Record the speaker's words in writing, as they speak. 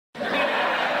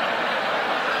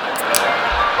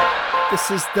This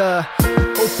is the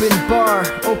opening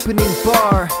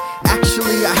bar.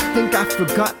 Actually, I think I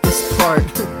forgot this part.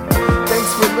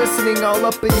 Thanks for listening all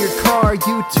up in your car.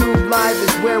 YouTube Live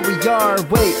is where we are.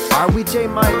 Wait, are we J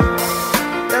Mike?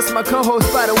 That's my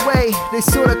co-host, by the way. They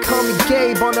sorta call me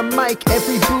Gabe on the mic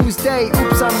every booze day.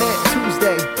 Oops, I meant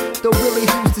Tuesday. Though really,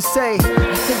 who's to say?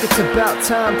 I think it's about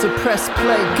time to press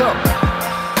play. Go.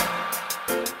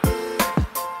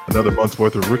 Another month's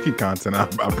worth of rookie content, I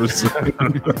presume.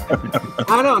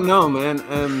 I don't know, man.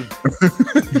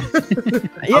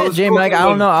 Yeah, J Mike, I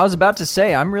don't know. I was about to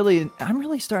say I'm really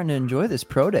starting to enjoy this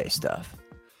pro day stuff.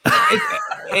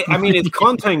 I mean, it's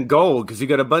content gold because you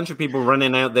got a bunch of people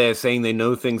running out there saying they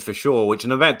know things for sure, which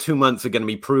in about 2 months are going to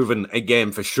be proven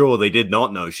again for sure they did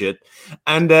not know shit.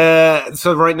 And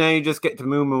so right now you just get to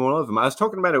move all of them. I was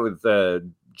talking about it with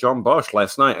John Bosch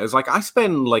last night. I was like, I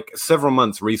spend like several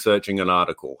months researching an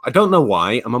article. I don't know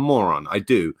why. I'm a moron. I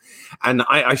do. And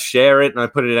I share it and I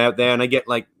put it out there and I get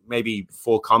like maybe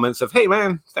 4 comments of, hey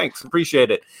man, thanks, appreciate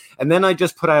it. And then I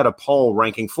just put out a poll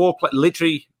ranking 4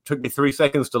 literally took me 3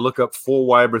 seconds to look up 4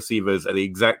 wide receivers at the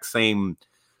exact same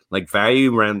like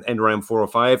value around 4 or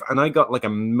 5. And I got like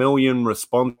 1 million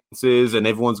responses and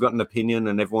everyone's got an opinion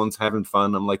and everyone's having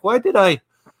fun. I'm like, why did I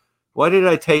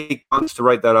take months to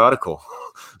write that article?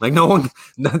 Like no one,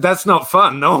 that's not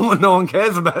fun. No one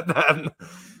cares about that.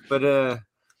 But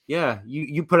yeah,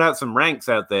 you put out some ranks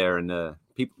out there, and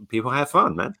people have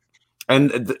fun, man.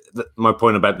 And my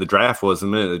point about the draft was, the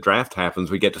minute the draft happens,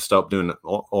 we get to stop doing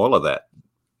all of that.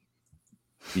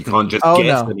 You can't just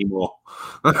guess anymore.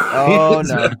 Oh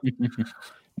no,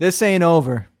 this ain't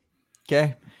over.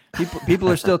 Okay, people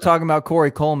are still talking about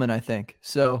Corey Coleman, I think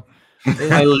so.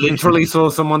 I literally saw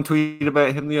someone tweet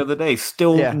about him the other day.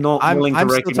 Still not willing to recognize. I'm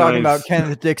still talking about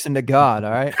Kenneth Dixon to God.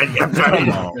 All right. Come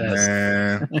on,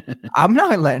 man. I'm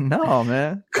not letting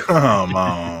man. Come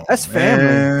on. That's family.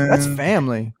 Man. That's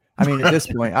family. I mean, at this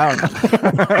point, I don't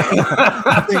know.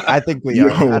 I think we are.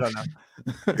 I don't know.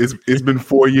 It's been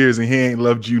 4 years and he ain't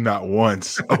loved you not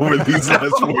once over these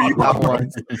last 4 years. Not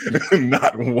once.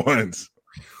 Not once.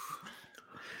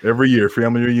 Every year,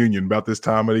 family reunion about this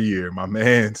time of the year. My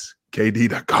man's KD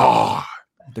the God.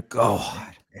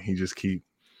 And he just keep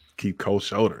cold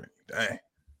shouldering. Dang.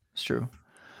 It's true.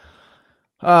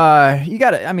 You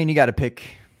gotta pick.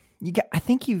 I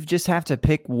think you just have to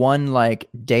pick one like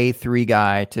day 3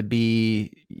 guy to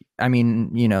be. I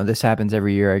mean, this happens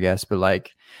every year, I guess, but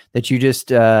like that you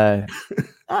just I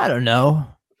don't know,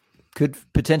 could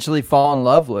potentially fall in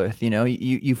love with.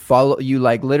 You follow, you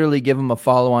like literally give them a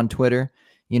follow on Twitter.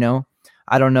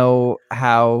 I don't know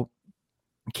how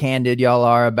candid y'all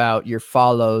are about your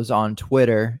follows on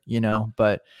Twitter,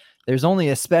 but there's only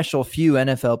a special few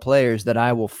NFL players that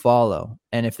I will follow.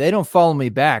 And if they don't follow me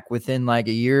back within like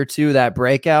a year or two of that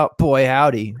breakout, boy,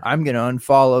 howdy, I'm going to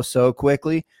unfollow so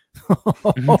quickly.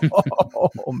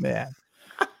 Oh, man.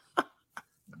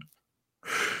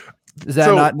 Is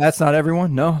that that's not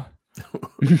everyone? No.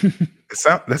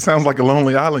 That sounds like a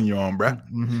lonely island you're on, bro.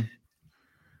 Mm-hmm.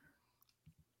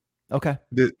 Okay.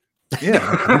 Yeah,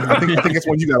 I think that's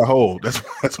one you got to hold.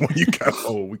 That's one you got to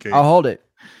hold. We can't. I'll hold it.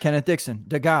 Kenneth Dixon,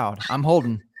 DeGoud. I'm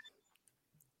holding.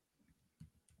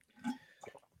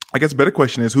 I guess the better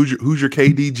question is who's your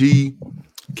KDDG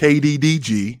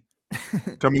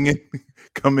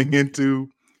coming into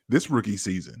this rookie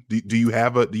season? Do you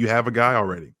have a guy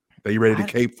already that you're ready to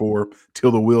cape for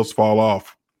till the wheels fall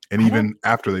off, and even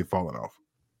after they've fallen off?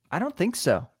 I don't think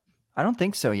so.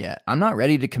 Yet. I'm not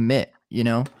ready to commit.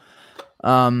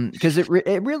 Because it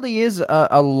really is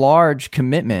a large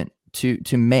commitment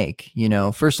to make.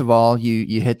 First of all,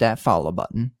 you hit that follow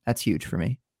button. That's huge for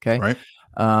me. Okay, right.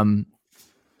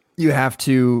 You have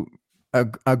to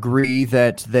agree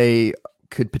that they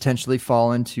could potentially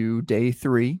fall into day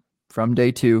 3 from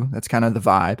day 2. That's kind of the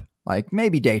vibe. Like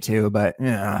maybe day 2, but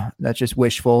that's just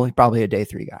wishful. He's probably a day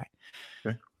 3 guy.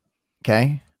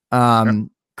 Okay.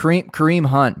 Kareem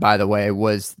Hunt, by the way,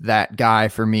 was that guy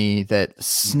for me that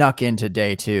snuck into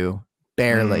day 2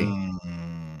 barely.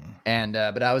 And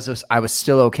but I was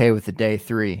still okay with the day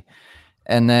 3.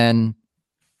 And then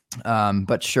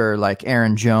but sure, like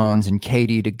Aaron Jones and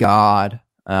KD to God,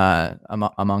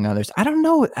 among others. I don't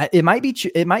know. It might be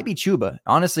Chuba.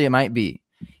 Honestly, it might be.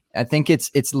 I think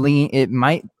it's lean.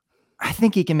 I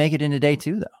think he can make it into day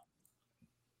 2 though.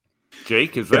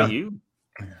 Jake, is that you?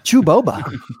 Chuboba.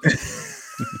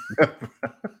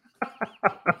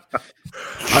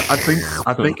 I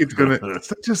think it's gonna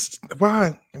just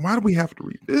why do we have to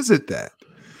revisit that?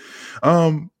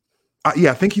 I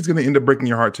think he's gonna end up breaking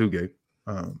your heart too, Gabe.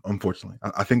 Unfortunately,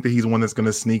 I think that he's one that's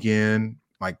gonna sneak in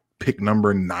like pick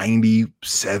number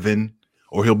 97,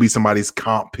 or he'll be somebody's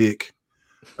comp pick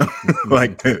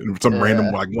like some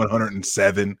random like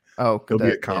 107. Oh, he'll be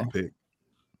a comp pick.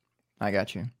 I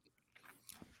got you.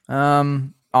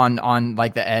 On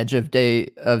like the edge of day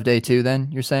 2, then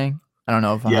you're saying? I don't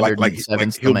know if like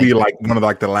he'll be like one of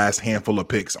like the last handful of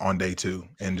picks on day 2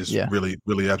 and just really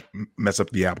mess up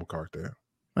the apple cart there.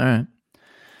 All right.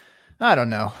 I don't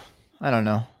know.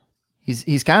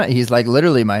 He's like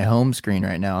literally my home screen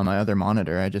right now on my other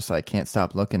monitor. I just like can't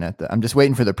stop looking at I'm just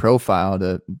waiting for the profile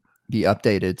to be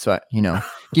updated. So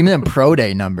give me them pro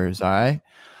day numbers. All right.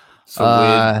 So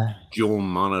weird dual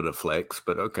monitor flex,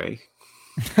 but okay.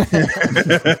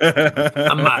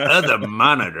 On my other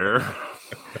monitor.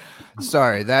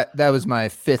 Sorry, that was my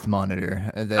 5th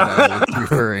monitor that I was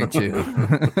referring to.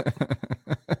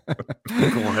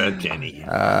 Go ahead, Jenny.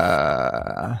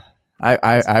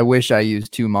 I wish I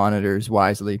used 2 monitors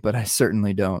wisely, but I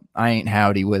certainly don't. I ain't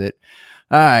howdy with it.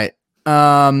 All right.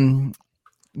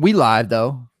 We live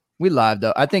though.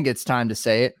 I think it's time to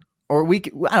say it. Or I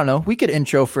don't know. We could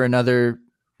intro for another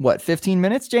 15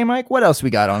 minutes, J Mike? What else we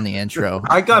got on the intro?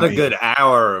 I got a good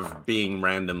hour of being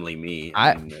randomly me.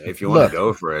 If you want to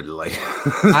go for it, like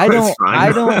I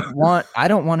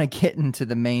don't want to get into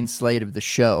the main slate of the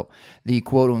show, the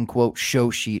quote unquote show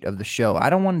sheet of the show.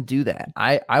 I don't want to do that.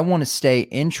 I want to stay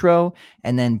intro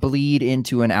and then bleed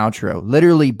into an outro.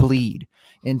 Literally bleed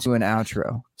into an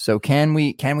outro. So can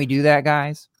we do that,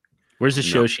 guys? Where's the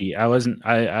show sheet? I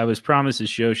was promised a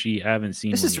show sheet. I haven't seen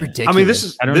this. Is yet. ridiculous. I mean, this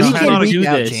is I don't know how to do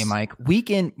this. J Mike,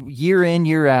 week in,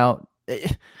 year out.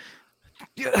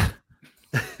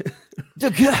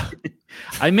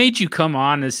 I made you come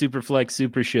on a Superflex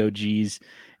Super Show, G's,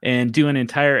 and do an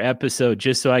entire episode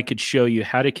just so I could show you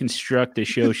how to construct a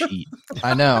show sheet.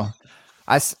 I know.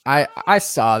 I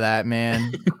saw that,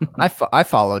 man. I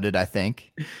followed it. I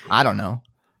think. I don't know.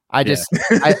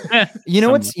 You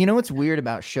know what's weird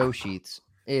about show sheets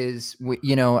is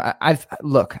I've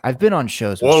been on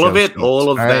shows. All of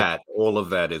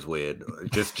that is weird.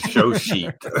 Just show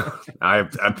sheet.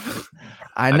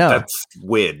 I know that's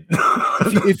weird.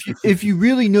 if you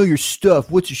really know your stuff,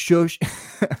 what's a show sheet?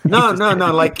 No.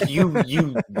 Like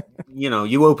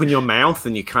you open your mouth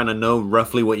and you kind of know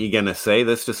roughly what you're gonna say.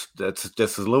 That's just a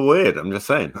little weird. I'm just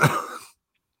saying.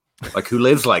 Like who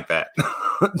lives like that?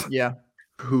 Yeah.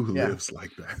 Who lives like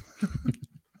that?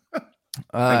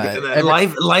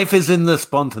 Life is in the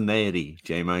spontaneity,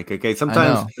 J Mike. Okay,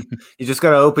 sometimes you just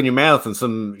gotta open your mouth and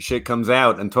some shit comes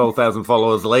out, and 12,000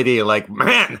 followers later, you're like,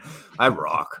 man, I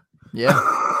rock. Yeah,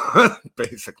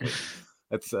 basically,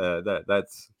 that's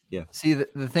yeah. See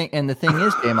the thing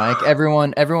is, J Mike,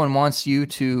 everyone wants you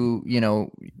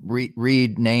to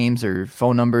read names or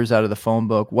phone numbers out of the phone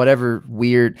book, whatever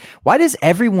weird. Why does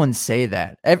everyone say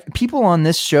that? People on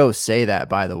this show say that,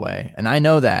 by the way, and I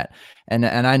know that, and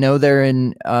I know they're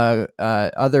in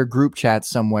other group chats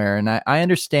somewhere, and I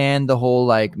understand the whole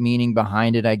like meaning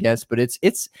behind it, I guess, but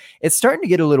it's starting to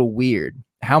get a little weird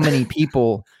how many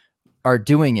people are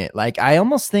doing it. Like I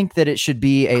almost think that it should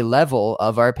be a level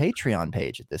of our Patreon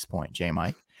page at this point, J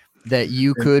Mike, that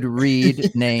you could read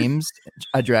names,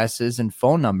 addresses, and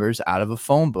phone numbers out of a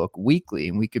phone book weekly,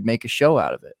 and we could make a show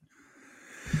out of it.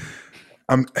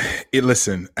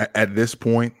 Listen, at this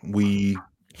point, we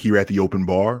here at the Open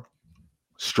Bar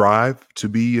strive to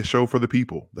be a show for the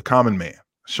people, the common man,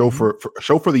 show for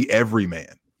the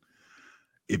everyman.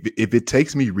 If it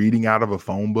takes me reading out of a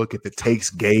phone book, if it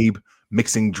takes Gabe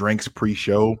mixing drinks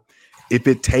pre-show, if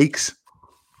it takes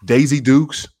Daisy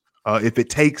Dukes, if it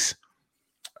takes,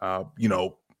 I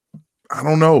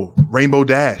don't know, Rainbow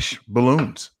Dash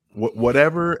balloons,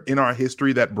 whatever in our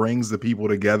history that brings the people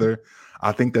together,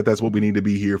 I think that's what we need to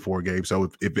be here for, Gabe. So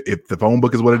if the phone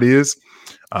book is what it is,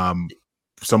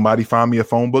 somebody find me a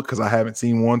phone book because I haven't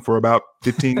seen one for about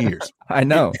 15 years. I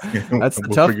know. That's the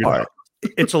tough part.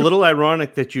 It's a little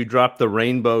ironic that you dropped the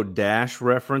Rainbow Dash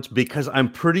reference because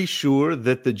I'm pretty sure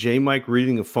that the J Mike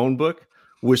reading a phone book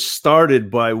was started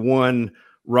by one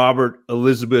Robert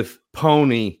Elizabeth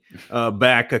Pony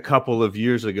back a couple of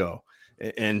years ago.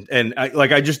 And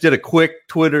I just did a quick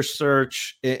Twitter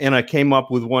search and I came up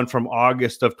with one from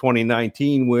August of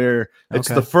 2019 where it's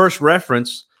the first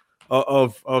reference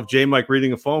of J Mike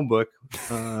reading a phone book.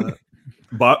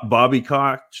 Bobby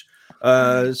Koch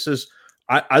says,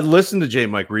 I listened to J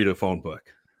Mike read a phone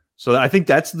book. So I think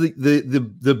that's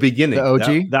the beginning. The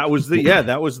OG? That was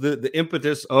the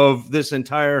impetus of this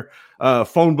entire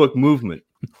phone book movement.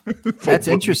 That's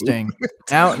interesting.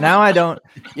 Now I don't.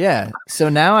 Yeah. So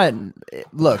now I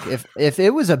look, if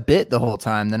it was a bit the whole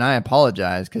time, then I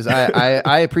apologize because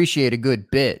I appreciate a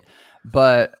good bit.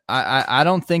 but I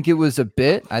don't think it was a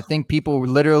bit. I think people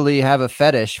literally have a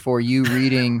fetish for you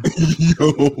reading.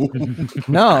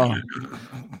 No,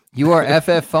 you are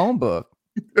FF phone book.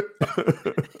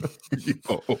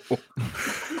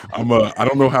 I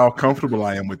don't know how comfortable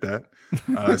I am with that,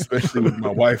 especially with my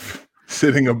wife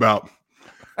sitting about,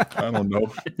 I don't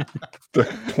know,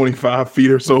 25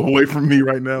 feet or so away from me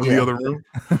right now in the other room.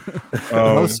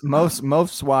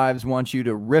 Most wives want you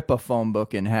to rip a phone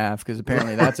book in half because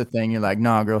apparently that's a thing. You're like,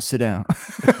 nah, girl, sit down.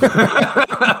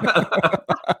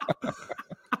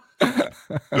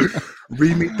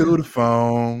 Read me through the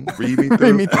phone. Read me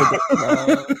through the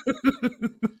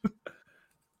phone.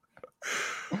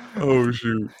 Oh,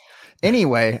 shoot.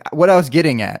 Anyway, what I was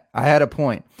getting at, I had a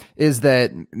point, is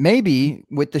that maybe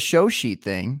with the show sheet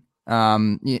thing,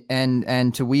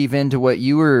 and to weave into what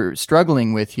you were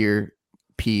struggling with here,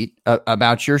 Pete,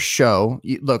 about your show.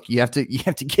 Look, you have to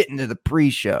get into the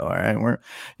pre-show. All right, we're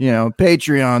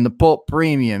Patreon, the Pulp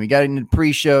Premium. You got into the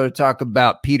pre-show to talk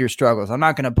about Peter's struggles. I'm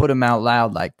not going to put him out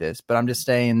loud like this, but I'm just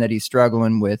saying that he's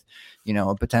struggling with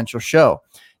a potential show.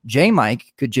 J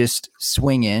Mike could just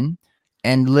swing in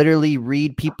and literally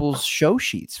read people's show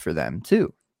sheets for them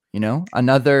too.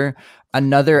 Another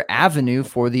avenue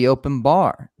for the open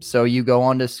bar. So you go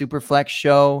on to Superflex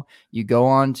show, you go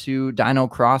on to Dino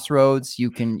Crossroads, you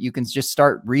can just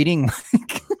start reading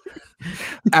like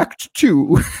Act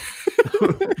 2.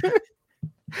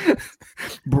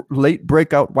 Late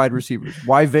breakout wide receivers.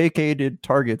 Why vacated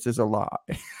targets is a lie.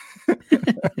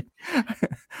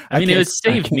 I mean, it would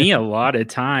save me a lot of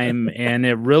time, and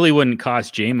it really wouldn't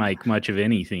cost J Mike much of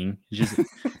anything.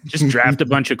 Just draft a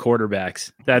bunch of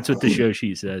quarterbacks. That's what the show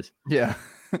sheet says. Yeah.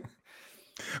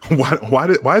 Why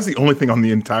is the only thing on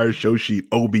the entire show sheet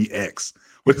OBX?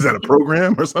 What is that, a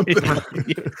program or something? Is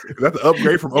that the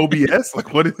upgrade from OBS?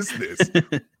 Like, what is this?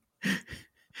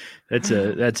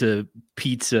 That's a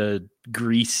pizza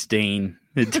grease stain.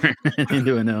 It turned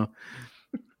into an O.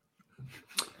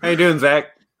 How you doing, Zach?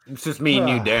 It's just me and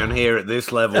you down here at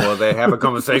this level. They have a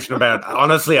conversation about.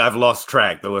 Honestly, I've lost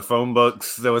track. There were phone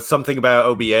books. There was something about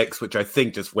OBX, which I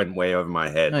think just went way over my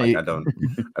head. No, like, I don't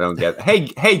get.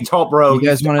 Hey, Top Row. You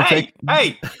guys want to take?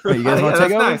 Hey, you guys want to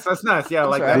take over? Nice. That's nice. Yeah, I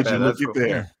like that. Look That's at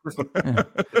there. Yeah.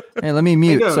 Hey, let me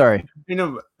mute. Sorry.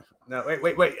 No,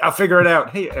 wait. I'll figure it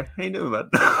out. Hey, how you doing, bud?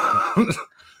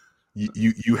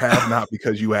 You have not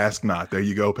because you ask not. There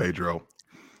you go, Pedro.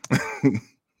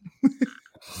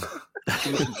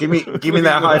 Give me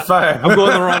that high five. I'm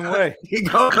going the wrong way.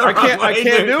 I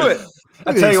can't do it.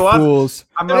 I tell you what, fools.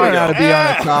 I'm They don't ready know how to to be go. on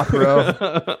a top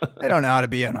row. They don't know how to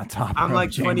be on a top row. I'm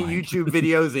like J 20 Mike. YouTube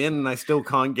videos in, and I still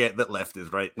can't get that left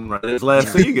is right and right is left.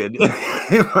 So you good?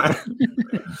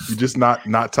 You're just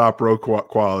not top row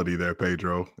quality there,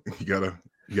 Pedro. You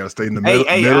gotta stay in the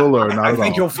middle or not I at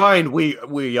think all. you'll find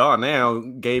we are now.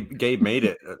 Gabe made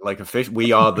it like official.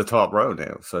 We are the top row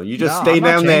now. So you just stay I'm not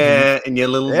down changing. there in your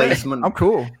little basement. I'm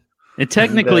cool. And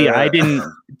technically, I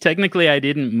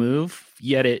didn't move.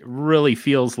 Yet it really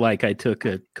feels like I took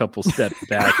a couple steps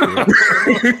back.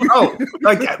 Oh,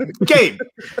 like Gabe.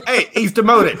 Hey, he's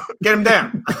demoted. Get him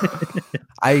down.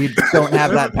 I don't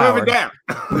have that power. Move it down.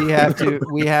 We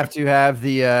have to have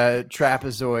the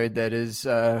trapezoid that is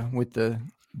with the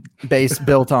base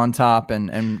built on top,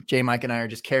 and J Mike and I are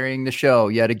just carrying the show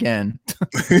yet again.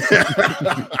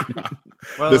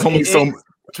 Well, There's only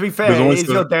to be fair, it is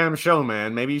your damn show,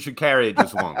 man. Maybe you should carry it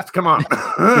just once. Come on.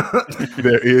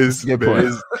 There is. Good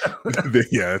point.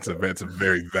 Yeah, that's a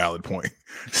very valid point.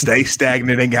 Stay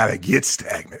stagnant and gotta get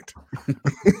stagnant.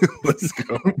 Let's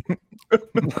go.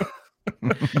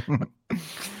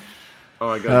 Oh,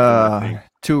 I got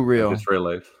too real. just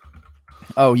realized.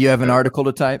 Oh, you have an article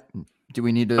to type? Do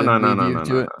we need to No, leave you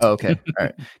to it? Oh, okay. All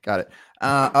right. Got it.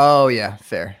 Oh, yeah.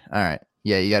 Fair. All right.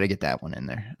 Yeah, you got to get that one in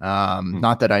there.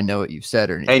 Not that I know what you've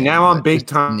said or anything. Hey, now I'm but big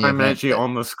just in the time event actually that-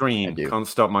 on the I screen. do. Can't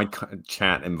stop my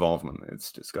chat involvement.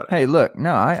 It's just got Hey, look.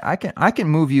 No, I can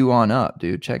move you on up,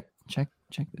 dude. Check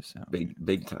this out.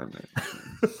 big time, man.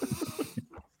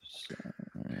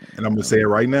 And I'm gonna say it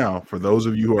right now for those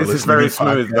of you who are This is listening. very to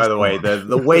smooth, by the podcast- way.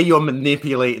 The way you're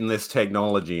manipulating this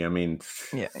technology. I mean,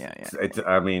 Yeah.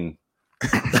 I mean,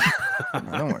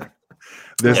 Don't worry.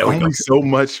 There's There we only go. so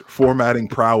much formatting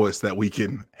prowess that we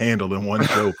can handle in one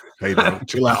show. Pedro,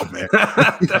 chill out, man.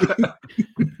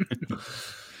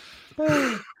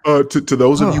 To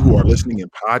those of you who are listening in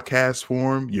podcast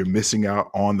form, you're missing out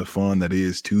on the fun that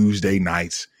is Tuesday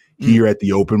nights here at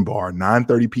the Open Bar,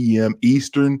 9:30 p.m.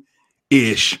 Eastern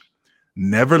ish,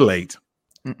 never late,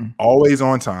 Mm-mm. always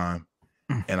on time.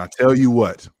 And I tell you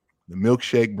what, the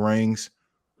milkshake brings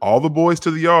all the boys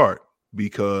to the yard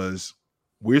because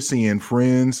we're seeing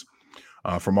friends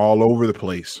from all over the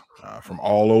place, from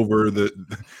all over the.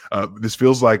 This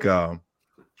feels like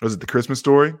was it the Christmas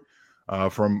Story?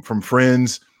 From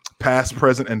friends, past,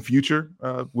 present, and future.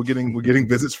 We're getting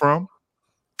visits from.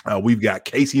 We've got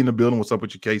Casey in the building. What's up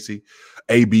with you, Casey?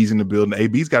 AB's in the building.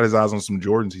 AB's got his eyes on some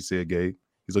Jordans. He said, Gabe.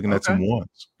 He's looking at some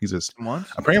ones.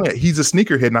 Apparently he's a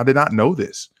sneakerhead, and I did not know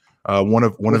this. One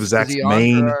of Zach's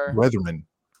main brethren.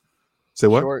 Say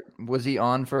what? Was he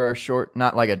on for our short,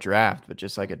 not like a draft, but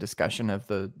just like a discussion of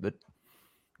the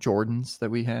Jordans that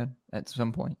we had at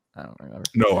some point? I don't remember.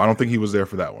 No, I don't think he was there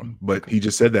for that one. But he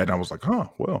just said that, and I was like, huh,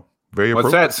 well, very What's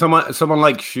appropriate. that? Someone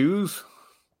likes shoes?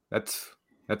 That's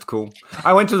cool.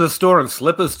 I went to the store in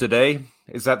slippers today.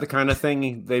 Is that the kind of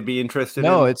thing they'd be interested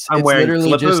in? No, it's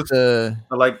literally slippers. just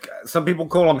like some people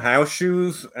call them house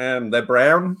shoes, and they're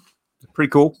brown. Pretty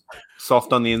cool.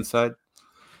 Soft on the inside.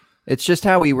 It's just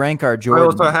how we rank our Jordans. I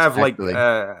also have actually.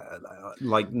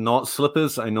 like not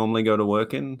slippers. I normally go to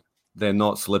work in. They're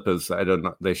not slippers. I don't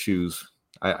know. They're shoes.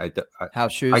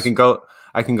 House shoes. I can go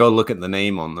look at the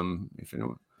name on them if you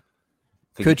know.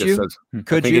 Could you?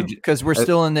 Because we're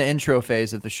still in the intro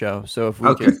phase of the show. So if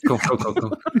we could... cool.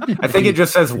 I think it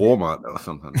just says Walmart or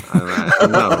something. I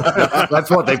don't know. That's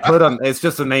what they put on. It's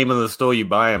just the name of the store you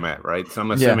buy them at, right? So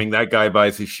I'm assuming that guy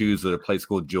buys his shoes at a place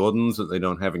called Jordan's that they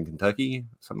don't have in Kentucky.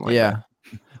 Something like that.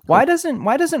 Why doesn't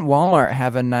Walmart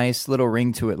have a nice little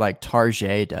ring to it like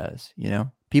Target does? You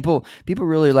know, people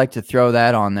really like to throw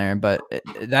that on there, but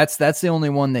that's the only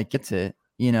one that gets it.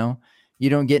 You know. You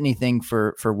don't get anything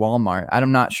for Walmart.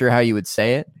 I'm not sure how you would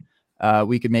say it.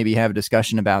 We could maybe have a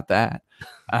discussion about that.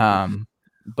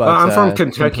 But I'm from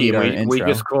Kentucky. We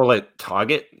just call it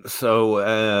Target. So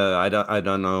I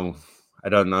don't know. I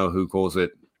don't know who calls it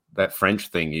that French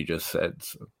thing you just said.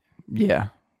 So. Yeah.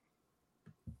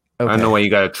 Okay. I don't know why you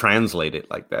got to translate it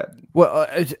like that. Well,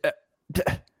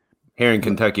 here in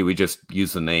Kentucky, we just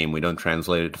use the name. We don't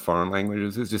translate it to foreign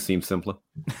languages. It just seems simpler.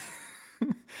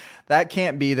 That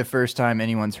can't be the first time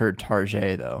anyone's heard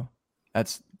Target, though.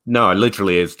 No, it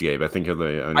literally is, Gabe. I think you're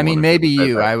the only I mean, one maybe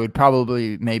you. I would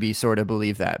probably maybe sort of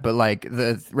believe that, but like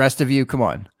the rest of you, come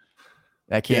on,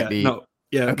 that can't be. No,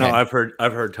 Okay. no, I've heard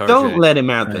Target. Don't let him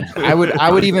out there. I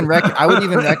would even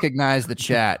recognize the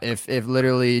chat if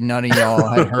literally none of y'all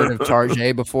had heard of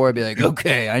Target before. I'd be like,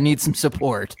 okay, I need some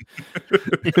support.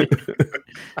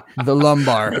 The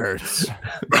lumbar hurts.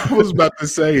 I was about to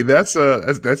say that's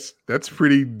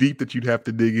pretty deep that you'd have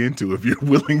to dig into if you're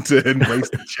willing to embrace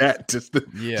the chat just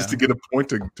to get a point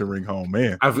to ring home,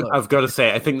 man. I've got to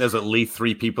say, I think there's at least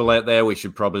 3 people out there we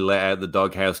should probably let out the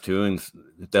doghouse too, and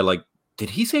they're like, did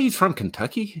he say he's from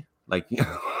Kentucky? Like,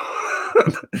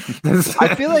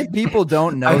 I feel like people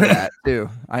don't know that too.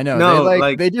 I know.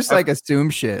 No, they just assume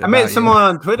shit. I met someone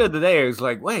on Twitter today who's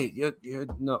like, wait, you're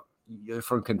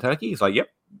from Kentucky? He's like, yep,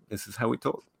 this is how we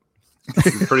talk.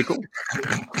 This is pretty cool.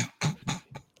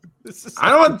 I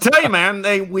don't want to tell you,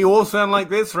 man. We all sound like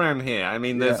this around here. I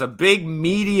mean, there's a big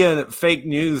media fake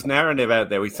news narrative out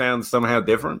there. We sound somehow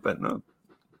different, but no.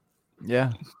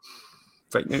 Yeah.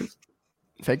 Fake news.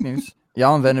 Fake news.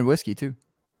 Y'all invented whiskey too.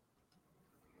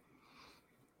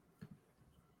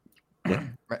 Yeah.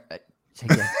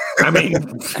 I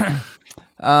mean,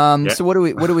 so what do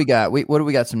we got? What do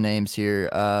we got? Some names here.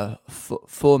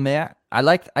 Format.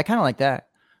 I kind of like that.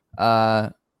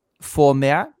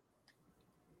 Format.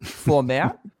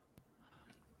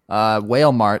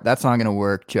 Whale Mart. That's not gonna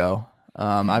work, Joe.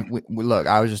 Look,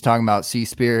 I was just talking about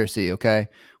Seaspiracy. Okay,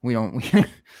 we don't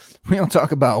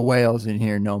talk about whales in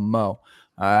here no mo.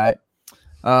 All right.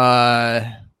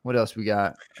 What else we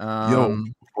got?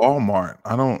 Walmart.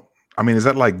 Is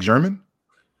that like German?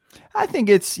 I think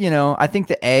it's, I think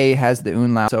the A has the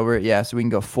umlaut over it. Yeah. So we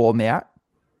can go Format.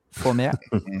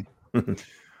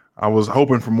 I was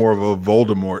hoping for more of a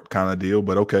Voldemort kind of deal,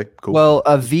 but okay, cool. Well,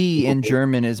 a V in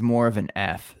German is more of an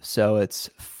F. So it's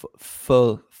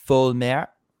Vollmer.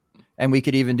 And we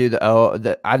could even do the O.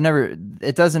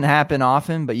 It doesn't happen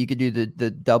often, but you could do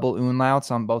the double umlauts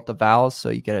on both the vowels. So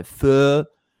you get a F,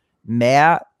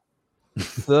 Mat,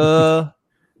 F.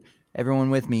 Everyone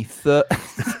with me? F.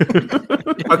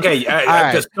 Okay,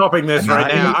 I'm just stopping this right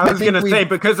now. I was going to say,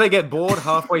 because they get bored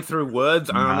halfway through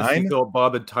words, I honestly thought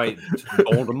Bob had typed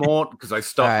Voldemort because I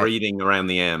stopped reading around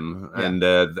the M. Yeah. And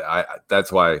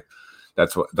that's why,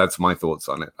 that's my thoughts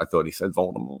on it. I thought he said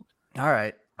Voldemort. All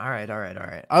right.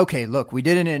 Okay, look, we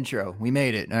did an intro. We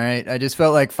made it. All right. I just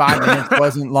felt like 5 minutes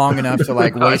wasn't long enough to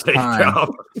waste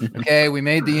time. Okay, we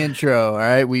made the intro. All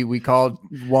right. We called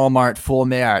Walmart Full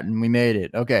Mart and we made it.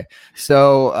 Okay.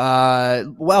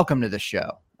 So welcome to the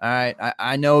show. All right.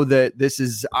 I know that this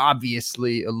is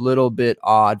obviously a little bit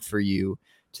odd for you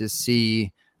to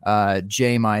see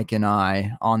J Mike and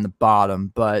I on the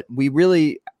bottom, but we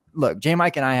really look, J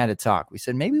Mike and I had a talk. We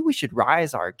said maybe we should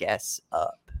rise our guests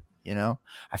up. You know,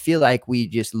 I feel like we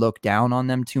just look down on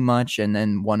them too much, and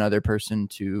then one other person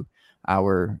to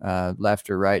our left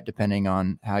or right, depending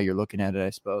on how you're looking at it, I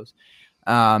suppose.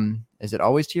 Is it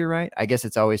always to your right? I guess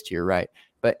it's always to your right.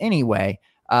 But anyway,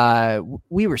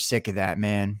 we were sick of that,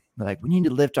 man. We're like, we need to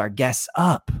lift our guests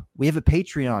up. We have a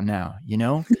Patreon now, you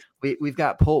know. We've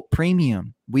got Pulp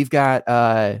Premium. We've got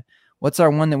what's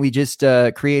our one that we just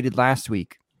created last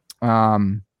week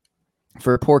for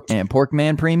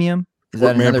Porkman Premium. Is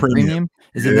that another premium?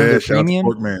 Is it another premium?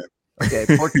 Porkman. Okay,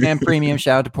 Porkman Premium.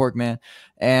 Shout out to Porkman.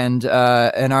 And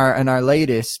our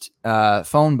latest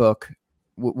phone book,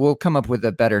 we'll come up with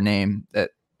a better name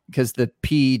because the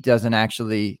P doesn't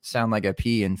actually sound like a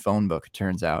P in phone book. It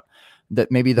turns out that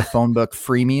maybe the phone book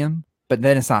freemium, but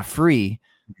then it's not free.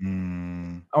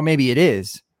 Or maybe it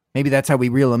is. Maybe that's how we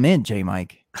reel them in, J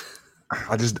Mike.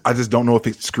 I just don't know if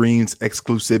it screens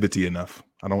exclusivity enough.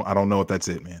 I don't know if that's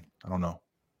it, man. I don't know.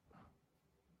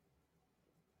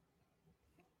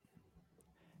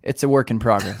 It's a work in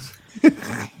progress.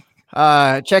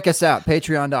 Check us out,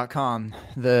 patreon.com.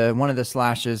 One of the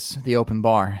slashes, the open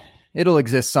bar. It'll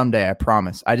exist someday, I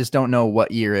promise. I just don't know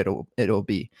what year it'll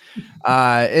be.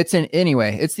 It's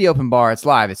the open bar. It's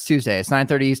live. It's Tuesday. It's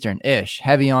 9:30 Eastern ish.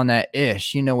 Heavy on that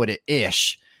ish. You know what it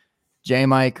ish. J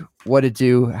Mike, what it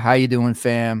do? How you doing,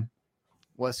 fam?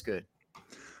 What's good?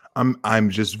 I'm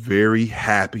just very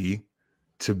happy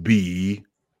to be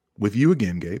with you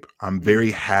again, Gabe. I'm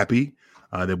very happy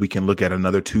that we can look at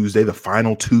another Tuesday, the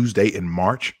final Tuesday in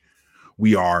March.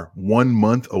 We are 1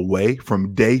 month away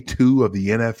from day 2 of the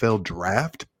NFL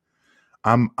draft.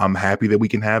 I'm happy that we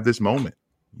can have this moment.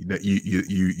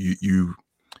 You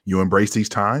embrace these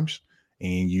times,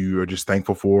 and you are just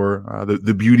thankful for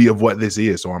the beauty of what this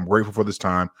is. So I'm grateful for this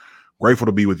time, grateful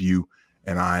to be with you,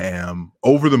 and I am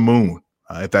over the moon.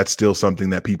 If that's still something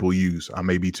that people use, I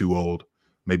may be too old,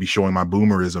 maybe showing my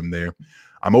boomerism there.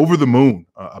 I'm over the moon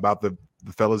about the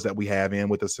fellas that we have in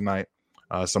with us tonight.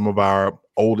 Some of our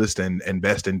oldest and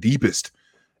best and deepest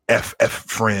FF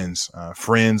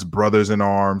friends, brothers in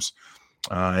arms,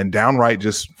 and downright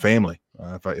just family.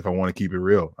 If I want to keep it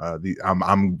real,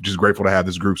 I'm just grateful to have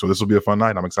this group. So this will be a fun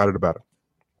night. I'm excited about it.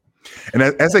 And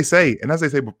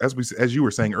as you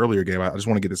were saying earlier, Gabe, I just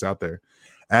want to get this out there.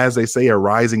 As they say, a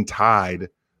rising tide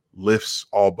lifts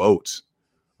all boats.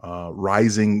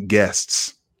 Rising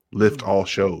guests lift all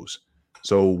shows.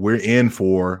 So we're in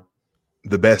for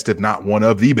the best, if not one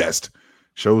of the best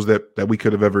shows that we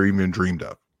could have ever even dreamed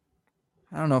of.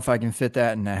 I don't know if I can fit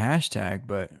that in a hashtag,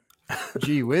 but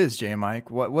gee whiz, J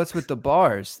Mike, what's with the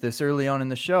bars this early on in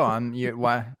the show?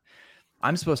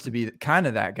 I'm supposed to be kind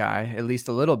of that guy, at least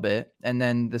a little bit, and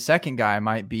then the second guy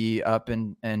might be up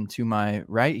and to my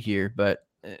right here, but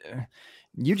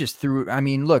you just threw. I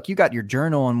mean, look, you got your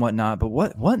journal and whatnot, but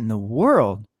what in the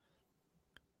world?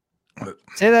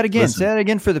 Say that again. Listen. Say that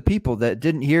again for the people that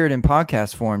didn't hear it in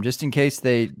podcast form, just in case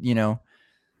they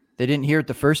didn't hear it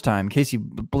the first time, in case you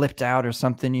blipped out or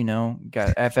something,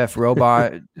 got FF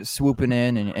Robot swooping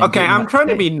in. And okay, I'm trying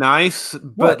to be nice,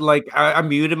 but I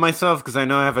muted myself because I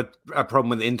know I have a problem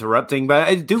with interrupting, but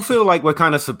I do feel like we're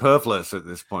kind of superfluous at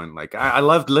this point. Like I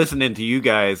loved listening to you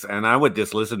guys, and I would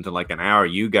just listen to like an hour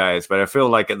of you guys, but I feel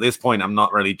like at this point I'm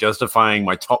not really justifying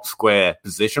my top square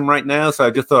position right now, so I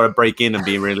just thought I'd break in and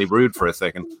be really rude for a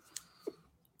second.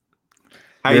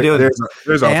 How you doing?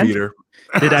 There's our Peter.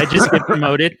 Did I just get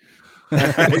promoted?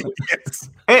 Yes.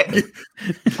 Hey.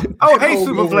 Oh, hey,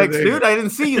 Superflex, dude. I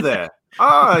didn't see you there.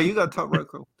 Oh, you got top right.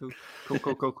 Cool.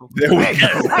 There we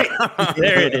go.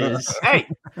 There it is. Hey,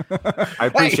 I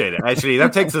appreciate it. Actually,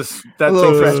 that takes the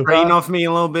strain off me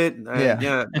a little bit.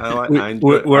 Yeah.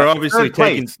 We're obviously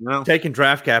taking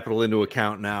draft capital into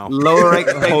account now. Lower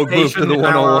expectation,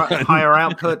 higher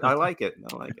output. I like it.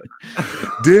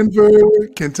 Denver,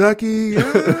 Kentucky.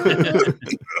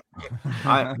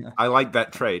 I like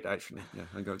that trade, actually. Yeah,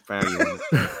 I got value on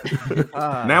it.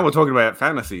 Now we're talking about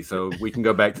fantasy, so we can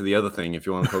go back to the other thing if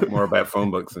you want to talk more about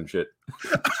phone books and shit.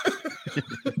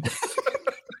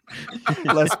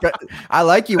 I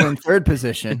like you in third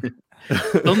position.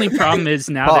 The only problem is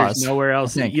now there's nowhere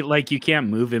else. You can't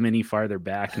move him any farther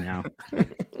back now.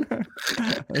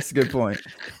 That's a good point.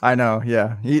 I know.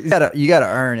 Yeah, you gotta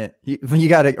earn it. You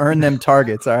gotta earn them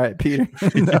targets. All right, Peter.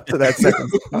 Up to that second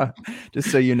spot,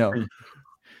 just so you know.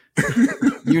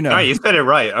 No, you said it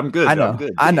right. I'm good. I know. I'm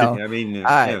good. I know. I mean,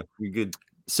 you're good.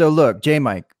 So look, J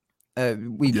Mike,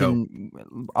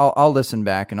 I'll listen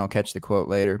back and I'll catch the quote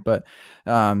later. But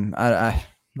I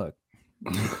look.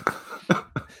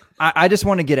 I just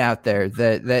want to get out there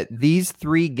that these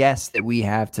three guests that we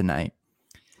have tonight,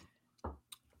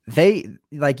 they,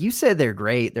 like you said, they're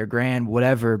great, they're grand,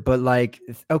 whatever. But like,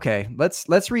 okay,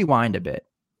 let's rewind a bit.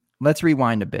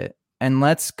 And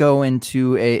let's go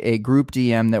into a group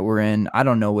DM that we're in. I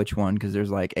don't know which one because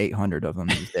there's like 800 of them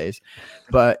these days.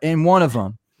 But in one of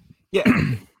them, Yeah.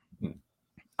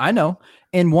 I know.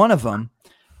 In one of them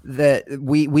that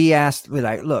we asked, we're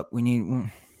like, look, we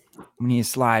need to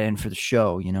slide in for the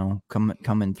show, you know,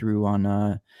 coming through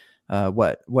on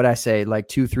what I say, like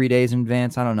 2-3 days in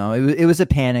advance. I don't know. It was a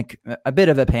bit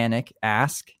of a panic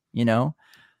ask, you know.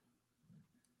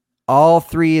 All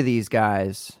three of these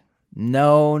guys,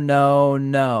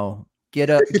 no.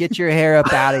 Get your hair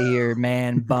up out of here,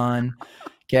 man bun.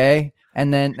 Okay.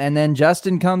 And then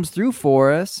Justin comes through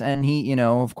for us, and he, you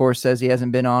know, of course, says he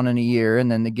hasn't been on in a year, and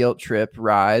then the guilt trip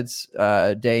rides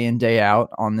day in, day out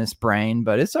on this brain,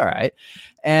 but it's all right.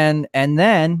 And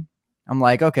then I'm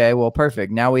like, okay, well,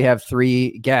 perfect. Now we have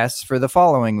 3 guests for the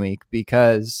following week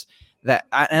because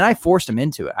I forced him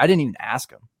into it. I didn't even ask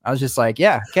him. I was just like,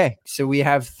 yeah, okay. So we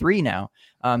have 3 now.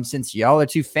 Since y'all are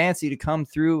too fancy to come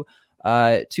through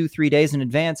 2-3 days in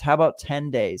advance, how about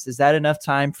 10 days? Is that enough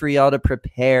time for y'all to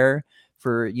prepare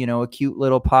for, you know, a cute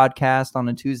little podcast on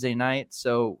a Tuesday night?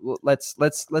 So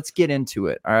let's get into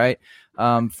it. All right.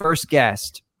 First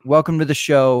guest, welcome to the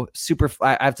show.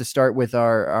 I have to start with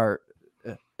I'm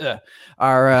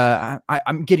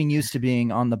getting used to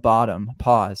being on the bottom.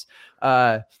 Pause.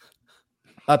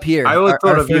 Up here. I always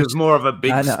thought of you as more of a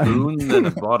big spoon than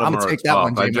a bottom or a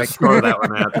top. I just throw that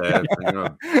one out there.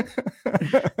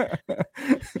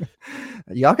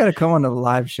 Y'all got to come on the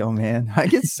live show, man. I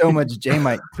get so much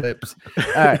J-Mike clips. All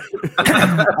right.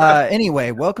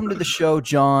 Anyway, welcome to the show,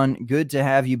 John. Good to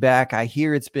have you back. I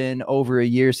hear it's been over a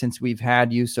year since we've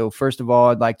had you. So first of all,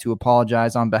 I'd like to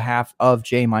apologize on behalf of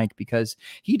J-Mike because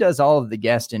he does all of the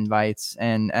guest invites.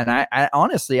 And I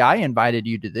honestly, I invited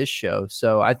you to this show.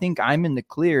 So I think I'm in the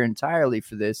clear entirely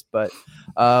for this. But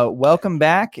welcome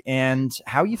back. And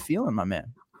how you feeling, my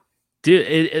man? Dude,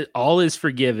 it all is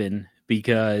forgiven.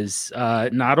 Because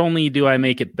not only do I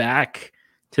make it back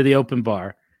to the open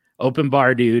bar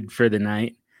dude for the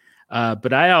night,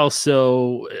 but I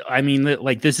also, I mean,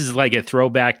 like this is like a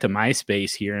throwback to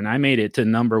MySpace here, and I made it to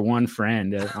 #1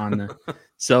 friend on the.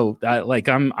 So like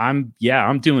I'm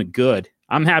doing good.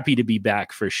 I'm happy to be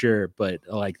back for sure, but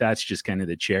like that's just kind of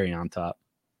the cherry on top.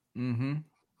 Mm-hmm.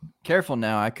 Careful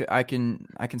now. I can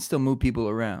still move people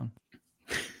around.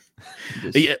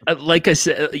 Yeah, like I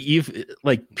said,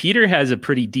 Peter has a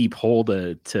pretty deep hole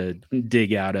to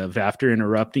dig out of after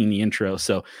interrupting the intro.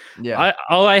 So yeah,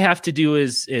 all I have to do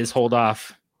is hold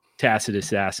off Tacit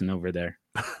Assassin over there.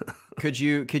 Could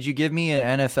you give me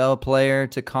an NFL player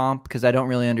to comp? Because I don't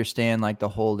really understand like the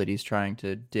hole that he's trying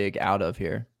to dig out of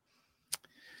here.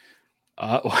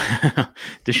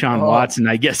 Deshaun Watson,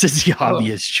 I guess, is the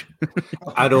obvious.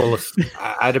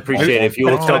 I'd appreciate it if you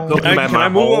would stop talking about my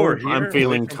hole. I'm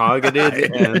feeling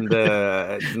targeted, and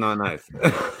it's not nice.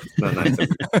 Not nice.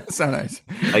 It's not nice.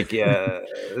 Like,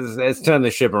 let's turn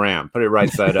the ship around. Put it right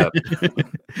side up.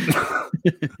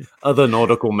 Other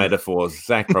nautical metaphors.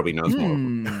 Zach probably knows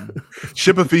more.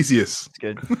 Ship of Theseus. That's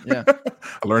good. Yeah.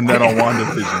 I learned that on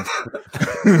WandaVision.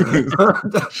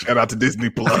 Shout out to Disney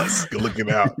Plus. Go look it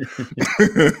out.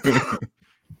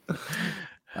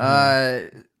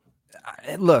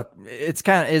 Look, it's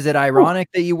kind of, is it ironic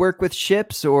that you work with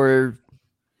ships, or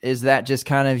is that just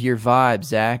kind of your vibe,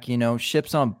 Zach? You know,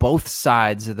 ships on both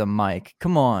sides of the mic.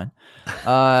 Come on.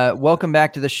 Welcome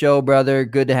back to the show, brother.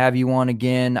 Good to have you on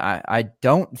again. I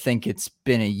don't think it's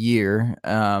been a year.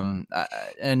 And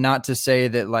not to say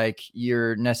that like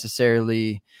you're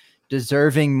necessarily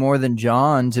deserving more than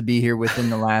John to be here within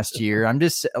the last year. I'm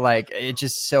just like, it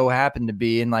just so happened to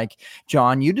be. And like,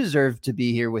 John, you deserve to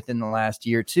be here within the last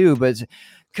year too. But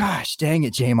gosh, dang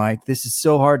it, J-Mike. This is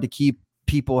so hard to keep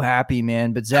people happy,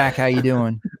 man. But Zach, how you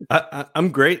doing? I'm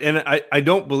great. And I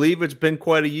don't believe it's been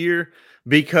quite a year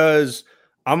because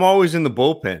I'm always in the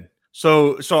bullpen.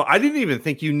 So I didn't even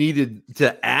think you needed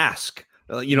to ask.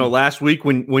 Last week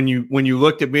when you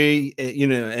looked at me,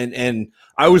 and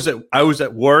I was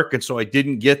at work, and so I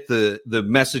didn't get the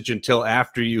message until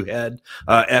after you had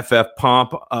FF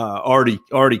Pomp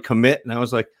already commit, and I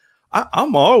was like,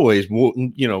 I'm always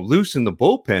loose in the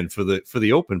bullpen for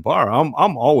the open bar.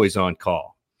 I'm always on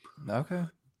call. Okay.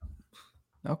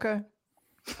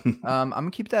 I'm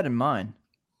gonna keep that in mind.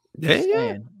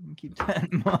 Yeah. Keep that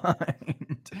in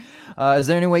mind. Is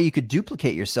there any way you could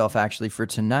duplicate yourself actually for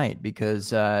tonight?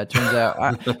 Because it turns out,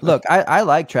 I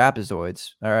like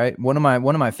trapezoids. All right, one of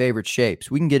my favorite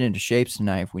shapes. We can get into shapes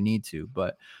tonight if we need to,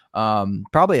 but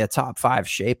probably a top 5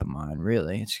 shape of mine.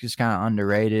 Really, it's just kind of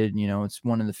underrated. You know, it's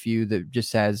one of the few that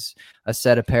just has a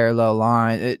set of parallel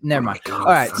lines. Never mind. God,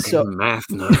 all right, so math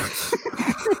nerds.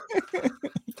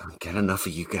 Don't get enough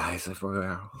of you guys.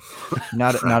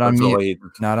 Not on mute.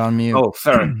 Not on mute. Oh,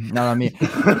 sorry. Not on mute.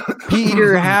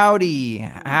 Peter,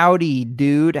 howdy,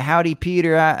 dude. Howdy,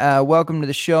 Peter. Welcome to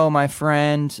the show, my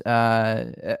friend.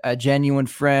 A genuine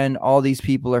friend. All these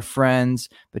people are friends,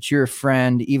 but you're a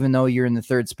friend, even though you're in the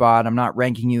 3rd spot. I'm not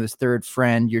ranking you as 3rd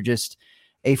friend. You're just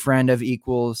a friend of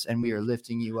equals, and we are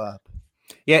lifting you up.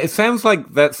 Yeah, it sounds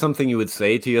like that's something you would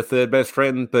say to your 3rd best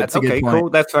friend, but that's okay, cool.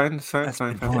 That's fine.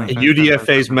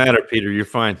 UDFAs matter, Peter. You're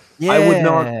fine.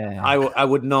 Yeah. I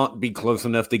would not be close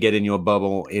enough to get in your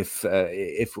bubble if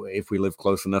we live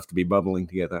close enough to be bubbling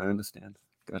together. I understand.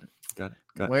 Got it.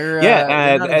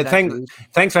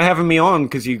 Thanks for having me on,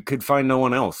 because you could find no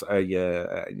one else. I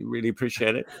really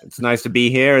appreciate it. It's nice to be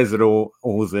here, as it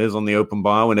always is on the open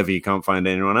bar whenever you can't find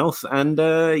anyone else. And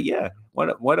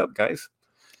what up, guys?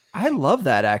 I love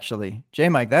that, actually.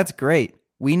 J-Mike, that's great.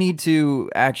 We need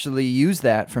to actually use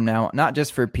that from now on, not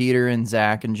just for Peter and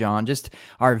Zach and John, just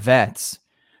our vets.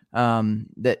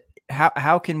 That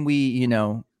how can we,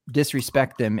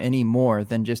 disrespect them any more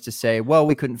than just to say, well,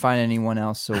 we couldn't find anyone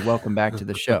else, so welcome back to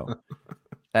the show.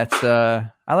 That's I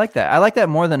like that. I like that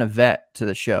more than a vet to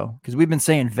the show, because we've been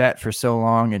saying vet for so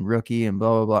long and rookie and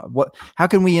blah blah blah. How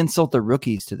can we insult the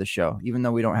rookies to the show, even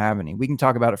though we don't have any? We can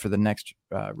talk about it for the next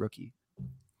rookie.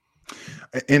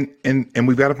 And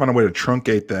we've got to find a way to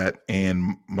truncate that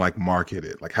and like market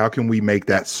it. Like, how can we make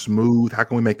that smooth? How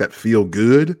can we make that feel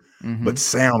good, but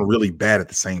sound really bad at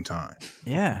the same time?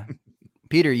 Yeah.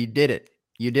 Peter, you did it.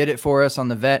 You did it for us on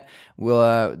the vet.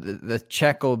 We'll the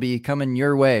check will be coming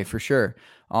your way for sure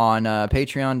on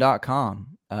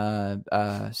patreon.com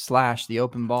 /the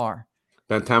open bar.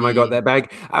 That time I got that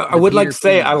bag. I would like to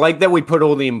say, I like that we put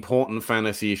all the important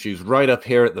fantasy issues right up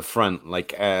here at the front,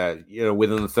 like,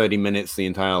 within the 30 minutes, the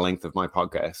entire length of my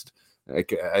podcast.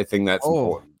 I think that's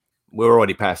important. We're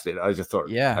already past it. I just thought,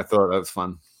 I thought that was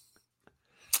fun.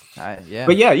 But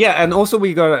and also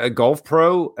we got a golf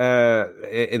pro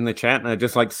in the chat, and I'd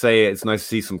just like to say it's nice to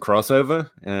see some crossover.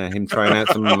 Him trying out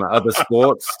some other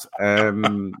sports.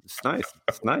 It's nice.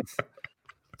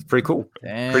 It's pretty cool.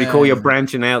 Damn. Pretty cool. You're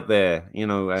branching out there,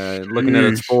 looking at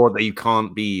a sport that you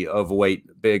can't be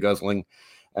overweight, beer guzzling,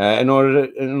 in order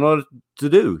to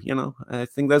do. I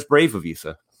think that's brave of you,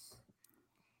 sir.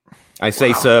 I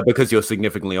say, sir, because you're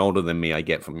significantly older than me. I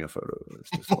get from your photo. It's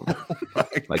just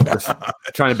just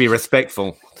trying to be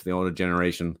respectful to the older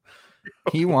generation.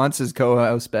 He wants his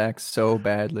co-host back so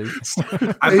badly.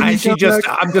 I'm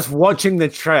just watching the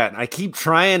chat. I keep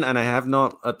trying, and I have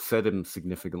not upset him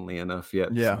significantly enough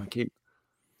yet. Yeah. So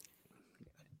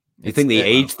you think the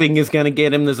age thing is going to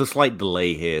get him? There's a slight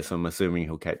delay here, so I'm assuming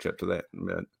he'll catch up to that.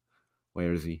 But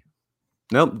where is he?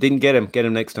 Nope, didn't get him. Get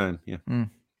him next time. Yeah. No.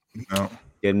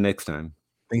 Get him next time.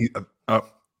 He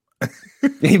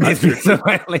missed me so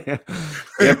badly.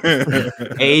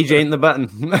 Age ain't the button.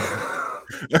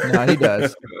 No, he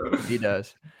does. He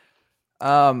does.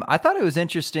 I thought it was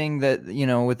interesting that,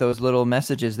 with those little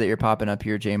messages that you're popping up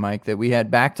here, J-Mike, that we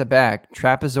had back-to-back.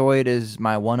 Trapezoid is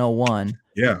my 101.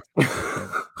 Yeah.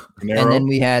 And then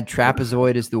we had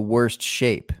trapezoid is the worst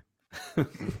shape.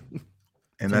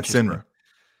 And that's Sinra.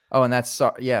 Oh, and that's,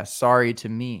 sorry to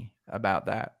me about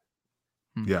that.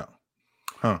 Yeah.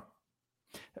 Huh.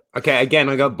 Okay, again,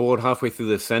 I got bored halfway through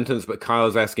this sentence, but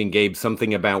Kyle's asking Gabe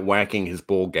something about whacking his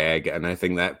ball gag, and I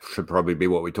think that should probably be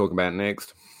what we talk about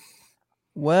next.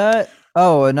 What?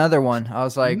 Oh, another one. I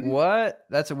was like, what?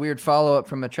 That's a weird follow-up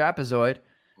from a trapezoid.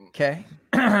 Okay.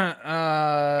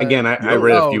 Again, I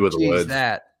read a few of the words.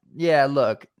 Yeah,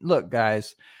 look,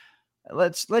 guys.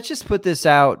 Let's just put this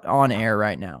out on air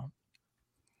right now.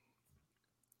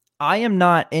 I am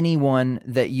not anyone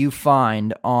that you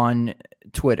find on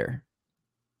Twitter.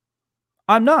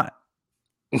 I'm not.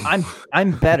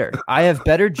 I'm better. I have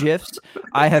better GIFs.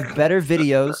 I have better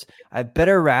videos. I have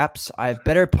better raps. I have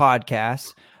better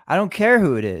podcasts. I don't care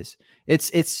who it is.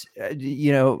 It's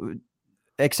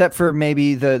except for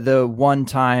maybe the one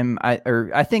time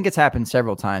I think it's happened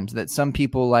several times that some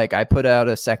people, like, I put out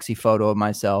a sexy photo of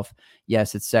myself.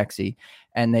 Yes, it's sexy.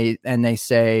 And they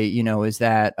say, is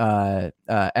that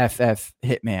FF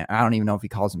Hitman? I don't even know if he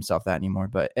calls himself that anymore,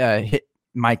 but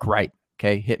Mike Wright.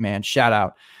 Okay, Hitman. Shout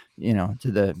out,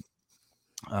 to the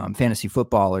fantasy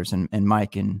footballers and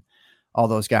Mike and all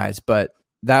those guys. But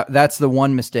that's the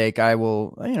one mistake I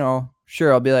will,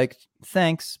 Sure, I'll be like,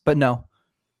 thanks, but no,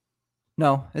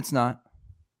 it's not.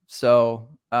 So,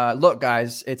 look,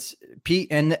 guys, it's Pete,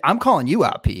 and I'm calling you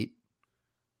out, Pete.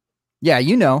 Yeah,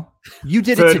 you know, you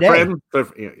did it today.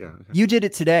 Yeah. You did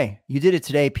it today. You did it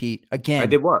today, Pete. Again. I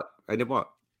did what?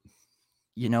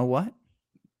 You know what?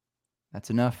 That's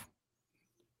enough.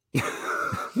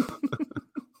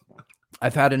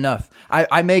 I've had enough.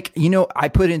 I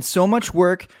put in so much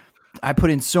work.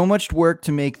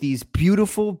 To make these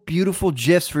beautiful, beautiful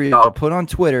GIFs for y'all to put on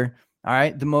Twitter. All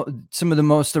right. Some of the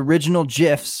most original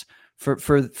GIFs for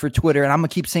Twitter. And I'm going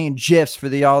to keep saying GIFs for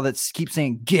y'all that keep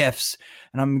saying GIFs.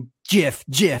 And I'm GIF.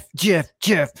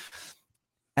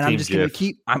 And I'm just going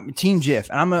to I'm Team GIF.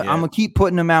 And I'm going to keep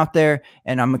putting them out there,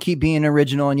 and I'm going to keep being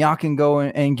original, and y'all can go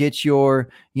and get your,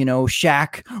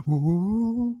 Shaq.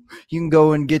 Ooh, you can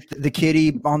go and get the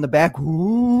kitty on the back.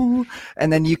 Ooh,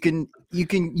 and then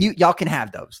y'all can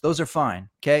have those. Those are fine.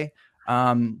 Okay.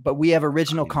 But we have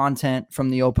original content from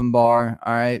the open bar.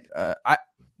 All right. I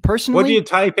personally, what do you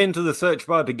type into the search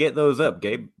bar to get those up,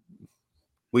 Gabe?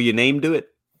 Will your name do it?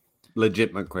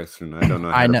 Legitimate question. I don't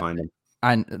know how to find them.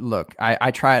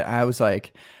 I tried. I was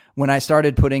like, when I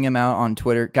started putting him out on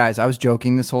Twitter, guys, I was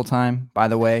joking this whole time. By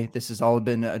the way, this has all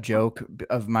been a joke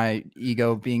of my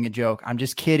ego being a joke. I'm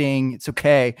just kidding. It's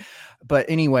okay. But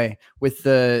anyway, with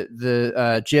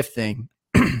the GIF thing,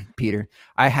 Peter,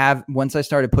 once I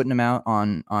started putting them out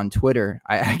on Twitter,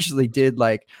 I actually did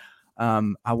like,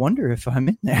 I wonder if I'm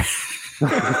in there.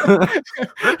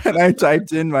 And I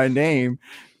typed in my name.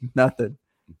 Nothing.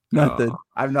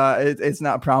 I'm not. It's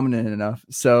not prominent enough.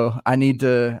 So I need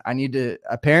to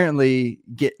apparently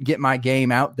get my game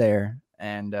out there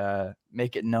and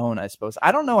make it known. I suppose.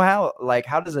 I don't know how. Like,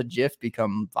 how does a GIF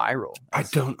become viral? I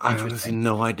honestly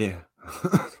no idea.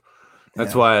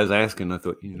 That's why I was asking. I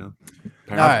thought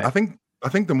I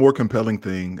think the more compelling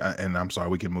thing, and I'm sorry,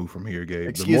 we can move from here, Gabe.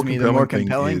 Excuse me. The more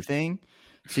compelling thing.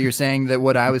 So you're saying that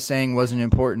what I was saying wasn't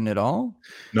important at all?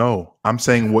 No, I'm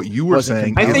saying what you were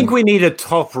saying. I think we need a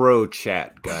top row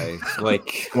chat, guys.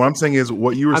 Like, what I'm saying is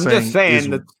what you were saying. I'm just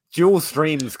saying that dual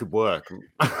streams could work.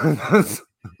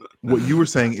 What you were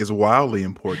saying is wildly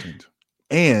important,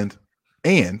 and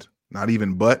not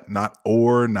even but, not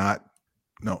or, not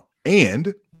no,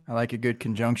 and I like a good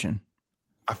conjunction.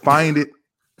 I find it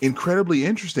incredibly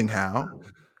interesting how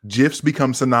GIFs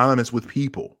become synonymous with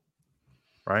people,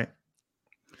 right?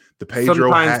 The Pedro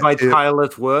sometimes by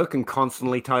tireless work and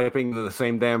constantly typing the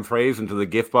same damn phrase into the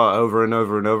GIF bar over and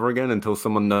over and over again until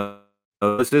someone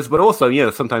notices, but also,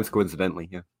 sometimes coincidentally,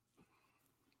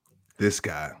 This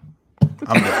guy.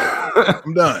 I'm done.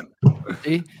 I'm done.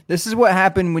 See, this is what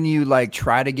happened when you like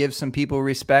try to give some people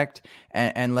respect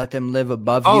and let them live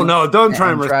above you. Oh no, don't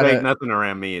try and respect nothing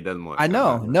around me. It doesn't work. I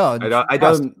know. No,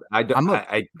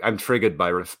 I'm triggered by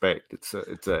respect. It's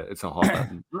a hot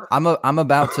button. I'm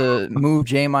about to move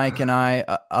J Mike and I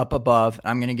up above.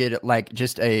 I'm gonna get like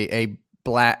just a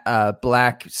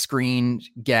black screen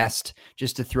guest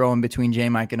just to throw in between J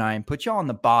Mike and I and put y'all on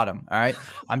the bottom. All right.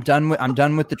 I'm done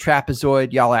with the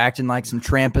trapezoid. Y'all are acting like some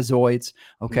trampazoids.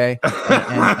 Okay.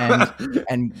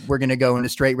 And we're going to go into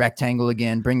straight rectangle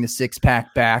again, bring the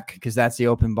 6-pack back, because that's the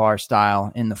open bar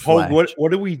style in the flesh. Hogue, what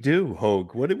did we do?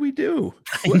 Hogue, what did we do?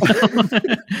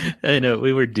 I know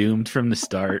we were doomed from the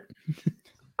start.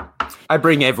 I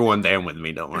bring everyone down with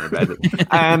me. Don't worry about it.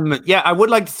 I would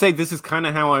like to say this is kind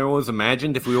of how I always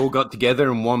imagined. If we all got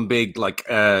together in one big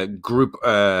group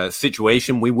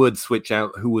situation, we would switch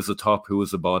out who was the top, who was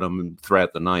the bottom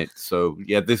throughout the night. So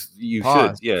you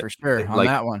should, for sure on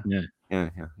that one. Yeah.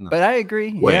 No. But I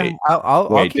agree. Wait,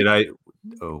 I'll did I?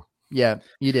 Oh, yeah,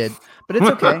 you did. But it's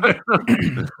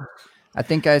okay. I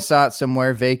think I saw it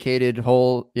somewhere. Vacated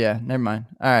whole. Yeah, never mind.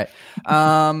 All right.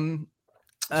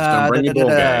 Yeah,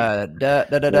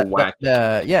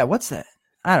 what's that?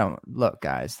 I don't look,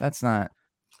 guys. That's not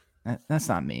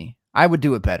me. I would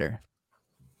do it better.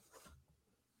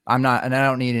 I'm not, and I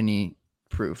don't need any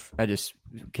proof. I just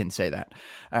can say that.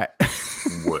 All right.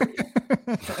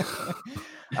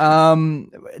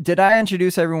 Did I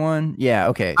introduce everyone? Yeah.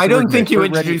 Okay. So I don't think you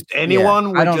introduced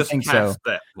anyone. Yeah, I don't think so.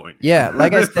 That point. Yeah.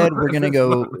 Like I said, we're going to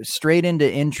go straight into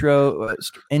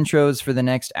intros for the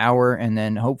next hour, and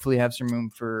then hopefully have some room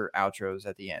for outros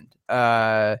at the end.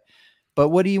 But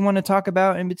what do you want to talk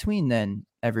about in between then,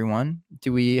 everyone?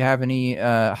 Do we have any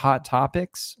hot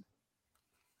topics?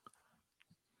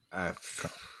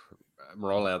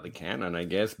 Roll out the cannon, I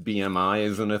guess. BMI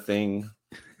isn't a thing.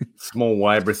 Small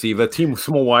wide receiver, team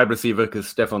small wide receiver because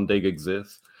Stefon Diggs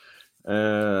exists.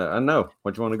 I know.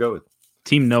 What do you want to go with?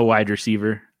 Team no wide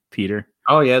receiver, Peter.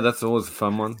 Oh yeah, that's always a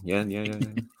fun one. Yeah.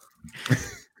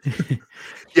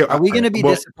 Yeah, Are we going to be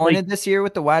disappointed this year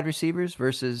with the wide receivers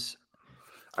versus?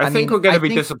 I think we're going to be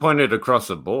disappointed across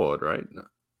the board, right?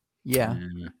 Yeah,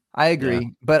 I agree. Yeah.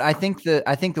 But I think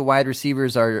the wide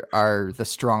receivers are the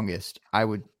strongest. I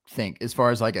would think, as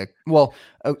far as like a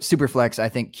super flex. I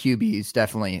think QBs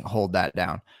definitely hold that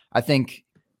down. I think.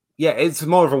 Yeah, it's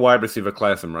more of a wide receiver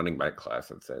class and running back class.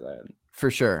 I'd say that. For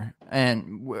sure.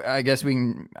 And I guess we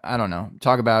can, I don't know,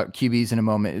 talk about QBs in a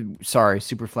moment. Sorry,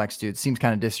 super flex, dude. It seems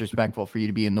kind of disrespectful for you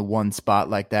to be in the one spot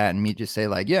like that and me just say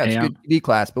like, yeah, it's a good QB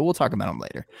class, but we'll talk about them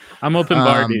later. I'm open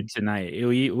bar, dude, tonight.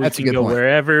 We can go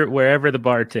wherever the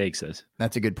bar takes us.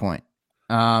 That's a good point.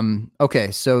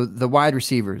 Okay, so the wide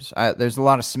receivers, there's a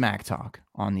lot of smack talk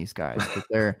on these guys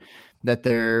that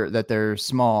they're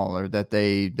small or that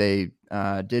they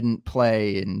didn't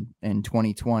play in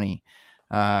 2020.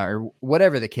 Or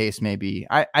whatever the case may be.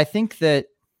 I think that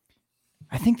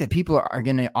people are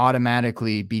going to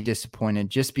automatically be disappointed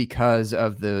just because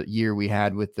of the year we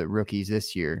had with the rookies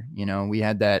this year. You know, we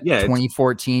had that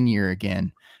 2014 year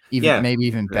again, maybe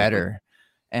even better.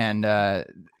 And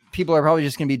people are probably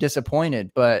just going to be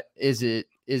disappointed. But is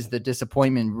the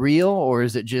disappointment real, or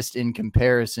is it just in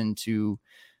comparison to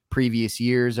previous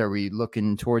years? Are we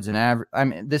looking towards an average? I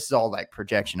mean, this is all like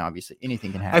projection, obviously.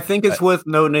 Anything can happen. I think it's worth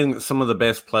noting that some of the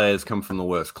best players come from the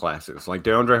worst classes. Like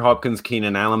DeAndre Hopkins,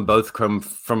 Keenan Allen, both come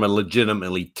from a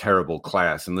legitimately terrible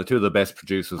class, and the two of the best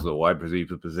producers of the wide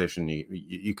receiver position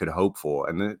you could hope for.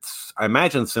 And it's, I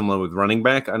imagine, similar with running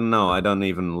back. I don't know. I don't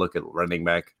even look at running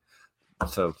back.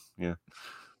 So, yeah.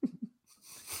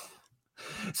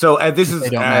 So this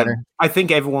is, I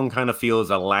think everyone kind of feels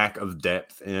a lack of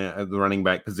depth at the running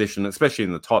back position, especially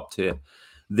in the top tier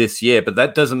this year. But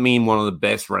that doesn't mean one of the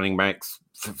best running backs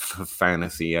for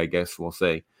fantasy, I guess we'll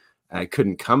say,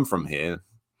 couldn't come from here.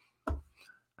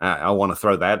 I want to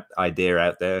throw that idea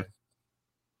out there.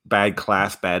 Bad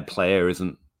class, bad player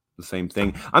isn't the same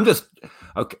thing. I'm just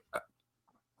okay.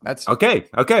 That's okay.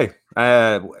 Okay.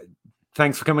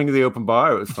 Thanks for coming to the open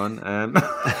bar. It was fun.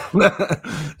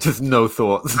 Just no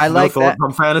thoughts. I like no thoughts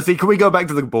on fantasy. Can we go back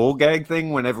to the ball gag thing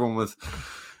when everyone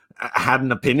had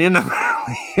an opinion?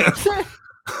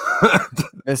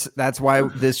 That's why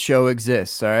this show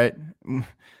exists. All right.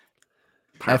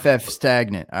 FF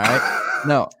stagnant. All right.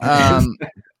 No. I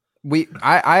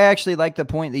actually like the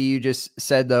point that you just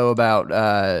said though about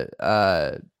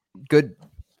good.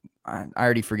 I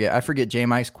already forget. I forget J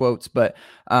Mike's quotes, but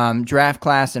draft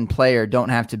class and player don't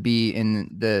have to be in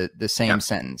the same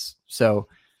sentence. So,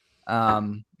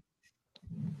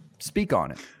 speak on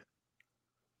it.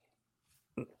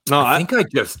 No, I think I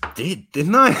just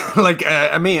didn't I?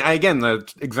 I mean, again,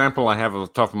 the example I have off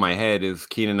the top of my head is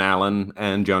Keenan Allen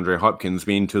and DeAndre Hopkins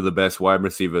being two of the best wide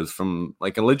receivers from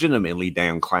like a legitimately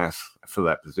down class for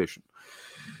that position.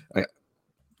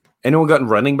 Anyone got a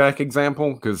running back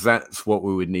example? Because that's what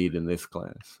we would need in this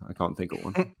class. I can't think of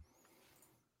one.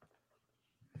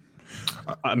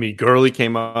 I mean, Gurley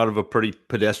came out of a pretty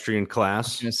pedestrian class. I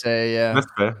was going to say, yeah. That's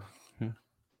fair.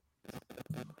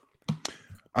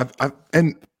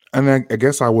 I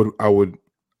guess I would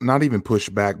not even push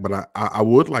back, but I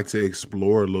would like to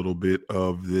explore a little bit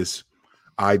of this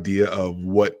idea of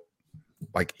what,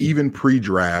 like, even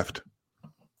pre-draft,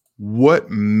 what are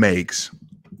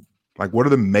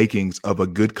the makings of a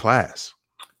good class?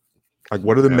 Like,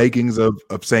 what are the makings of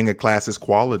saying a class is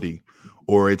quality,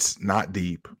 or it's not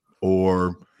deep,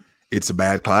 or it's a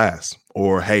bad class,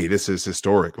 or hey, this is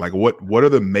historic? Like, what are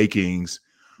the makings?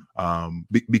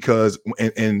 Because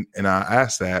and I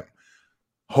asked that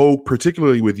Hope,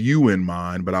 particularly with you in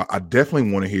mind, but I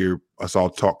definitely want to hear us all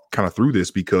talk kind of through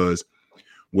this, because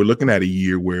we're looking at a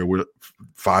year where they're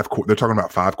talking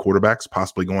about 5 quarterbacks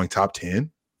possibly going top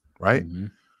 10, right? Mm-hmm.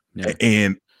 Yeah.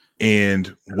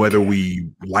 And whether we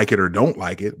like it or don't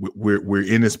like it, we're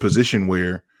in this position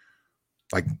where,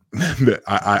 like,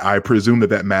 I presume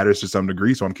that matters to some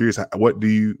degree. So I'm curious, how do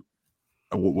you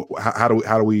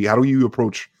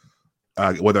approach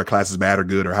whether a class is bad or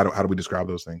good, or how do we describe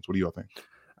those things? What do you all think?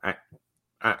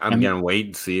 I'm gonna wait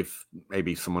and see if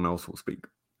maybe someone else will speak.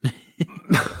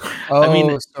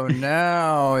 So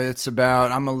now it's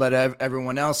about, I'm gonna let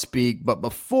everyone else speak, but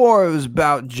before it was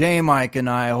about J Mike and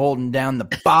I holding down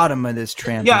the bottom of this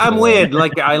transfer. Yeah, I'm weird.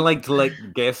 Like, I like to let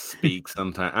guests speak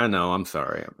sometimes. I know. I'm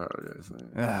sorry. I apologize.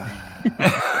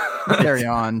 Carry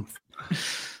on.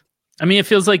 I mean, it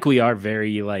feels like we are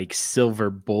very like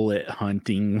silver bullet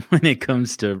hunting when it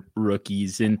comes to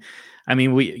rookies. And I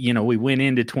mean, we went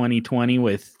into 2020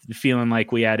 with feeling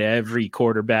like we had every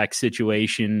quarterback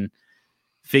situation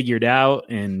figured out.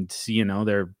 And,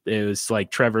 it was like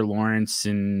Trevor Lawrence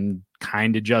and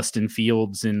kind of Justin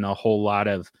Fields and a whole lot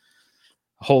of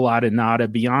whole lot of nada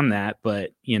beyond that.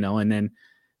 But, and then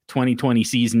 2020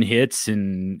 season hits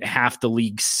and half the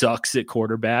league sucks at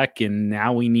quarterback. And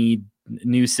now we need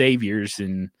new saviors.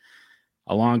 And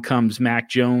along comes Mac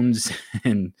Jones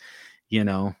and,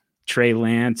 Trey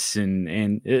Lance.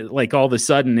 And like all of a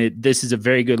sudden, this is a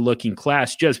very good looking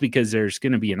class just because there's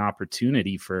going to be an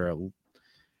opportunity for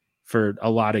a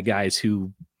lot of guys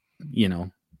who,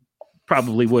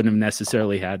 probably wouldn't have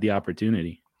necessarily had the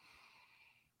opportunity.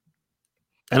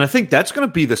 And I think that's going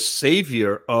to be the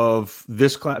savior of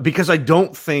this class, because I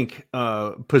don't think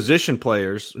position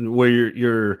players where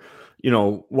you're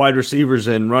wide receivers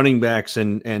and running backs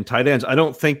and tight ends, I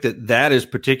don't think that is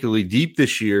particularly deep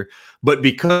this year. But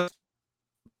because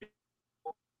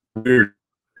we're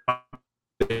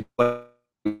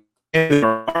there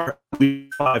are at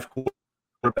least 5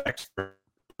 quarterbacks for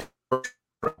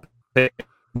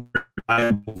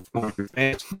your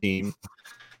fantasy team,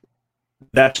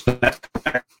 that's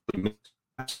actually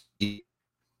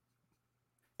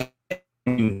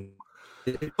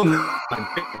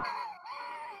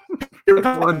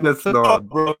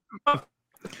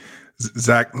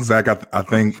Zach, I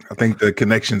think the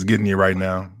connection's getting you right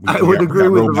now. I would agree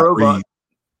with the robot.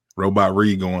 Robot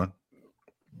Reed going.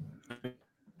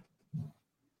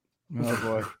 Oh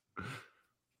boy.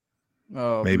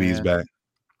 Oh, maybe man. He's back.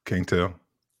 Can't tell.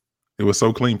 It was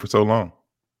so clean for so long.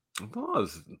 It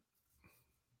was.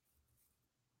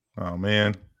 Oh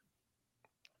man.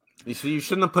 You see, you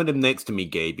shouldn't have put him next to me,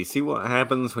 Gabe. You see what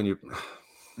happens when you.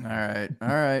 All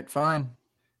right, fine.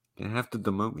 You have to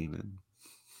demote me, man.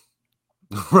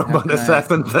 Robot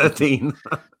Assassin 13.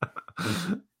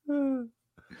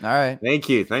 All right. Thank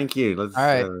you. Let's. All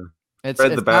right. It's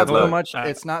not so much.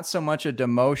 It's not so much a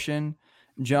demotion,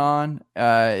 John.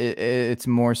 It's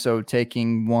more so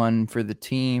taking one for the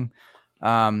team.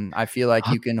 I feel like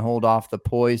you can hold off the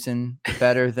poison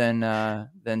better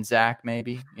than Zach.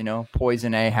 Maybe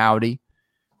poison a howdy.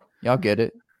 Y'all get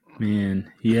it,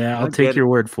 man. Yeah, I'll take your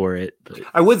word for it. But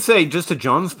I would say, just to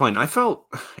John's point, I felt,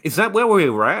 is that where we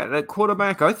were at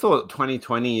quarterback? I thought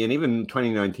 2020 and even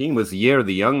 2019 was the year of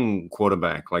the young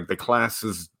quarterback. Like the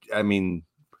classes. I mean,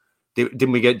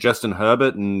 didn't we get Justin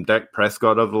Herbert and Dak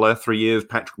Prescott over the last 3 years?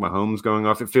 Patrick Mahomes going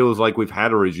off. It feels like we've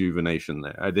had a rejuvenation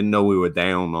there. I didn't know we were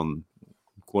down on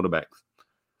quarterbacks.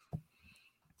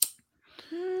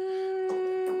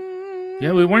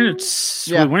 Yeah, we weren't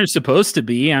supposed to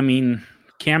be. I mean,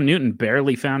 Cam Newton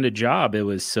barely found a job. It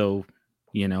was so,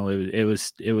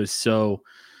 it was so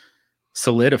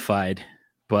solidified.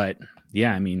 But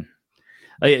yeah, I mean,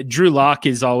 Drew Lock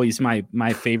is always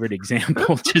my favorite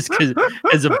example, just because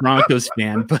as a Broncos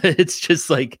fan. But it's just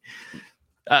like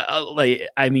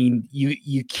I mean,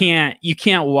 you can't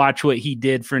watch what he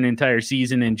did for an entire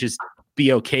season and just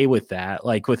be okay with that,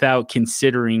 like without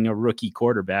considering a rookie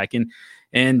quarterback.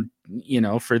 And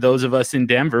for those of us in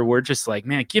Denver, we're just like,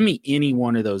 man, give me any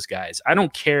one of those guys. I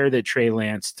don't care that Trey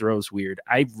Lance throws weird.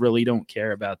 I really don't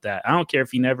care about that. I don't care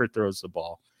if he never throws the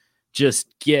ball.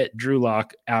 Just get Drew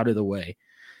Lock out of the way.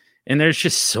 And there's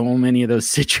just so many of those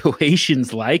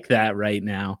situations like that right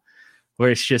now, where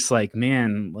it's just like,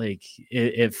 man, like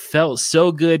it felt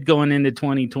so good going into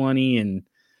 2020, and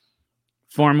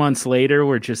 4 months later,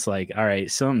 we're just like, all right,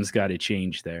 something's got to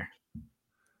change there.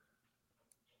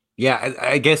 Yeah,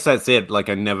 I guess that's it. Like,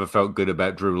 I never felt good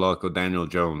about Drew Lock or Daniel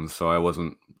Jones, so I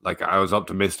wasn't like, I was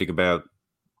optimistic about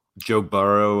Joe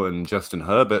Burrow and Justin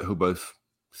Herbert, who both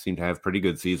seem to have pretty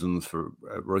good seasons for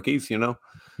rookies,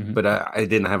 Mm-hmm. But I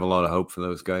didn't have a lot of hope for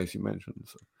those guys you mentioned.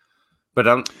 So. But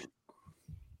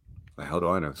the hell do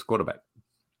I know? It's quarterback.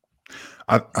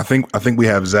 I think we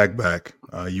have Zach back.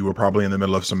 You were probably in the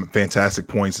middle of some fantastic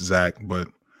points, Zach, but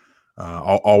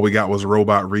all we got was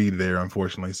Robot Reed there,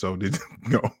 unfortunately. So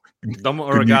Domo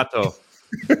arigato.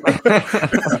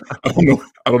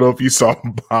 I don't know if you saw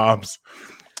Bob's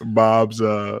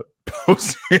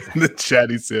post in the chat.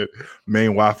 He said,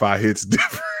 "Main Wi-Fi hits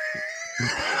different."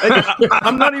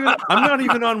 I'm not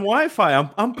even on Wi-Fi.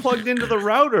 I'm plugged into the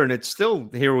router, and it's still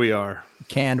here. We are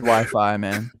canned Wi-Fi,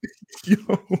 man.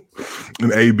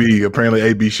 And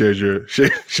AB shares your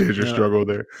struggle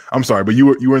there. I'm sorry, but you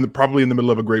were probably in the middle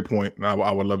of a great point, and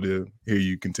I would love to hear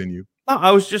you continue.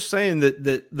 I was just saying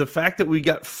that the fact that we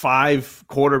got 5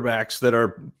 quarterbacks that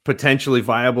are potentially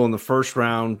viable in the first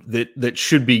round that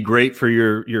should be great for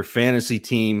your fantasy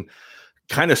team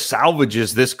kind of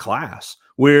salvages this class.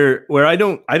 Where I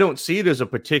don't see it as a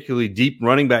particularly deep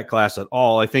running back class at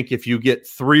all. I think if you get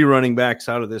 3 running backs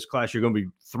out of this class, you're going to be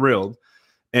thrilled.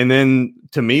 And then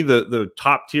to me, the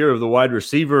top tier of the wide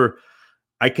receiver,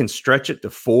 I can stretch it to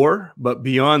 4, but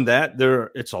beyond that,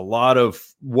 it's a lot of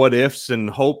what ifs and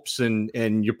hopes, and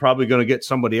you're probably going to get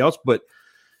somebody else. But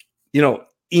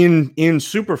in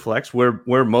Superflex,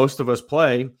 where most of us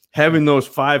play, having those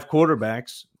 5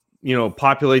 quarterbacks,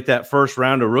 populate that first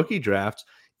round of rookie drafts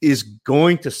is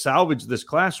going to salvage this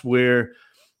class, where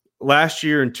last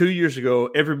year and 2 years ago,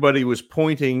 everybody was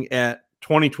pointing at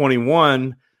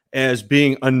 2021 as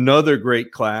being another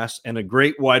great class and a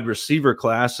great wide receiver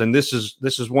class. And this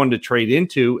is one to trade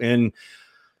into. And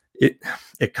it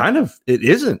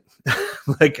isn't.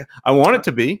 Like, I want it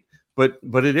to be, but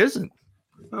it isn't.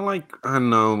 I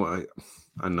know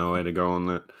where to go on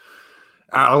that.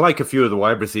 I like a few of the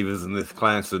wide receivers in this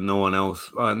class that no one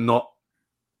else, not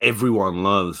everyone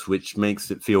loves, which makes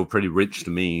it feel pretty rich to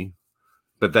me.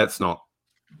 But that's not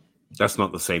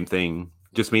the same thing.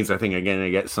 Just means I think I'm going to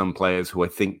get some players who I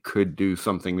think could do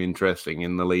something interesting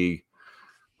in the league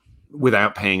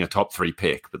without paying a top 3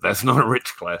 pick. But that's not a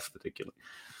rich class particularly.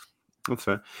 That's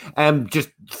fair.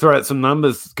 Just throw out some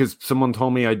numbers because someone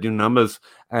told me I do numbers.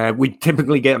 We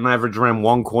typically get an average around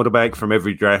 1 quarterback from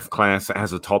every draft class that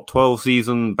has a top 12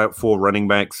 season, about 4 running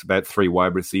backs, about 3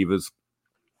 wide receivers,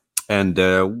 and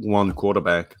 1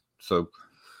 quarterback. So,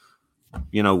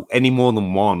 any more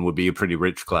than 1 would be a pretty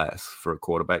rich class for a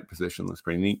quarterback position. That's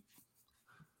pretty neat.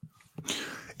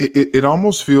 It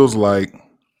almost feels like,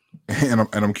 and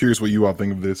I'm curious what you all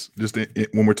think of this, just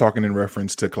when we're talking in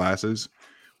reference to classes,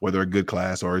 whether a good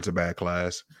class or it's a bad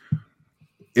class,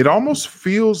 it almost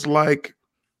feels like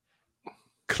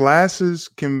classes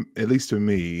can, at least to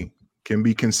me, can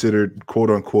be considered quote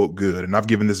unquote good. And I've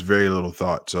given this very little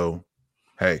thought. So,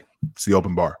 hey, it's the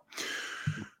open bar.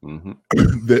 Mm-hmm.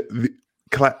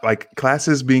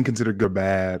 Classes being considered good or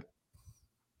bad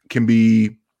can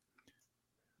be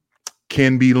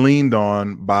leaned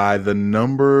on by the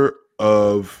number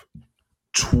of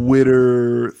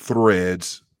Twitter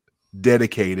threads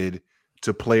dedicated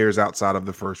to players outside of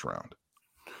the first round.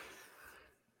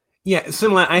 Yeah,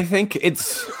 similar. I think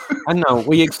I know,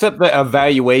 we accept that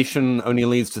evaluation only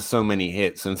leads to so many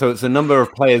hits. And so it's a number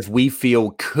of players we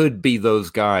feel could be those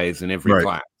guys in every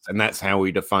class. And that's how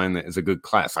we define that as a good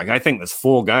class. Like, I think there's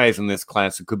 4 guys in this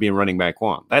class who could be a running back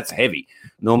 1. That's heavy.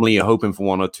 Normally you're hoping for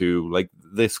 1 or 2, like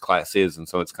this class is. And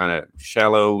so it's kind of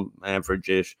shallow,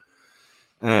 average-ish.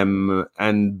 And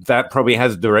that probably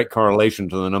has direct correlation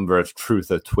to the number of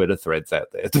truth of Twitter threads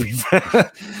out there, to be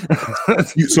fair.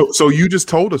 So you just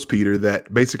told us, Peter,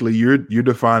 that basically you're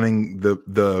defining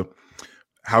the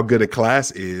how good a class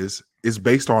is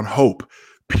based on hope.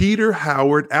 Peter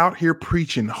Howard out here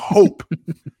preaching hope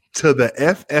to the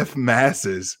FF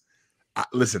masses.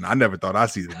 Listen, I never thought I'd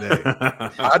see the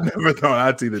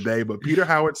day. But Peter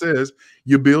Howard says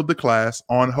you build the class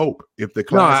on hope. If the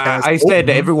class has I hope, said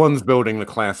everyone's building the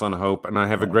class on hope, and I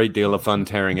have a great deal of fun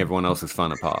tearing everyone else's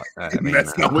fun apart.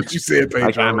 That's not what you said, Pedro.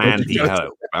 Like, I'm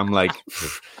anti-hope. I'm like,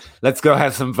 let's go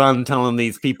have some fun telling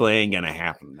these people it ain't gonna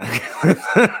happen.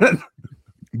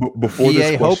 Before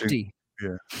this question,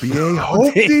 yeah, P.A.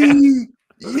 Hope-D.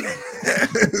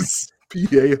 Yes,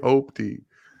 P.A. Hope-D.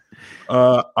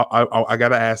 I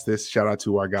gotta ask this. Shout out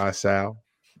to our guy Sal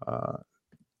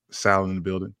in the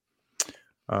building.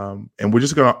 And we're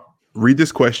just gonna read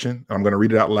this question. I'm gonna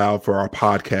read it out loud for our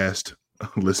podcast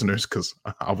listeners because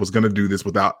I was gonna do this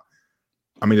just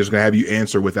gonna have you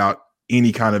answer without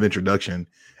any kind of introduction,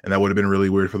 and that would have been really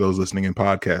weird for those listening in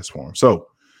podcast form. So,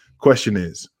 question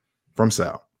is from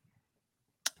Sal: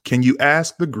 can you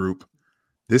ask the group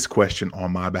this question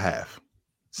on my behalf?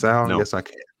 Sal, no. Yes, I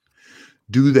can.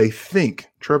 Do they think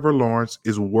Trevor Lawrence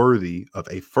is worthy of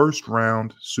a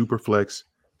first-round Superflex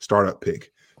startup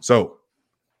pick? So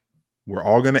we're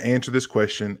all going to answer this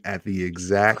question at the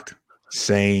exact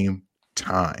same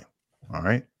time. All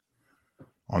right?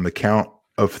 On the count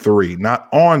of 3. Not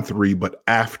on 3, but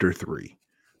after 3.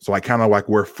 So kind of like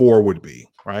where 4 would be,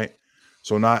 right?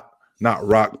 So not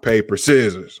rock, paper,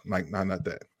 scissors. Like not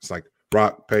that. It's like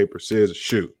rock, paper, scissors,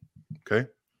 shoot. Okay?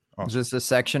 Is this a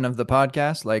section of the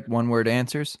podcast, like 1-word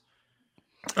answers?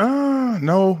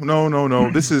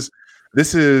 No. This is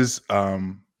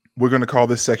we're going to call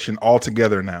this section All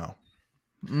Together Now.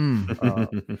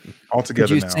 All Together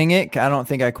Did you now. Sing it? I don't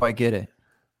think I quite get it.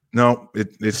 No,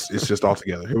 it's just all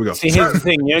together. Here we go. See, here's the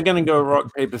thing. You're going to go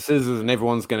rock, paper, scissors, and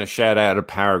everyone's going to shout out a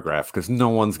paragraph because no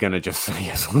one's going to just say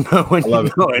yes or no. I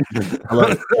love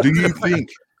it. Do you think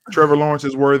Trevor Lawrence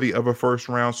is worthy of a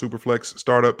first-round Superflex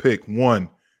startup pick? 1,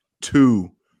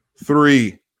 2,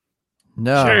 3.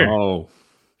 No. Sure. Oh,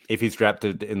 if he's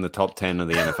drafted in the top 10 of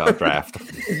the NFL draft.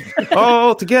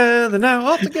 All together now.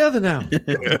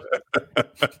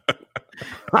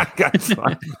 That's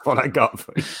what I got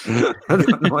for you. I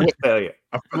don't know what to tell you.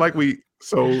 I feel like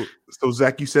so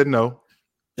Zach, you said no.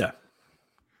 Yeah.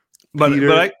 But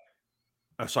Peter,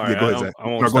 I'm sorry. Yeah, go ahead, Zach. I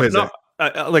won't. Go ahead, Zach.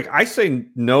 like I say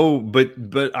no, but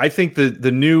I think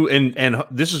the new and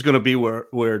this is going to be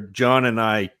where John and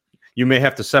I, you may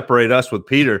have to separate us with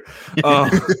Peter,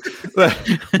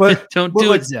 but don't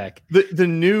do it, Zach. The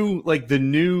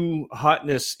new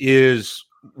hotness is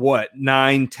what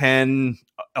 9, 10,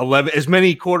 11, as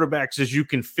many quarterbacks as you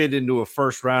can fit into a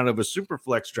first round of a super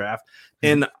flex draft,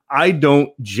 and I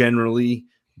don't generally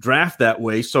draft that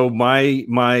way. So my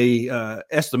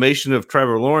estimation of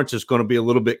Trevor Lawrence is going to be a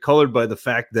little bit colored by the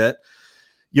fact that,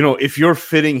 if you're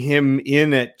fitting him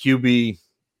in at QB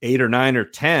 8 or 9 or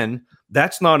 10,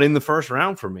 that's not in the first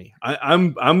round for me.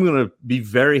 I'm going to be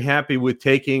very happy with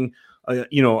taking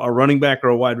a running back or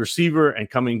a wide receiver and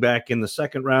coming back in the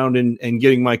second round and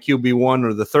getting my QB1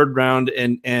 or the third round.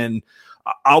 And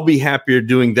I'll be happier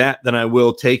doing that than I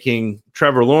will taking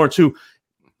Trevor Lawrence, who,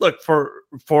 look,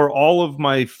 for all of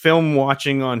my film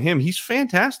watching on him, he's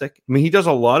fantastic. I mean, he does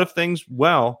a lot of things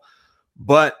well,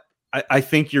 but I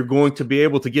think you're going to be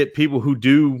able to get people who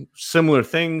do similar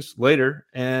things later.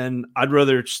 And I'd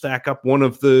rather stack up one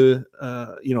of the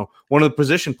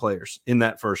position players in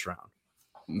that first round.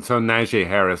 So Najee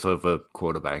Harris over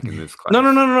quarterback in this class.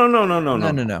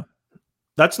 No.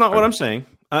 That's not what I'm saying.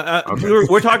 Okay.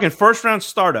 We're talking first round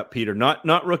startup, Peter,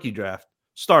 not rookie draft.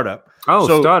 Startup.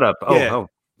 Startup.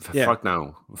 Yeah. Fuck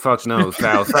no,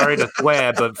 Sal. Sorry to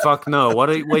swear, but fuck no. What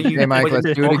are you? Hey, Mike, let's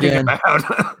do it again.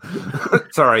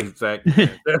 About? Sorry, Zach.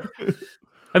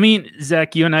 I mean,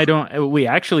 Zach, you and I we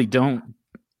actually don't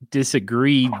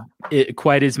disagree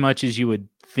quite as much as you would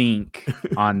think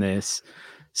on this.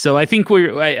 So I think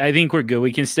we're good.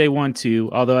 We can stay 1-2.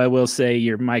 Although I will say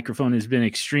your microphone has been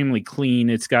extremely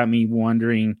clean. It's got me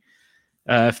wondering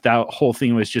if that whole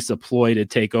thing was just a ploy to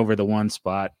take over the one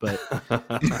spot, but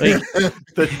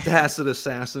the tacit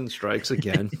assassin strikes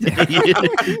again.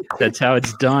 That's how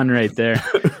it's done right there.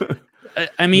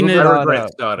 I mean, I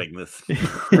regret starting this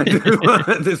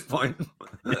at this point.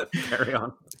 Carry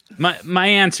on. My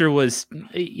answer was,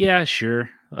 yeah, sure.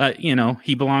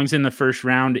 He belongs in the first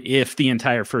round if the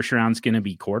entire first round's going to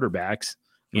be quarterbacks.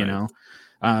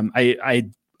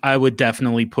 I would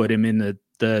definitely put him in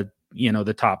the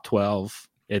top 12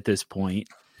 at this point.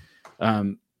 I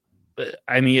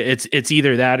mean, it's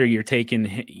either that or you're taking,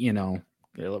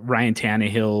 Ryan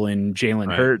Tannehill and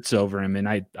Jalen Hurts over him. And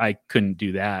I couldn't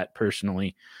do that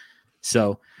personally.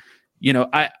 So,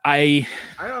 I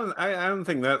don't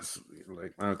think that's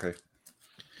like, okay.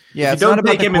 Yeah, if you don't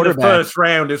take him in the first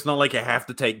round, it's not like you have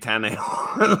to take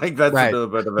Tannehill. Like that's a little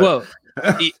bit of it. Well,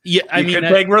 yeah, I mean, you can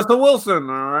take Russell Wilson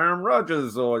or Aaron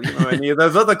Rodgers or any of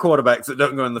those other quarterbacks that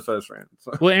don't go in the first round.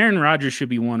 So. Well, Aaron Rodgers should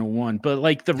be 101, but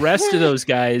like the rest of those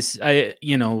guys,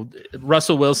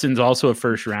 Russell Wilson's also a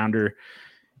first rounder.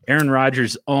 Aaron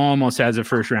Rodgers almost has a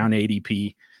first round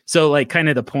ADP. So like kind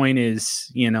of the point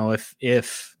is,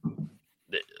 if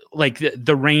like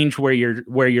the range where you're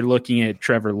looking at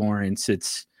Trevor Lawrence,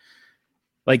 it's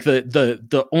like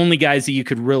the only guys that you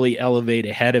could really elevate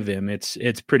ahead of him, it's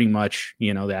pretty much,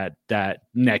 that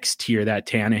next tier, that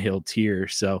Tannehill tier.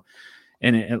 So,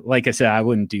 and like I said, I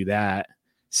wouldn't do that.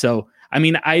 So, I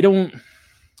mean,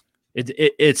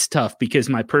 it's tough because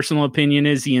my personal opinion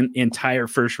is the entire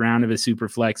first round of a super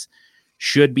flex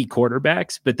should be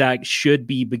quarterbacks, but that should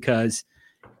be because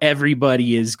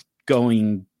everybody is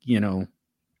going,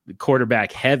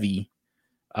 quarterback heavy.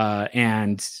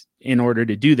 And in order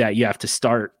to do that, you have to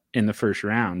start in the first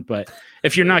round. But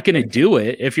if you're not going to do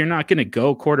it, if you're not going to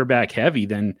go quarterback heavy,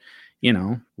 then,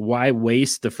 why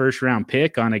waste the first round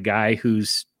pick on a guy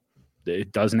who's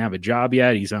doesn't have a job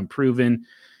yet? He's unproven,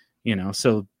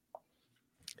 so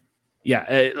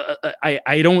yeah,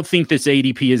 I don't think this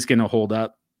ADP is going to hold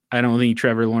up. I don't think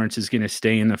Trevor Lawrence is going to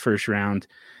stay in the first round.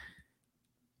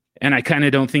 And I kind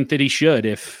of don't think that he should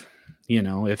if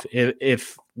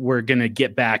we're going to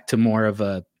get back to more of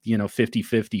a,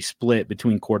 50-50 split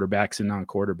between quarterbacks and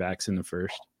non-quarterbacks in the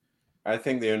first. I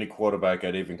think the only quarterback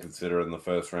I'd even consider in the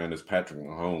first round is Patrick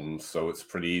Mahomes. So it's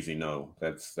pretty easy. No,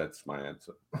 that's my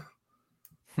answer.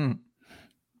 A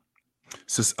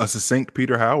succinct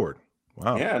Peter Howard.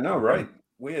 Wow. Yeah, no, right.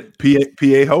 Weird.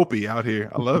 PA Hoppy out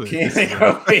here. I love it. PA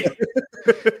Hoppy.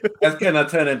 That's going to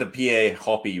turn into PA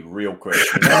Hoppy real quick.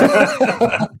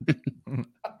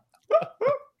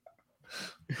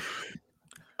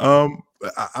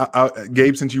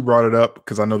 Gabe, since you brought it up,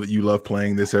 because I know that you love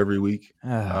playing this every week,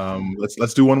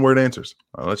 let's do one word answers.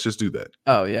 Let's just do that.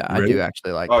 Oh yeah, I do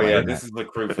actually like. Oh yeah, this is the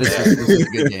crew for this is a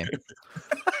good game.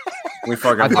 We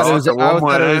fucking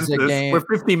We're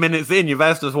 15 minutes in. You've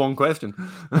asked us one question.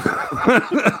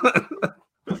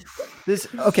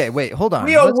 Okay, wait, hold on.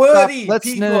 We are wordy. Let's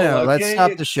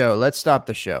stop the show. Let's stop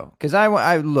the show because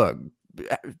I look,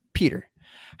 Peter.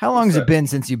 How long has it been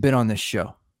since you've been on this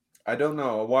show? I don't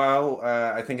know. A while.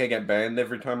 I think I get banned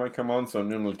every time I come on, so it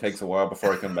normally takes a while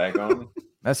before I come back on.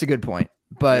 That's a good point.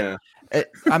 But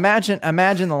imagine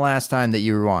the last time that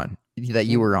you were on.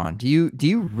 Do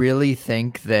you really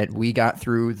think that we got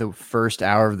through the first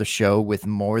hour of the show with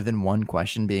more than one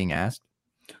question being asked?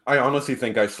 I honestly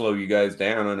think I slow you guys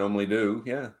down. I normally do.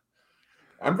 Yeah.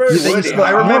 I'm very wordy. I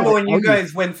remember when you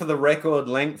guys went for the record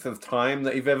length of time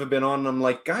that you've ever been on. I'm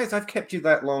like, guys, I've kept you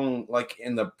that long, like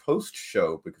in the post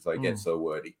show, because I get so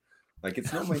wordy. Like,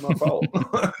 it's not my fault.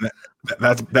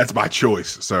 That's my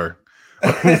choice, sir.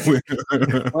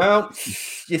 Well,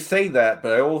 you say that,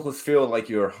 but I always feel like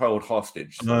you're held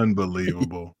hostage. So.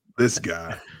 Unbelievable. This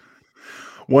guy.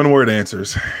 One word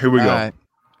answers. Here we go. Right.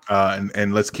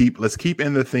 And let's keep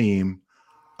in the theme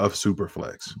of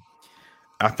Superflex.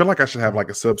 I feel like I should have like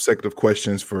a subset of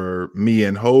questions for me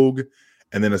and Hogue,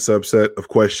 and then a subset of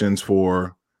questions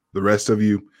for the rest of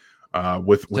you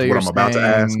with what I'm about to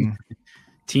ask.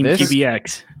 Team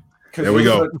TBX. There we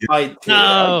go.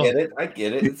 No. I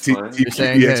get it. It's fine. Team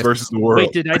TBX versus the world.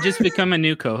 Wait, did I just become a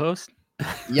new co-host?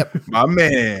 Yep. My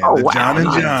man. The John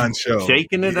and John show.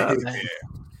 Shaking it up.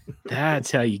 That's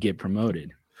how you get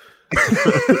promoted.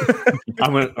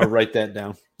 I'm gonna write that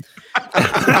down.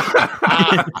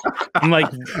 I'm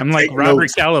like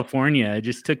Robert California. I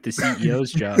just took the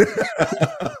CEO's job.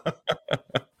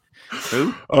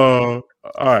 Who? All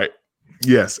right.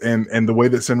 Yes, and the way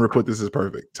that Sinra put this is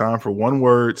perfect. Time for one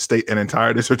word, state an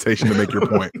entire dissertation to make your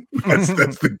point. That's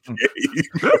the game.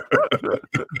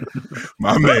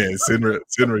 My man,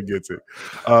 Sinra gets it.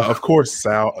 Of course,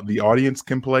 Sal, the audience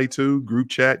can play too. Group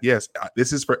chat. Yes,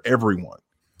 this is for everyone.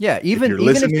 Yeah, even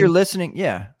if you're listening,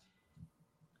 yeah.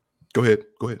 Go ahead.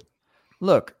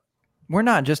 Look, we're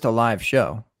not just a live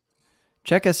show.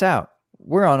 Check us out.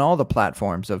 We're on all the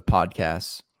platforms of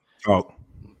podcasts. Oh.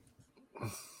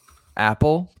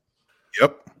 Apple.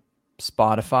 Yep.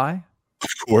 Spotify. Of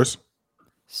course.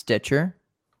 Stitcher.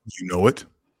 You know it.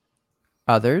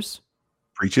 Others.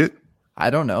 Preach it.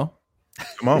 I don't know.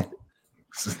 Come on.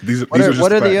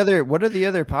 What are the other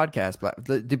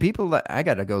podcasts? Do people? I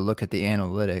gotta go look at the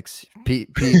analytics. Pete,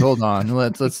 hold on.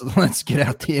 Let's get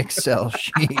out the Excel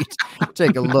sheet.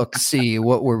 Take a look, see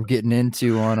what we're getting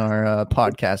into on our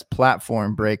podcast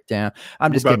platform breakdown.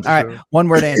 I'm just kidding. All right, one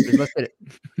word answers. Let's get it.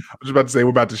 I was about to say we're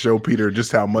about to show Peter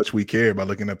just how much we care by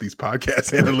looking at these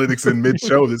podcast analytics in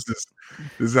mid-show. This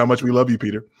is how much we love you,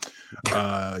 Peter.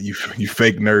 You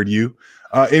fake nerd. You.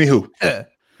 Anywho,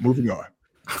 moving on.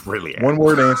 Really, one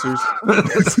word answers.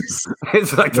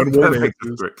 It's like one word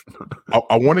answers.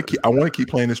 I want to keep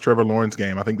playing this Trevor Lawrence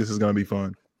game. I think this is going to be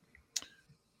fun.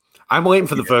 I'm waiting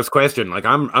for the first question. Like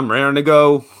I'm raring to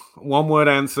go. One word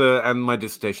answer and my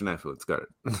dissertation afterwards. Got it.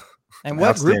 And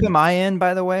what group am I in,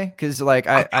 by the way? Because like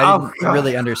I didn't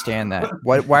really understand that.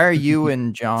 Why are you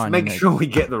and John? Make sure we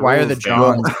get the. Why are the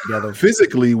Johns together?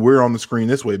 Physically, we're on the screen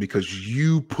this way because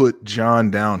you put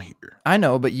John down here. I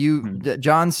know, but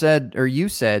John said, or you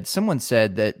said, someone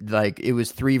said that like it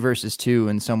was 3 versus 2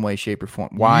 in some way, shape, or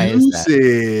form. Why is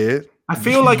that? I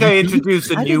feel like I introduced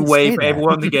a new way for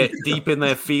everyone to get deep in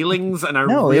their feelings, and I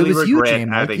really regret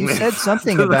adding this. You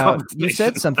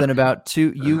said something about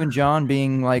you and John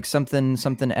being like something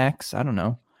X. I don't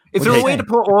know. Is there a way to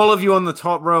put all of you on the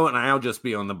top row and I'll just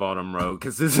be on the bottom row?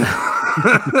 Because this,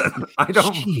 I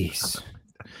don't. Jeez.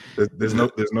 There's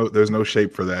no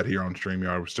shape for that here on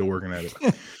StreamYard. We're still working at it.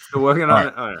 Still working on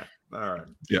it. All right.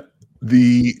 Yeah.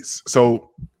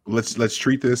 So let's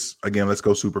treat this again. Let's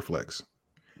go Superflex.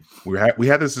 We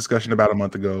had this discussion about a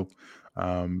month ago,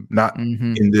 not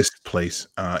in this place,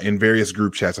 in various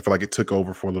group chats. I feel like it took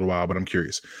over for a little while, but I'm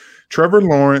curious. Trevor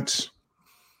Lawrence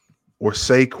or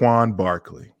Saquon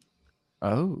Barkley?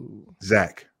 Oh,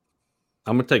 Zach.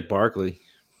 I'm gonna take Barkley.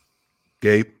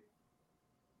 Gabe.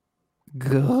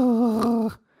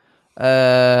 Go.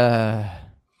 That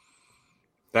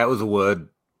was a word.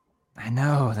 I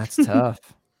know that's tough.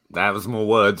 That was more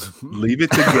words. Leave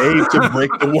it to Gabe to break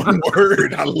the one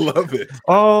word. I love it.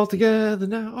 All together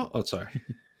now. Oh, sorry.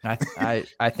 I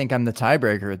think I'm the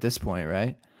tiebreaker at this point,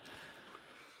 right?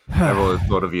 I've always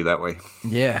thought of you that way.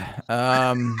 Yeah.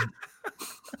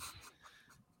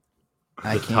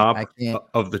 I can't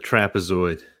of the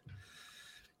trapezoid.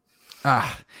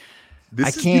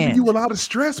 This is giving you a lot of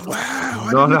stress. Wow.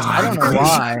 I don't know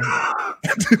why.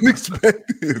 I didn't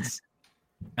expect this.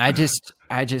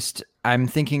 I'm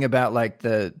thinking about like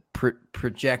the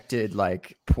projected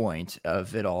like point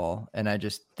of it all, and I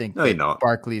just think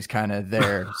Barkley's kind of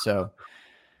there. So,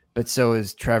 but so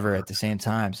is Trevor at the same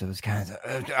time. So it's kind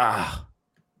of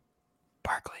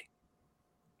Barkley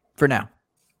for now.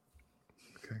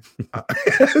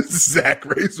 Okay. Zach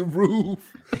raised the roof.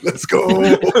 Let's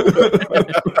go.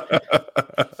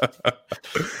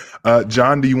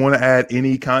 John, do you want to add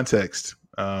any context?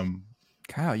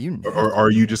 Kyle, or are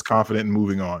you just confident in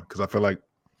moving on? Because I feel like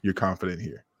you're confident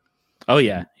here. Oh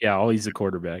yeah, always a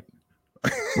quarterback.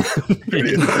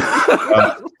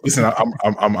 Listen,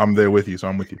 I'm there with you, so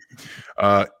I'm with you.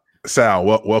 Sal,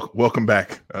 welcome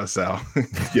back, Sal.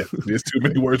 Yeah, there's too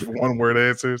many words for one word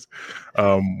answers.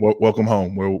 Welcome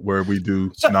home, where we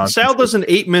do. Sal does an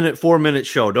 8-minute, 4-minute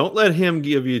show. Don't let him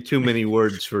give you too many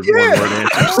words for one word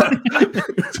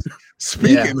answers.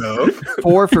 Speaking of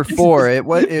 4 for 4, it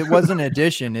wasn't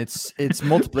addition. It's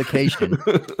multiplication.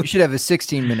 You should have a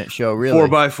 16-minute show. Really,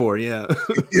 4x4. Yeah.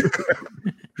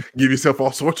 Give yourself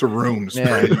all sorts of rooms.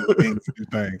 Yeah.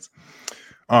 Things.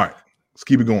 All right, let's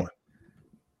keep it going.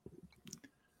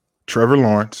 Trevor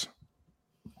Lawrence,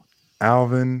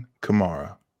 Alvin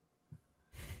Kamara.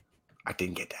 I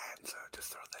didn't get that, so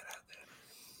just throw that out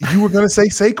there. You were going to say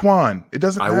Saquon. It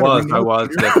doesn't matter. I was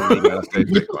definitely going to say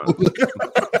Saquon.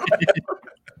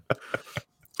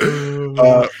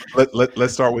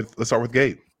 Let's start with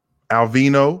Gabe.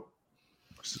 Alvino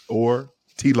or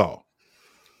T-Law?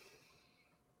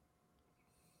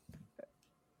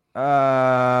 I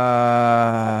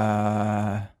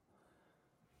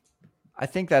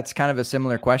think that's kind of a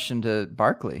similar question to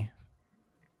Barkley.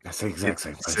 That's the exact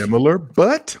same question. Similar,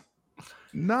 but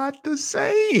not the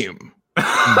same. It's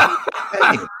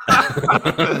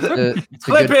a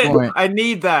Flip good it. point. I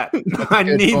need that. I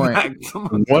Good need point. that.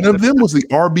 One of them was the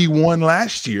RB1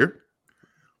 last year.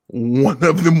 One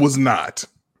of them was not.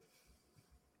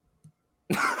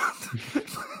 All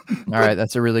right,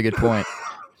 that's a really good point.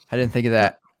 I didn't think of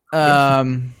that.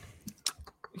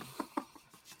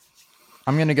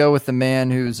 I'm going to go with the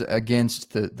man who's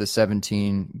against the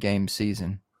 17 game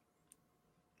season.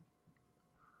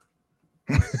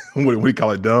 What do you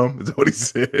call it? Dumb? Is that what he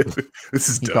said? This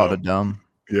is He dumb. called it dumb.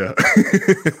 Yeah.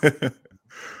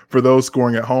 For those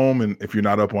scoring at home, and if you're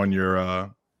not up on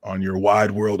your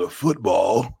wide world of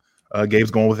football,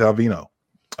 Gabe's going with Alvino.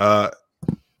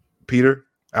 Peter,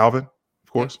 Alvin,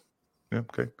 of course. Yeah.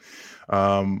 Okay.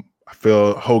 I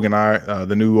feel Hogue and I,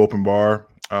 the new open bar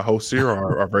hosts here,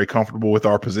 are very comfortable with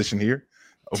our position here.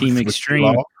 Team with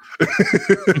Extreme.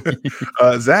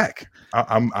 Zach,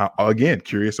 I'm again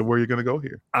curious of where you're going to go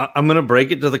here. I'm going to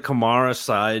break it to the Kamara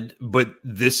side, but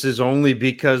this is only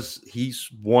because he's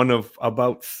one of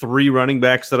about 3 running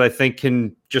backs that I think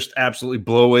can just absolutely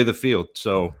blow away the field.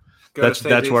 So that's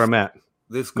where I'm at.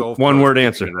 This golf. One word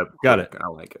answer. Got it. I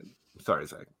like it. Sorry,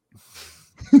 Zach.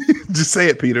 Just say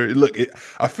it, Peter. Look,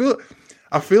 I feel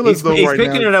He's as though right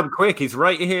picking now, it up quick. He's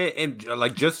right here, and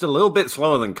like just a little bit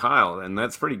slower than Kyle, and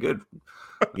that's pretty good.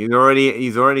 He's already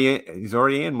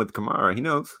in with Kamara. He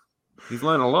knows. He's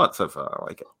learned a lot so far. I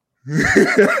like it.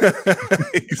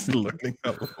 He's learning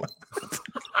a lot.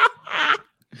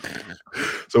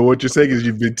 So what you're saying is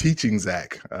you've been teaching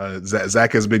Zach.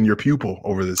 Zach has been your pupil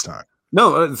over this time.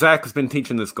 No, Zach has been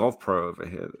teaching this golf pro over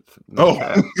here.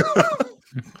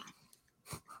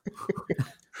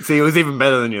 See, it was even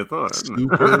better than you thought.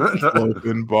 Super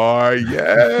sloping bar.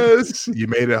 Yes. You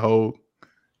made it, Ho.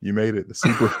 You made it. The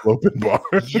super sloping bar.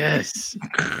 Yes.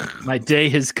 My day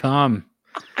has come.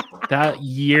 That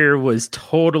year was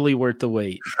totally worth the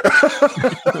wait.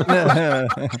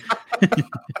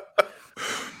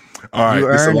 All right. You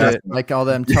earned it like all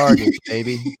them targets,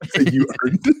 baby. You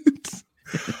earned it.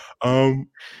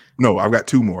 No, I've got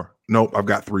 2 more. Nope, I've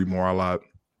got 3 more. I lied.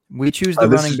 We choose the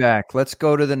running back. Let's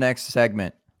go to the next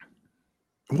segment.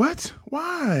 What?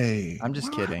 Why? I'm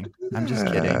just kidding. I'm just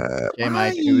kidding.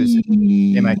 J-Mike,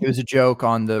 it was a joke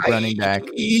on the running back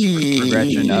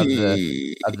progression of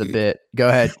the bit. Go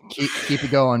ahead. Keep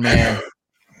it going, man.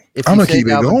 If I'm you gonna say keep it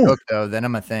Dalvin going. Cook, though, then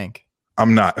I'm gonna think.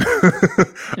 I'm not.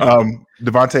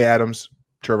 Devontae Adams,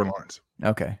 Trevor Lawrence.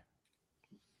 Okay.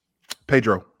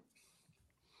 Pedro.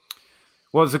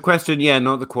 What was the question? Yeah,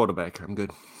 not the quarterback. I'm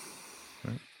good.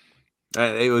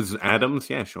 It was Adams.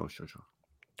 Yeah, sure.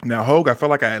 Now, Hogue, I feel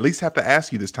like I at least have to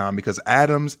ask you this time because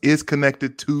Adams is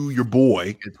connected to your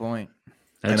boy. Good point.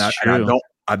 That's And true.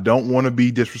 I don't want to be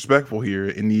disrespectful here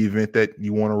in the event that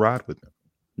you want to ride with him.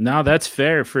 No, that's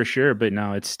fair for sure, but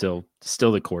no, it's still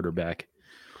the quarterback.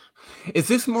 Is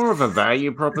this more of a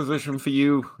value proposition for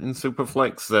you in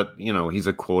Superflex that, he's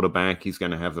a quarterback, he's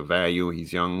going to have the value,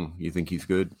 he's young, you think he's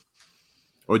good?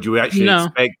 Or do you actually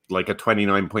expect like a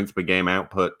 29 points per game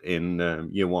output in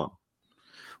year 1?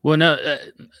 Well, no,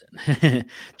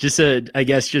 just a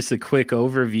quick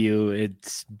overview.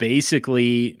 It's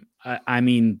basically,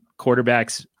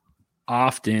 quarterbacks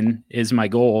often is my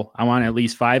goal. I want at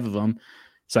least 5 of them.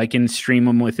 so I can stream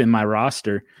them within my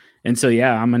roster. And so,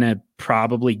 yeah, I'm going to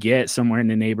probably get somewhere in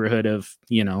the neighborhood of,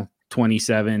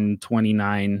 27,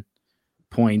 29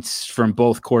 points from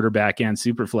both quarterback and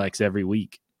superflex every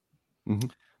week. Mm-hmm.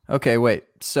 Okay, wait.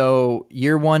 So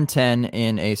year 110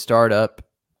 in a startup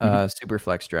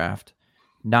superflex draft,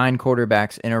 9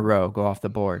 quarterbacks in a row go off the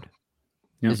board.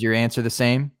 Yep. Is your answer the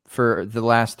same for the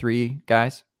last 3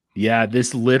 guys? Yeah,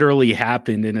 this literally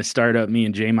happened in a startup me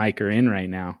and J Mike are in right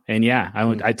now. And yeah,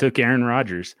 I took Aaron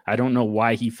Rodgers. I don't know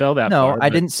why he fell that far. No, I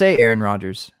didn't say Aaron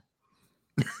Rodgers.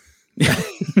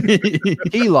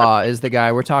 T-Law is the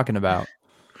guy we're talking about.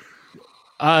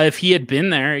 If he had been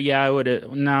there, yeah, I would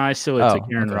have. No, I still would have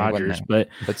took Aaron Rodgers, but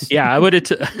yeah, I would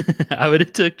have. I would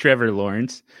have took Trevor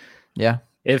Lawrence. Yeah,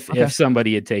 if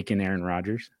somebody had taken Aaron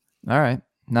Rodgers. All right,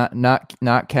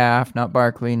 not Calf, not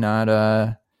Barkley, not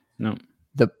no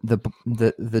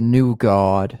the new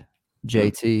god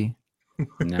JT.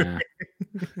 Nah.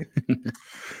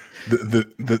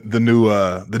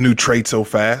 the new trade so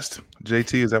fast.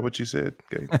 JT, is that what you said?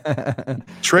 Okay.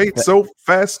 Trade so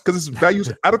fast because its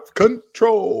value's out of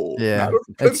control. Yeah,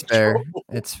 it's fair.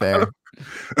 It's fair.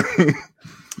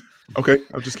 Okay,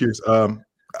 I'm just curious. I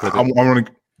want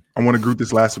to group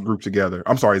this last group together.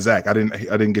 I'm sorry, Zach. I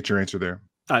didn't get your answer there.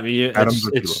 I mean,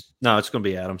 it's going to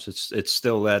be Adams. It's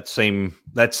still that same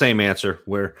answer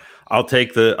where I'll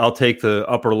take the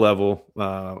upper level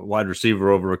wide receiver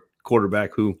over a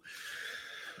quarterback who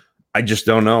I just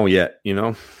don't know yet.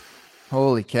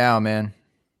 Holy cow, man!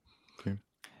 Okay.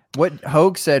 What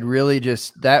Hogue said really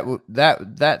just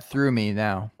that threw me.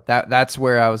 Now that's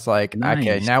where I was like, nice.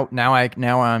 Okay, now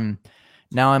I'm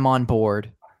on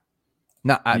board.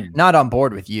 Not on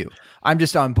board with you. I'm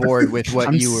just on board with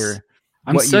what you were.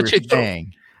 I'm such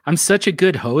a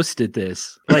good host at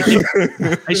this. Like,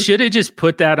 I should have just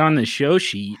put that on the show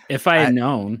sheet. If I had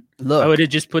known, I would have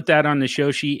just put that on the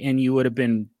show sheet, and you would have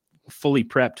been fully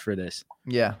prepped for this.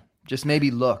 Yeah, just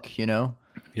maybe look,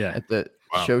 at the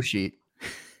show sheet,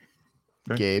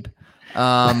 Gabe.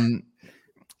 What?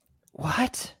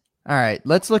 All right,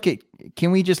 let's look at.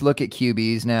 Can we just look at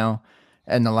QBs now?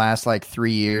 In the last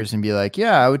 3 years and be like,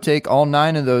 yeah, I would take all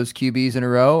 9 of those QBs in a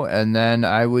row. And then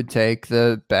I would take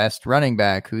the best running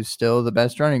back, who's still the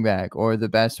best running back, or the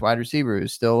best wide receiver,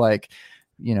 who's still one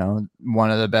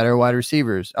of the better wide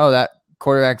receivers. Oh, that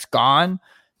quarterback's gone.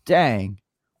 Dang.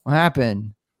 What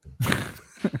happened?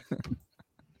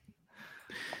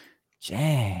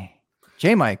 J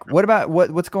Mike, what about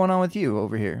what's going on with you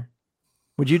over here?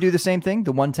 Would you do the same thing?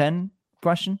 The 110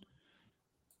 question?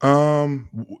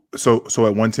 So at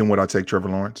 110, would I take Trevor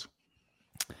Lawrence?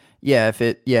 Yeah, if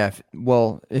it's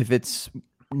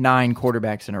 9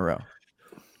 quarterbacks in a row,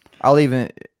 I'll even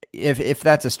if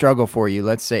that's a struggle for you,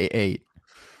 let's say 8.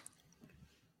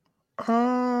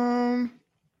 I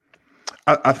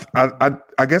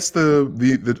guess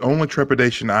the only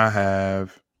trepidation I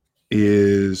have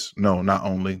is not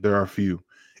only, there are a few.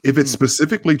 If it's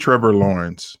specifically Trevor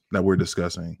Lawrence that we're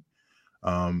discussing,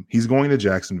 he's going to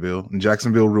Jacksonville, and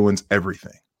Jacksonville ruins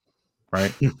everything,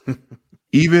 right?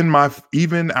 even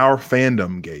our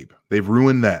fandom, Gabe, they've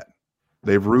ruined that.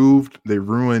 They've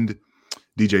ruined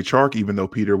DJ Chark, even though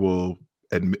Peter will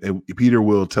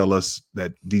tell us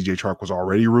that DJ Chark was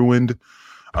already ruined.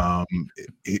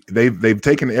 They've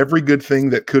taken every good thing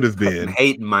that could have been.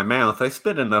 Hate in my mouth. I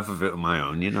spit enough of it on my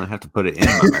own. You don't have to put it in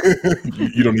my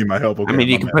mouth. You don't need my help. Okay, I mean,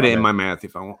 you can put it in my mouth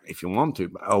if you want to.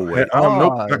 But wait.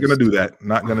 Nope, not gonna do that.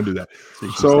 Not gonna do that.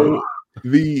 So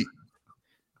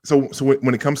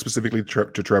when it comes specifically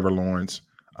to Trevor Lawrence,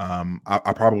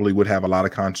 I probably would have a lot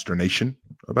of consternation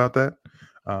about that.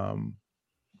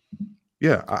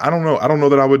 Yeah, I don't know. I don't know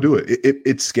that I would do it.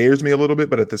 It scares me a little bit,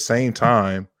 but at the same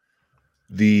time,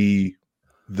 the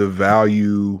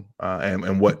value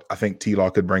and what I think T-Law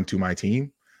could bring to my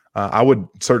team, I would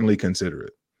certainly consider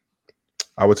it.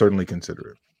 I would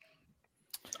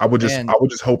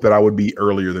just hope that I would be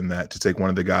earlier than that to take one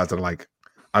of the guys that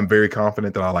I'm very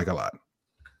confident that I like a lot.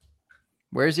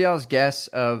 Where's y'all's guess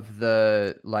of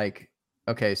the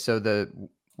okay, so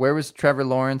where was Trevor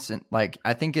Lawrence? And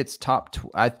I think it's top.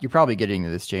 You're probably getting to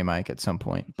this, J Mike, at some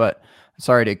point, but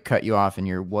sorry to cut you off in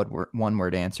your one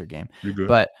word answer game. You're good.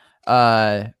 But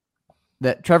that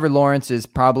Trevor Lawrence is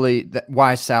probably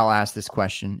why Sal asked this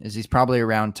question is he's probably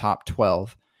around top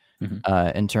 12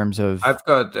 in terms of. I've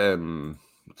got not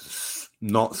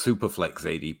Superflex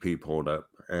ADP pulled up.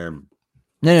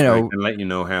 No. I can let you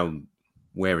know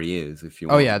where he is if you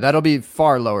want. Oh yeah, that'll be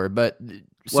far lower, but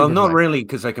not really,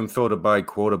 because I can filter by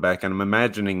quarterback, and I'm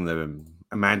imagining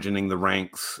the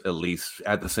ranks at least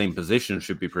at the same position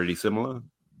should be pretty similar.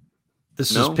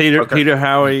 This No? is Peter Okay.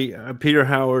 Peter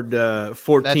Howard,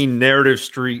 14 Narrative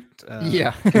Street.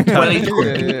 Yeah. Well,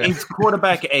 Yeah. he's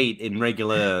quarterback 8 in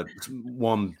regular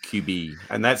 1 QB,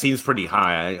 and that seems pretty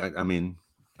high. I mean,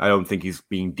 I don't think he's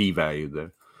being devalued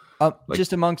there. Like-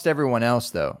 Just amongst everyone else,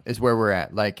 though, is where we're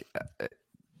at. Like,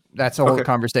 that's a whole Okay.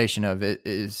 conversation of it.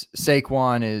 Is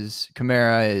Saquon, is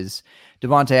Kamara, is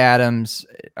Devontae Adams?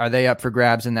 Are they up for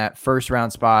grabs in that first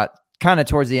round spot? Kind of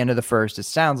towards the end of the first. It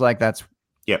sounds like that's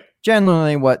Yep.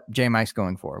 generally what J Mike's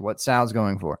going for, what Sal's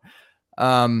going for.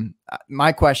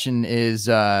 My question is,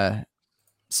 so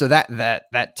that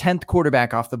 10th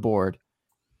quarterback off the board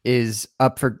is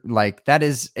up for, like, that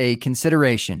is a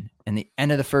consideration in the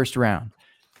end of the first round.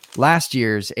 Last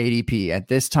year's ADP at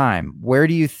this time, where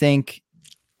do you think?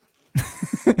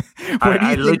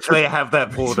 I literally have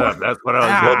that pulled up. That's what I was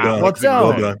Well looking done. at. What's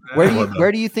Well up? done. Where do Well you done.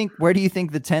 where do you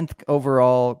think the 10th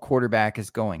overall quarterback is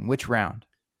going? Which round?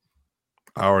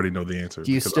 I already know the answer.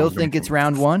 Do you because still I'm gonna think it's come-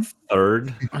 round 1?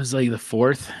 Third. I was like the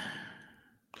 4th.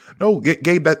 No,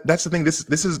 Gabe. That's the thing.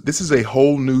 This is a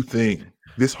whole new thing.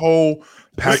 This whole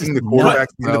packing the nuts,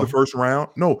 quarterbacks into bro. the first round.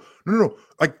 No.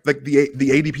 Like the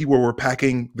ADP where we're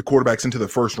packing the quarterbacks into the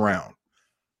first round.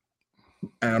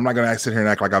 And I'm not gonna sit here and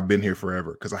act like I've been here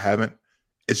forever because I haven't.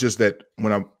 It's just that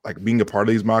when I'm like being a part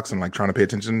of these mocks and like trying to pay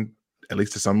attention at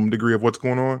least to some degree of what's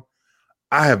going on,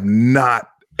 I have not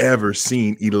ever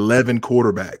seen 11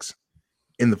 quarterbacks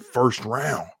in the first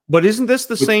round. But isn't this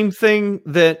the same thing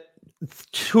that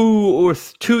 2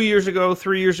 years ago,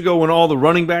 3 years ago, when all the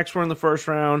running backs were in the first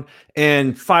round,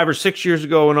 and 5 or 6 years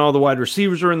ago when all the wide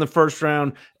receivers are in the first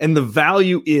round? And the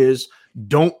value is,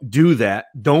 don't do that.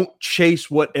 Don't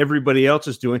chase what everybody else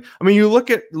is doing. I mean, you look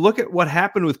at what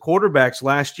happened with quarterbacks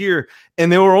last year,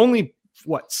 and there were only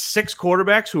 6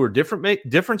 quarterbacks who were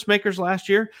difference makers last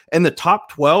year, and the top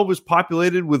 12 was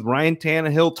populated with Ryan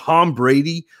Tannehill, Tom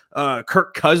Brady,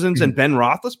 Kirk Cousins, and Ben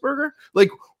Roethlisberger. Like,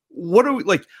 what are we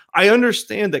like? I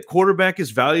understand that quarterback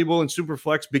is valuable in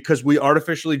Superflex because we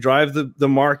artificially drive the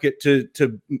market to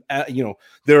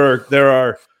there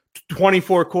are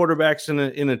 24 quarterbacks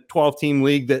in a 12-team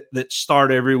league that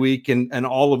start every week, and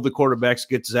all of the quarterbacks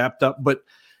get zapped up. But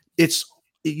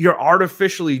you're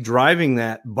artificially driving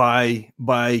that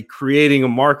by creating a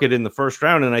market in the first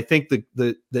round. And I think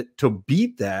that to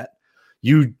beat that,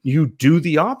 you do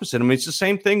the opposite. I mean, it's the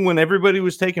same thing when everybody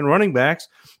was taking running backs,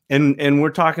 and we're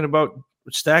talking about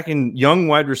stacking young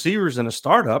wide receivers in a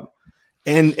startup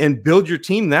and build your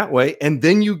team that way. And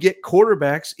then you get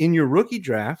quarterbacks in your rookie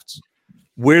drafts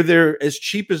where they're as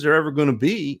cheap as they're ever going to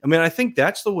be. I mean, I think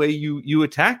that's the way you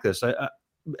attack this.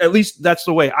 At least that's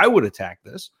the way I would attack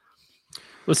this.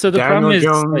 Well, so the problem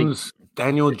is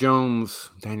Daniel Jones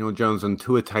and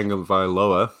Tua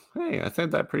Tagovailoa. Hey, I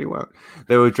said that pretty well.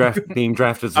 They were being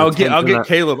drafted. As I'll get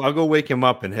Caleb. I'll go wake him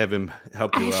up and have him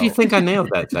help you I actually out. think I nailed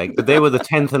that, Zach. But they were the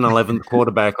 10th and 11th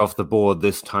quarterback off the board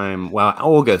this time. Well,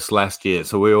 August last year,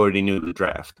 so we already knew the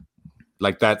draft.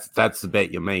 Like that's the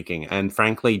bet you're making. And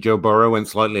frankly, Joe Burrow went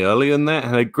slightly earlier than that.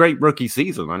 Had a great rookie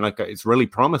season. And it's really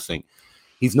promising.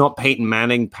 He's not Peyton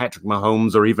Manning, Patrick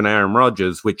Mahomes, or even Aaron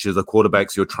Rodgers, which are the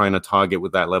quarterbacks you're trying to target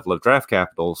with that level of draft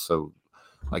capital. So,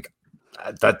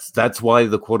 that's why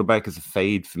the quarterback is a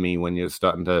fade for me when you're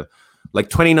starting to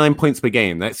 29 points per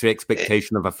game. That's the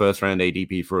expectation of a first round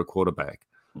ADP for a quarterback.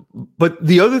 But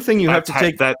the other thing you have to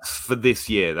take that's for this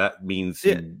year. That means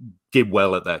you did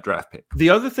well at that draft pick.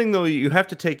 The other thing, though, you have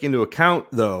to take into account,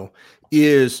 though,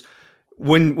 is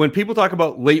when people talk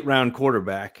about late round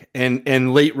quarterback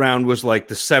and late round was like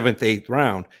the 7th, 8th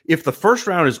round. If the first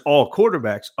round is all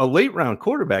quarterbacks, a late round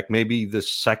quarterback may be the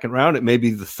 2nd round. It may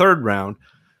be the 3rd round.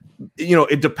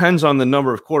 It depends on the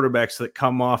number of quarterbacks that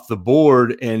come off the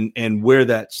board and where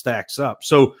that stacks up.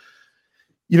 So,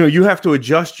 you have to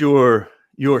adjust your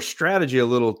strategy a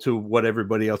little to what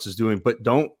everybody else is doing, but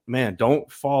don't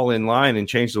fall in line and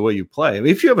change the way you play. I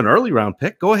mean, if you have an early round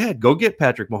pick, go ahead, go get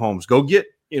Patrick Mahomes, go get,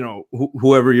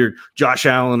 whoever you're, Josh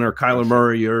Allen or Kyler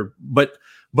Murray, but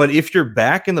if you're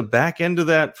back in the back end of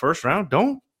that first round,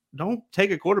 don't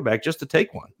take a quarterback just to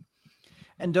take one.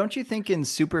 And don't you think in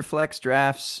super flex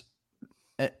drafts,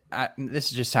 this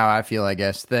is just how I feel, I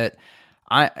guess, that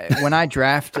when I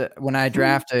draft a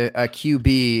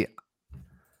QB,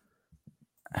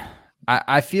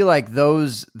 I feel like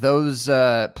those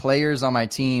players on my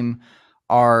team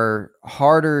are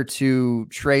harder to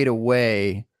trade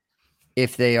away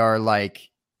if they are like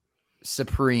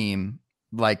supreme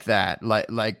like that,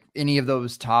 like any of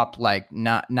those top like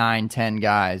 9, 10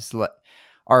 guys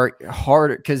are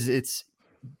harder because it's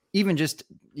even just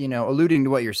alluding to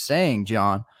what you're saying,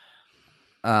 John.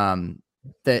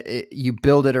 you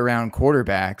build it around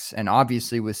quarterbacks, and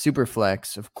obviously with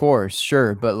Superflex, of course,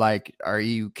 sure. But like, are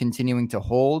you continuing to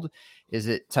hold? Is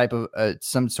it type of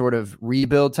some sort of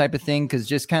rebuild type of thing? Because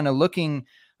just kind of looking,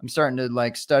 I'm starting to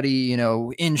like study,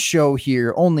 in show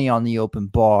here only on the Open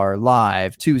Bar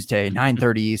live Tuesday,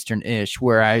 9:30 Eastern ish,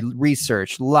 where I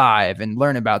research live and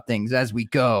learn about things as we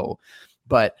go.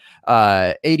 But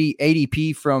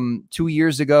ADP from 2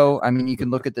 years ago, I mean, you can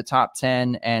look at the top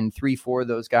 10 and 3-4 of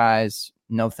those guys.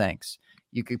 No thanks.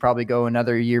 You could probably go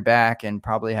another year back and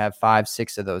probably have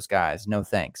 5-6 of those guys. No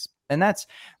thanks. And that's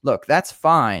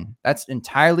fine. That's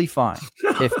entirely fine.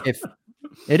 If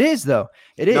it is though,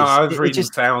 it is. No, I was reading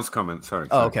Sal's comments. Sorry.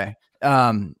 Oh, okay.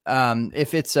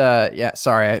 If it's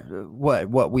sorry.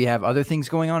 What we have other things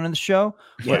going on in the show.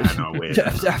 Yeah, no,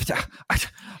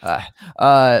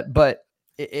 but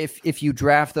if you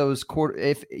draft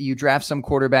if you draft some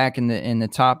quarterback in the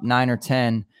top 9 or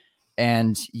 10,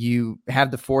 and you have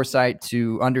the foresight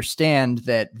to understand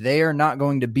that they are not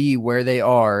going to be where they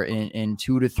are in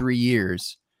 2 to 3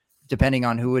 years, depending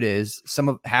on who it is.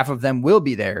 Half of them will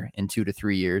be there in 2 to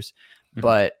 3 years,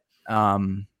 but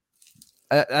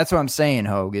that's what I'm saying,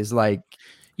 Hogue, is like,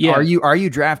 are you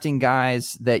drafting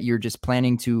guys that you're just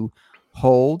planning to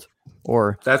hold?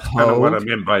 Or that's kind of what I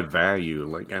meant by value.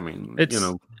 Like, I mean, they're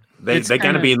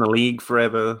going to be in the league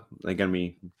forever. They're going to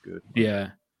be good. Yeah.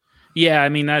 Yeah. I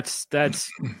mean, that's,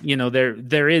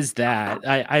 there is that.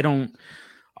 I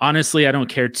don't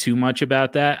care too much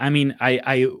about that. I mean,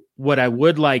 what I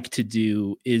would like to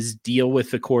do is deal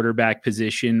with the quarterback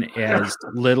position as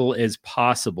little as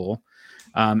possible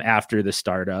after the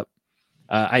startup.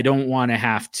 I don't want to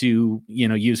have to,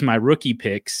 use my rookie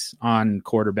picks on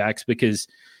quarterbacks because,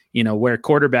 where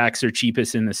quarterbacks are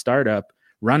cheapest in the startup,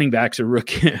 running backs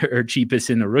are cheapest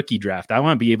in the rookie draft. I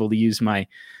want to be able to use my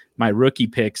rookie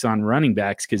picks on running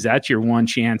backs because that's your one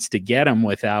chance to get them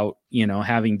without,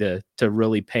 having to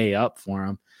really pay up for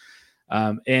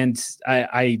them. And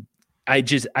I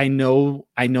know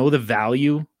the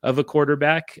value of a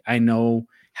quarterback. I know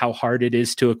how hard it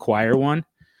is to acquire one,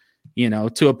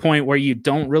 to a point where you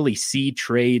don't really see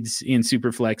trades in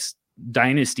Superflex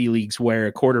dynasty leagues where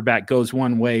a quarterback goes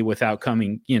one way without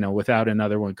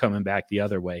another one coming back the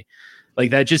other way.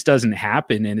 Like that just doesn't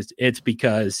happen. And it's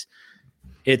because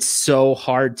it's so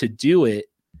hard to do it.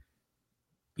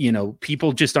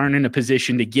 People just aren't in a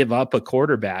position to give up a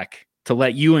quarterback to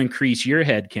let you increase your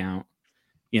head count.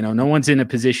 No one's in a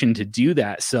position to do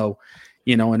that. So,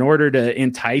 in order to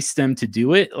entice them to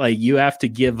do it, like you have to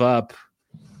give up,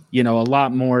 a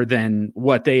lot more than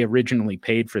what they originally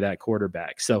paid for that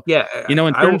quarterback. So, yeah, in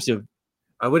terms of,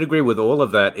 I would agree with all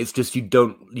of that. It's just you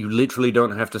literally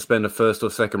don't have to spend a first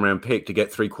or second round pick to get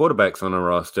 3 quarterbacks on a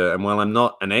roster. And while I'm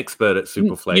not an expert at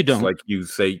Superflex, like you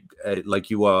say, like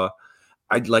you are,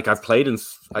 I've played in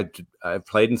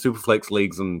Superflex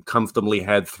leagues and comfortably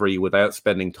had 3 without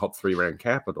spending top 3 round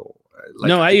capital.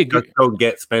 I agree. Don't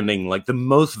get spending like the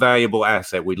most valuable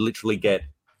asset we literally get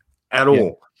at all.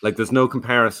 Yeah. Like there's no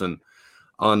comparison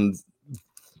on.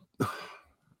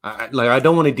 I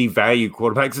don't want to devalue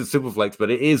quarterbacks at Superflex,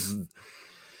 but it is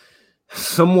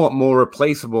somewhat more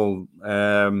replaceable,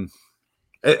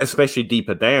 especially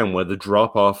deeper down where the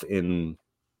drop off in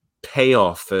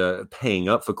payoff for paying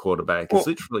up for quarterback is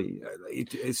literally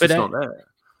it's just not there.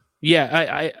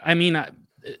 Yeah, I mean,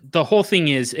 the whole thing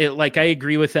is I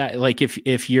agree with that. Like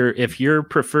if your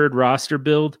preferred roster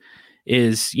build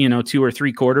is 2 or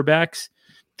 3 quarterbacks,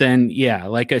 then yeah,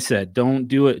 like I said, don't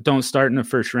do it. Don't start in the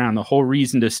first round. The whole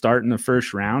reason to start in the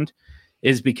first round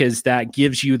is because that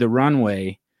gives you the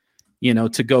runway,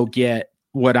 to go get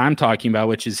what I'm talking about,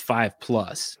 which is 5+.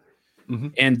 Mm-hmm.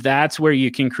 And that's where you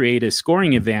can create a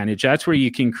scoring advantage. That's where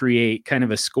you can create kind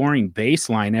of a scoring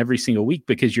baseline every single week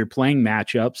because you're playing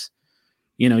matchups.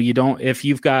 If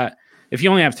you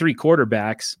only have 3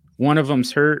 quarterbacks, one of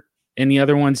them's hurt and the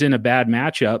other one's in a bad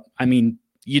matchup. I mean,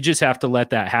 you just have to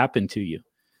let that happen to you.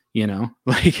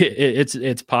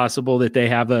 It's possible that they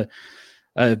have a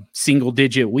single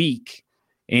digit week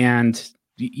and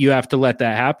you have to let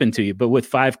that happen to you. But with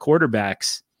 5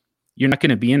 quarterbacks, you're not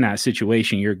going to be in that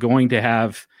situation. You're going to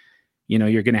have,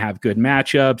 you're going to have good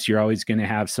matchups. You're always going to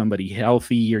have somebody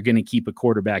healthy. You're going to keep a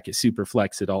quarterback at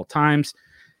Superflex at all times.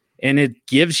 And it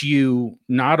gives you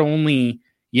not only,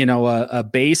 a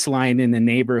baseline in the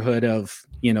neighborhood of,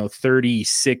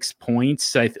 36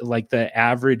 points. Like the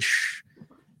average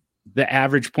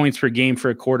points per game for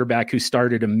a quarterback who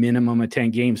started a minimum of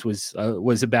 10 games was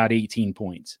about 18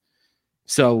 points.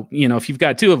 So, if you've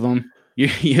got 2 of them,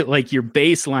 you like your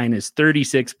baseline is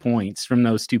 36 points from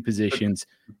those 2 positions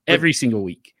every single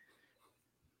week.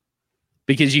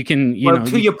 Because you can,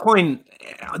 to your point,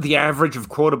 the average of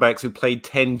quarterbacks who played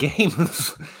 10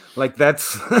 games. Like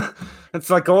that's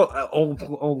like all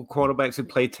quarterbacks who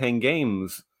play 10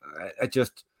 games.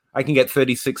 I can get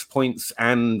 36 points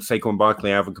and Saquon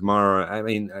Barkley, Alvin Kamara. I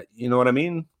mean, you know what I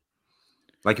mean?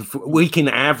 Like if we can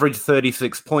average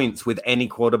 36 points with any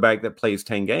quarterback that plays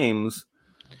 10 games.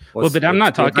 But I'm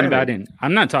not talking about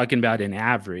an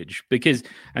average, because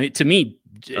to me,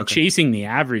 chasing the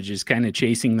average is kind of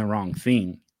chasing the wrong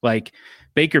thing. Like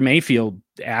Baker Mayfield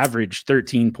averaged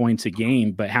 13 points a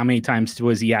game, but how many times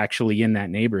was he actually in that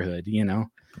neighborhood? You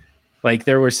know, like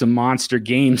there were some monster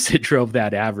games that drove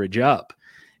that average up.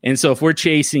 And so if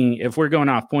we're going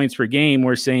off points per game,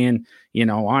 we're saying, you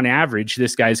know, on average,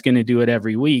 this guy's going to do it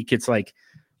every week. It's like,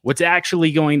 what's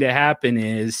actually going to happen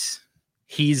is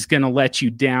he's going to let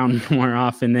you down more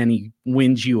often than he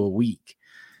wins you a week.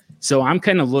 So I'm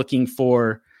kind of looking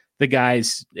for the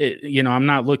guys, you know, I'm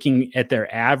not looking at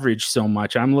their average so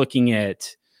much. I'm looking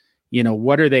at, you know,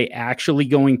 what are they actually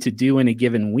going to do in a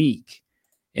given week?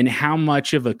 And how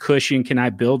much of a cushion can I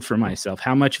build for myself?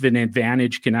 How much of an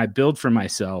advantage can I build for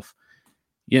myself,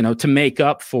 you know, to make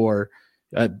up for,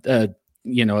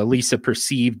 you know, at least a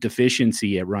perceived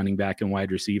deficiency at running back and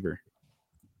wide receiver?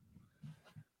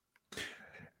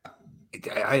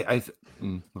 Okay.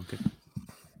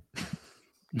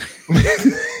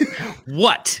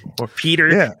 What, Peter?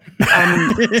 Yeah.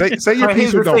 Say your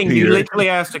piece or don't, Peter. You literally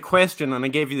asked a question and I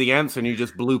gave you the answer and you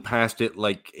just blew past it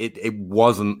like it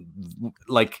wasn't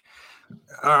like.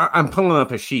 I'm pulling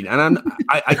up a sheet and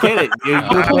I get it. I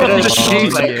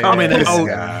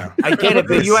get it,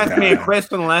 but you asked me a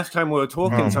question the last time we were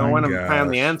talking, so I went and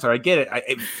found the answer. I get it.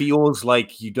 It feels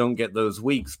like you don't get those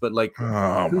weeks, but like,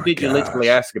 who did you literally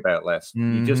ask about last?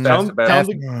 You just asked about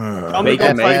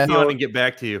Baker Mayfield and get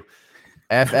back to you.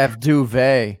 FF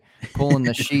Duvet pulling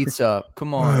the sheets up.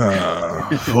 Come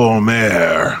on,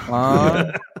 Homer.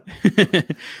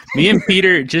 Me and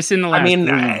Peter just in the last.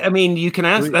 I mean, you can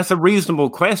ask. That's a reasonable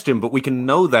question, but we can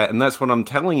know that, and that's what I'm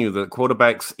telling you. That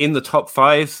quarterbacks in the top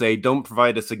 5 say don't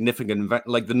provide a significant,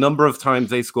 like the number of times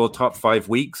they score top 5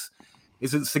 weeks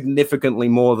isn't significantly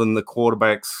more than the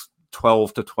quarterbacks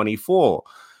 12 to 24.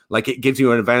 Like it gives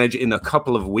you an advantage in a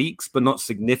couple of weeks, but not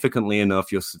significantly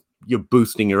enough. You're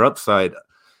boosting your upside.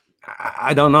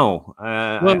 I don't know.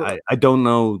 I don't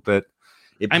know that.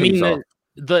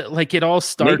 It all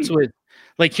starts with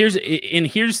like here's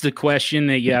the question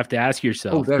that you have to ask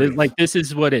yourself. This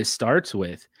is what it starts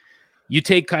with. You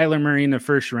take Kyler Murray in the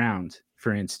first round,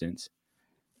 for instance,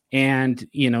 and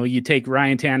you know you take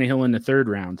Ryan Tannehill in the 3rd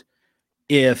round.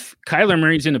 If Kyler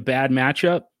Murray's in a bad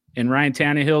matchup and Ryan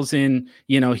Tannehill's in,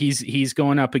 you know, he's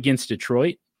going up against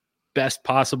Detroit, best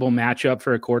possible matchup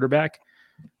for a quarterback.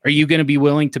 Are you going to be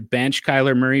willing to bench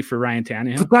Kyler Murray for Ryan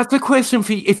Tannehill? But that's the question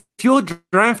for you. If you're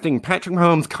drafting Patrick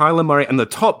Mahomes, Kyler Murray, and the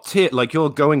top tier, like you're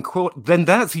going, then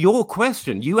that's your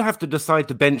question. You have to decide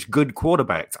to bench good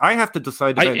quarterbacks. I have to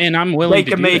decide to bench and I'm willing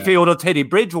Baker Mayfield or Teddy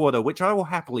Bridgewater, which I will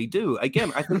happily do.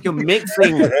 Again, I think you're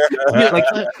mixing.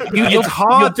 It's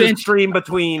hard to stream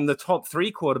between the top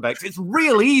 3 quarterbacks. It's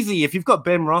real easy if you've got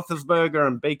Ben Roethlisberger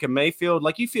and Baker Mayfield.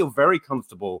 Like you feel very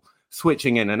comfortable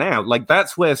switching in and out. Like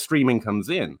that's where streaming comes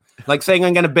in. Like saying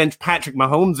I'm going to bench Patrick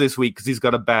Mahomes this week because he's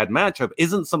got a bad matchup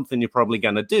isn't something you're probably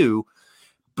going to do.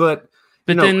 But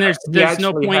then there's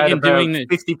no point in doing it.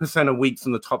 50% of weeks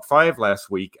in the top 5 last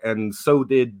week, and so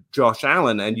did Josh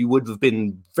Allen, and you would have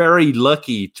been very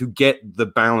lucky to get the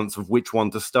balance of which one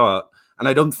to start. And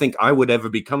I don't think I would ever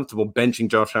be comfortable benching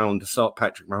Josh Allen to start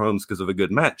Patrick Mahomes because of a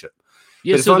good matchup.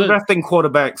 Yeah, so if I'm drafting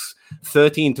quarterbacks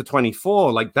 13 to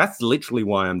 24, like that's literally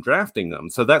why I'm drafting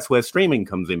them. So that's where streaming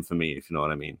comes in for me, if you know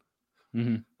what I mean.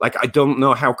 Mm-hmm. Like I don't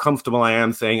know how comfortable I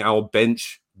am saying I'll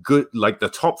bench good, like the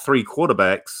top 3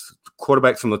 quarterbacks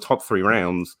from the top 3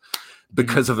 rounds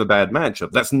because of a bad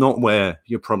matchup. That's not where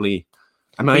you're probably.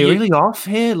 Am I really off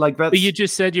here? Like that. But you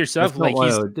just said yourself, like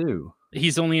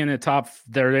he's only in the top.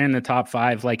 They're in the top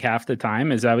 5 like half the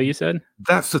time. Is that what you said?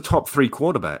 That's the top 3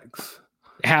 quarterbacks.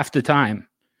 Half the time.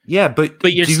 Yeah, but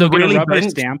you're still going to rubber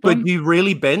stamp him? But you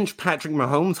really bench Patrick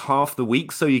Mahomes half the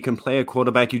week so you can play a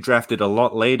quarterback you drafted a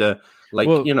lot later. Like,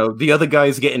 you know, the other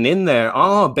guys getting in there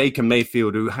are Baker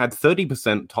Mayfield, who had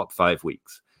 30% top 5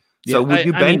 weeks. So would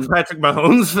you bench Patrick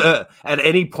Mahomes at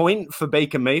any point for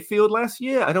Baker Mayfield last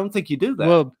year? I don't think you do that.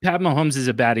 Well, Pat Mahomes is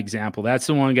a bad example. That's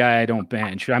the one guy I don't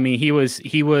bench. I mean, he was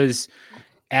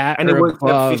at and it worked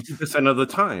out 50% of the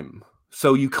time.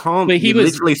 So you can't. You're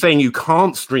literally saying you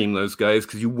can't stream those guys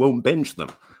because you won't bench them.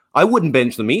 I wouldn't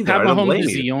bench them either. Pat Mahomes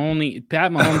is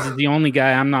the only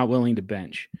guy I'm not willing to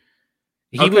bench.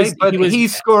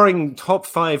 He's scoring top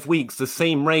 5 weeks the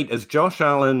same rate as Josh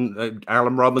Allen,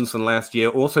 Allen Robinson last year,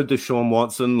 also Deshaun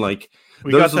Watson. Like,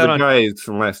 those are the guys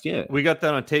from last year. We got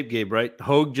that on tape, Gabe, right?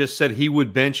 Hogue just said he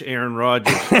would bench Aaron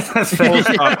Rodgers.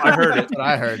 I heard it.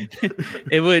 I heard.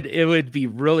 It would be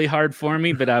really hard for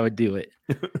me, but I would do it.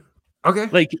 Okay.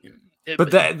 Like,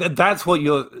 but that's what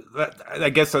I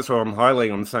guess that's what I'm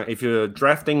highlighting. I'm saying if you're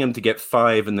drafting him to get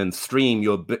 5 and then stream,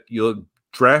 you're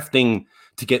drafting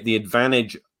to get the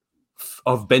advantage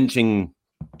of benching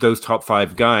those top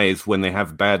 5 guys when they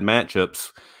have bad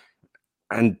matchups.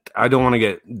 And I don't want to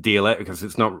get DLF because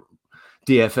it's not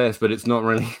DFS, but it's not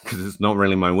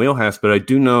really my wheelhouse. But I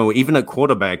do know, even at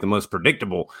quarterback, the most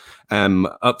predictable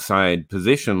upside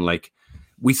position, like,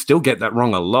 we still get that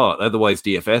wrong a lot. Otherwise,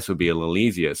 DFS would be a little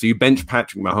easier. So you bench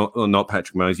Patrick Mahomes, or not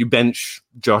Patrick Mahomes, you bench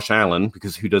Josh Allen,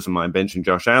 because who doesn't mind benching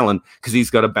Josh Allen, because he's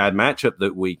got a bad matchup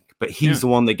that week, but he's the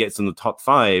one that gets in the top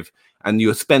 5. And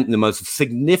you spent the most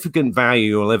significant value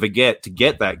you'll ever get to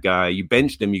get that guy. You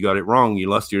benched him, you got it wrong, you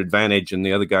lost your advantage, and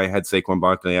the other guy had Saquon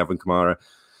Barkley, Alvin Kamara.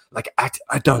 Like,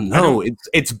 I don't know.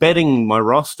 It's betting my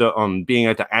roster on being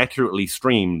able to accurately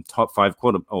stream top 5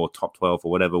 or top 12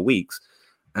 or whatever weeks.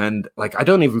 And, like, I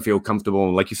don't even feel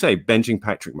comfortable, like you say, benching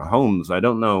Patrick Mahomes. I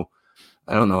don't know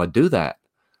I'd do that.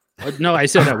 No, I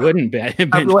said I wouldn't bench.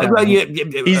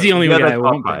 He's the only guy I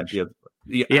won't bench.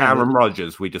 Aaron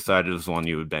Rodgers, we decided was the one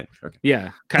you would bench. Okay.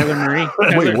 Yeah, Kyler Murray.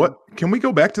 Wait, what? Can we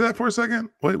go back to that for a second?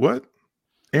 Wait, what?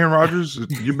 Aaron Rodgers?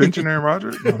 You mentioned Aaron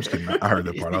Rodgers? No, I'm just kidding. I heard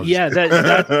that part.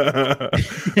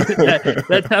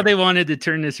 That's how they wanted to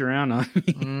turn this around on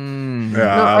me.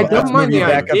 I don't mind the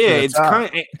idea.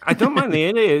 I don't mind the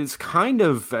idea. It's kind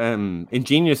of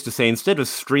ingenious to say, instead of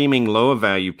streaming lower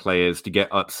value players to get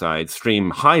upside,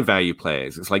 stream high value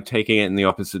players. It's like taking it in the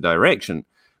opposite direction.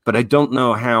 But I don't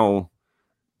know how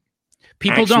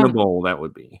actionable that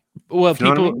would be. Well,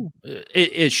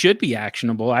 it should be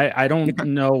actionable. I don't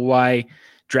know why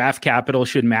draft capital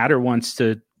should matter once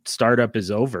the startup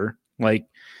is over. Like,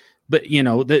 but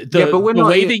the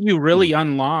way that you really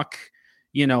unlock,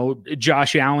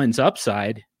 Josh Allen's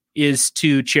upside is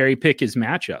to cherry pick his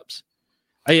matchups.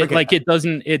 Like, it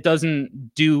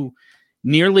doesn't do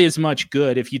nearly as much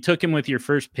good if you took him with your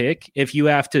first pick. If you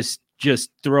have to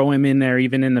just throw him in there,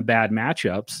 even in the bad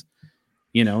matchups,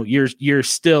 you're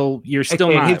still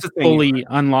not fully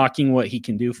unlocking what he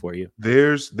can do for you.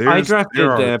 I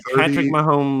drafted Patrick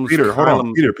Mahomes. Peter, hold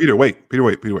on. Peter, wait.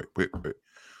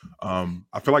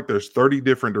 I feel like there's 30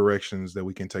 different directions that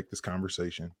we can take this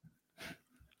conversation,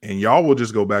 and y'all will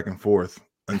just go back and forth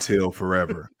until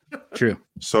forever. True.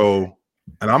 So,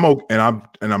 and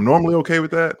I'm normally okay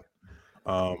with that,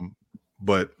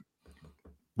 but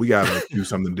we gotta do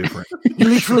something different. He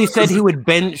literally said he would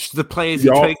bench the players he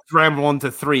takes round 1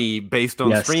 to 3 based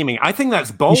on streaming. I think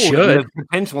that's bold. There's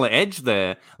potential edge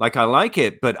there. Like, I like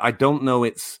it, but I don't know.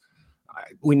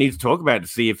 We need to talk about it to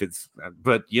see if it's.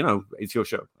 But it's your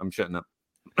show. I'm shutting up.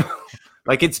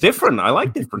 Like, it's different. I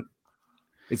like different.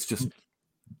 It's just.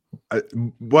 I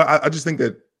just think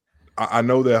that I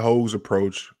know that Hogue's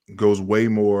approach goes way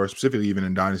more, specifically even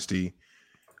in Dynasty.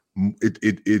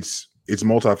 It's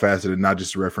multifaceted, not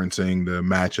just referencing the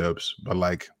matchups, but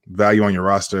like value on your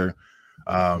roster,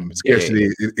 scarcity,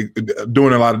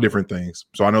 doing a lot of different things.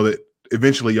 So I know that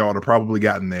eventually y'all would have probably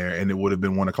gotten there, and it would have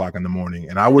been 1:00 in the morning,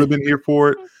 and I would have been here for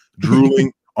it,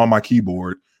 drooling on my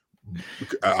keyboard.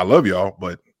 I love y'all,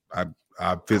 but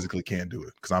I physically can't do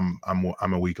it because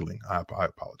I'm a weakling. I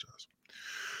apologize.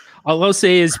 All I'll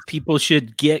say is people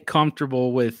should get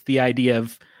comfortable with the idea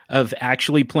of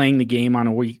actually playing the game on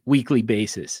a weekly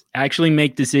basis. Actually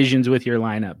make decisions with your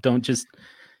lineup. Don't just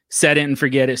set it and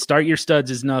forget it. Start your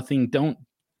studs as nothing. Don't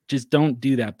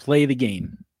do that. Play the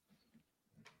game.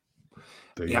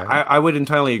 Yeah, I would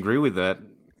entirely agree with that.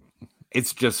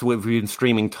 It's just we've been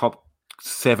streaming top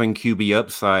 7 QB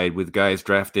upside with guys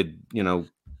drafted,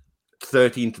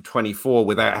 13 to 24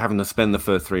 without having to spend the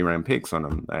first 3 round picks on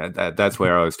them. That's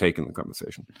where I was taking the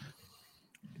conversation.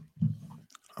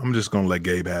 I'm just gonna let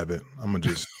Gabe have it. I'm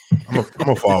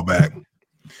gonna fall back.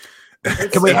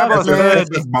 Can we have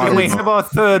our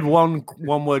third one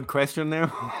word question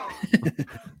now?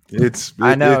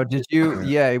 I know. Did you?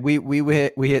 Yeah, we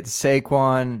hit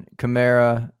Saquon,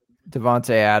 Kamara,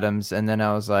 Devontae Adams, and then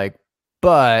I was like,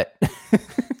 but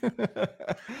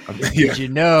did you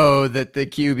know that the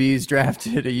QBs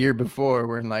drafted a year before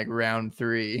were in like round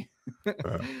 3?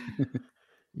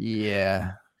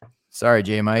 Yeah. Sorry,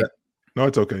 J Mike. No,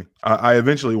 it's okay. I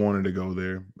eventually wanted to go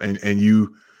there, and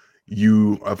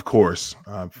you of course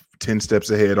 10 steps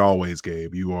ahead always,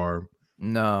 Gabe. You are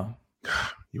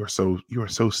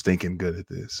so stinking good at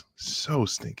this. So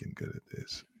stinking good at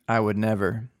this. I would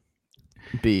never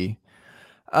be.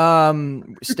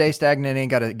 Stay stagnant, ain't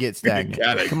gotta get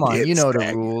stagnant. Come on, you know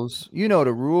the rules. You know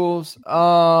the rules.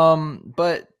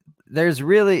 But there's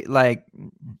really like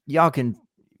y'all can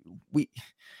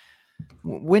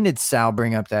when did Sal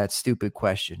bring up that stupid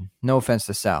question? No offense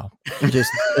to Sal. Just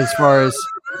as far as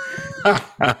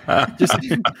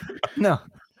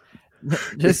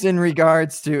just in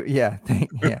regards to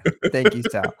thank you,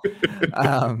 Sal.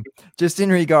 Just in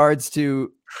regards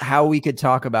to how we could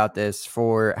talk about this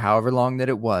for however long that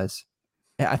it was.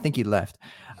 I think he left.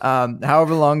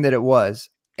 However long that it was.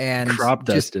 And crop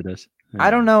dusted us. I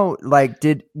don't know. Like,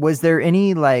 was there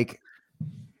any like,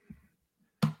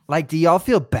 do y'all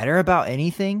feel better about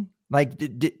anything? Like,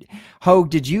 Hogue,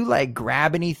 did you like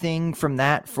grab anything from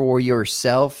that for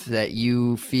yourself that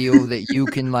you feel that you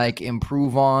can like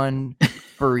improve on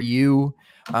for you?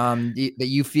 That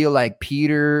you feel like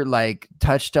Peter like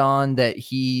touched on that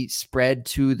he spread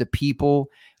to the people,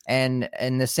 and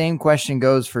the same question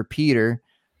goes for Peter.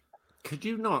 Could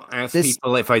you not ask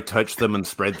people if I touch them and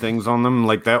spread things on them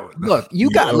like that? Look,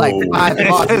 you got like 5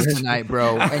 pauses tonight,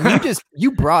 bro, and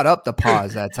you brought up the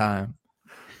pause that time.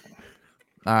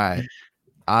 All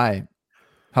right,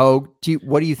 Hogue,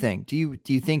 what do you think? Do you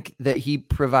think that he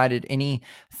provided any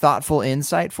thoughtful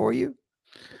insight for you?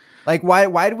 Like,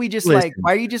 why do we just like,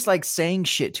 why are you just like saying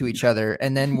shit to each other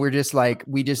and then we just like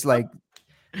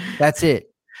that's it?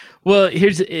 Well,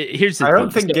 here's the I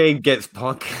don't think Gabe gets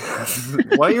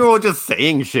podcasts. Why are you all just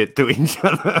saying shit to each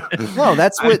other? No,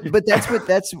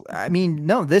 I mean,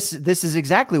 no, this is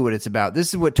exactly what it's about. This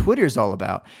is what Twitter's all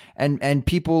about. And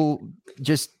people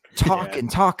just talk and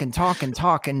talk and talk and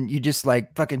talk, and you just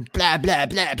like fucking blah blah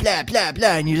blah blah blah blah,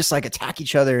 and you just like attack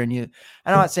each other. And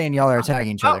I'm not saying y'all are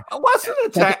attacking each other. I wasn't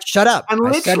attacked. Shut up. And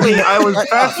literally, I was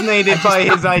fascinated by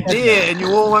his idea, and you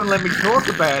all won't let me talk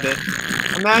about it.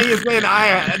 And now you're saying I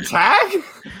attack?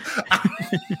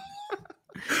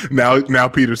 Now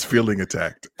Peter's feeling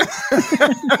attacked.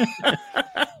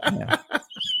 Yeah.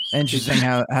 Interesting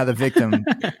how the victim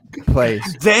plays.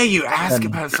 Dare you ask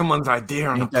about someone's idea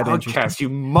on a podcast, you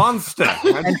monster?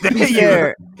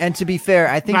 And to be fair,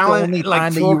 I think the only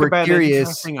time that you were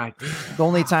curious, the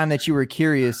only time that you were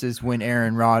curious is when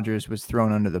Aaron Rodgers was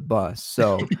thrown under the bus.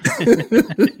 So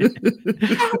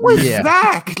what's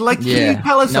that? Like, can you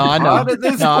tell us about it at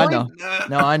this point?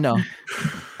 I know.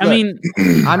 I mean,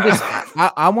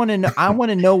 I want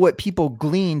to know what people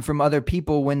glean from other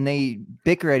people when they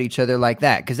bicker at each other like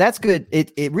that, because that's good.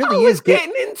 It really is good.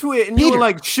 Getting into it, and Peter, you were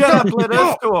like, "Shut up, let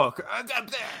us talk."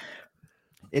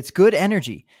 It's good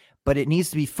energy, but it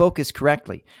needs to be focused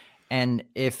correctly. And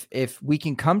if we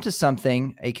can come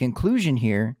to a conclusion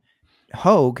here,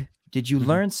 Hogue, did you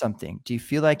learn something? Do you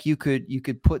feel like you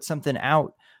could put something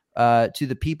out to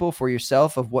the people for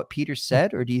yourself of what Peter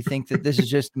said, or do you think that this is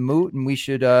just moot and we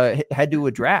should head to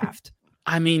a draft?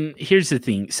 I mean, here's the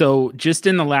thing. So just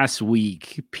in the last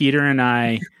week, Peter and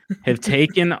I have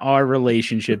taken our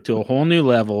relationship to a whole new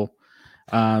level.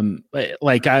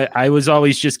 Like I was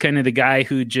always just kind of the guy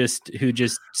who just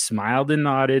smiled and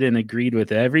nodded and agreed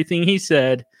with everything he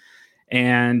said,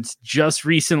 and just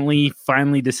recently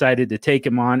finally decided to take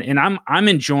him on, and I'm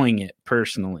enjoying it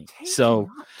personally. So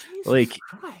like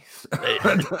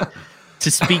to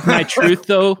speak my truth,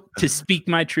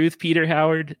 Peter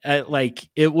Howard, like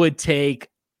it would take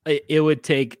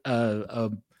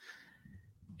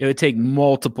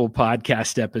multiple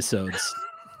podcast episodes.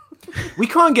 We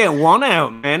can't get one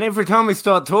out, man. Every time we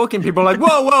start talking, people are like,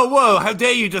 whoa, how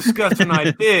dare you discuss an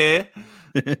idea?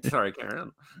 Sorry,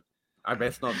 Karen. I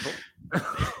best not talk.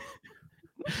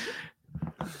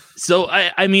 So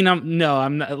I mean, I'm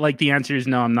not, like, the answer is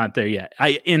no, I'm not there yet.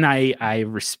 I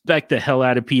respect the hell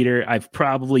out of Peter. I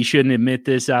probably shouldn't admit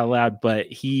this out loud, but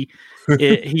he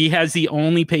has the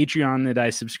only Patreon that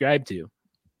I subscribe to.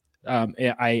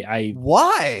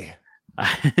 Why? No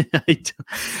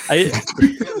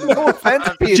offense,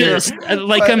 Peter. Just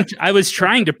like I was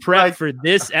trying to prep for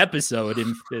this episode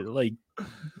and like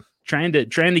trying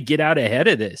to get out ahead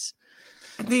of this.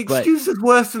 The excuse is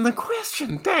worse than the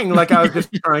question. Dang, like I was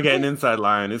just trying to get an inside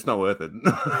line. It's not worth it.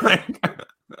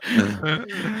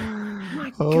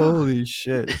 Holy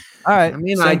shit! All right, I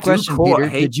mean, same question, Peter.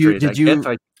 Did you? I guess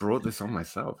I brought this on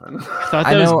myself. I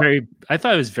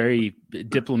thought it was very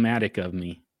diplomatic of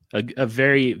me. A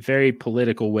very, very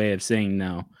political way of saying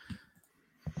no.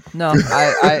 No,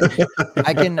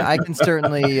 I can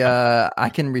certainly I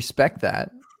can respect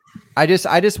that. I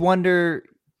just wonder.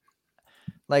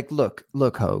 Like, look,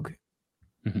 Hogue.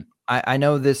 Mm-hmm. I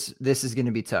know this is going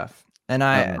to be tough, and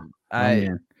I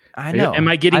know. Am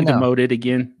I getting demoted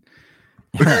again?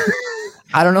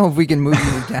 I don't know if we can move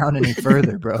you down any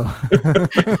further, bro.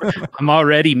 I'm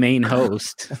already main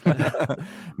host.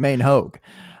 Main Hogue.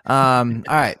 All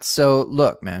right. So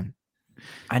look, man,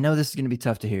 I know this is going to be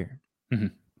tough to hear. Mm-hmm.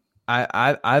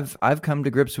 I've come to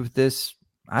grips with this.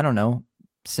 I don't know,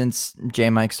 since J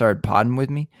Mike started podding with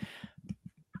me.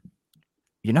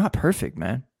 You're not perfect,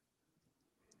 man.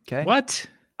 Okay. What?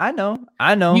 I know.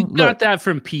 You got Look, that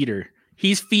from Peter.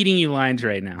 He's feeding you lines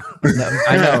right now. no,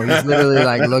 I know. He's literally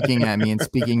like looking at me and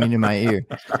speaking into my ear.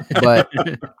 But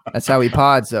that's how he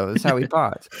pods, though. That's how he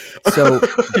pods. So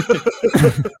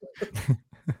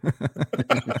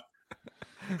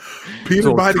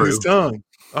Peter biting his tongue.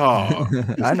 Oh,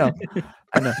 I know.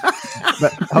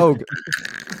 But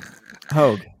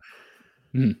Hogue.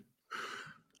 Hmm.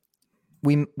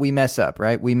 We mess up,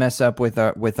 right? We mess up with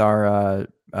our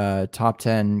top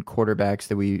 10 quarterbacks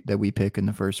that we pick in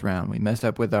the first round. We mess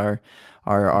up with our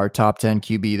top 10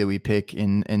 QB that we pick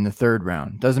in the third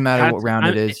round. Doesn't matter what round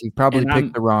it is. You probably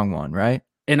picked the wrong one, right?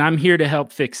 And I'm here to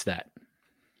help fix that.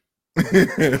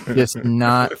 Just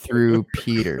not through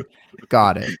Peter.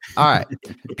 Got it. All right,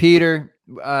 Peter.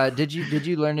 Did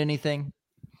you learn anything?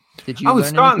 I was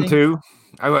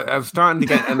starting to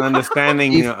get an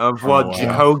understanding of what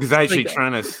Hogue is actually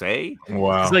trying to say.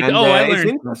 wow. It's like, And, I it's learned.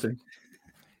 interesting.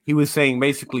 He was saying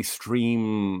basically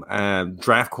stream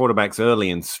draft quarterbacks early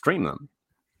and stream them,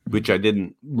 which I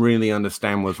didn't really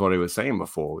understand was what he was saying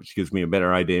before, which gives me a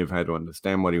better idea of how to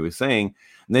understand what he was saying.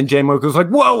 And then J Mike was like,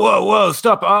 whoa,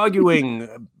 stop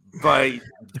arguing by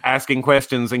asking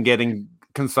questions and getting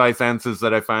concise answers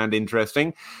that I found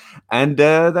interesting. And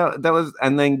that was,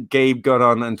 and then Gabe got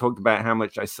on and talked about how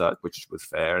much I suck, which was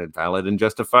fair and valid and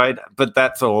justified. But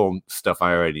that's all stuff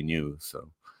I already knew. So,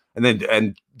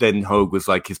 and then Hogue was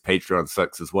like, his Patreon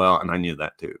sucks as well, and I knew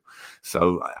that too.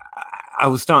 So I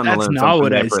was starting That's to learn not something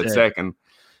what there I for a said. second.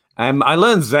 I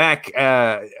learned Zach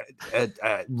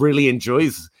really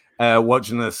enjoys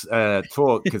watching us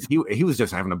talk, because he was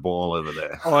just having a ball over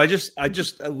there. Oh, I just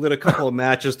lit a couple of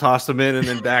matches, tossed them in, and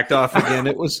then backed off again.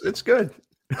 It's good.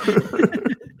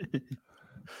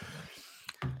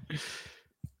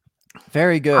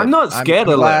 Very good. I'm not scared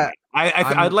I'm of glad- learning.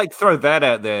 I'd like to throw that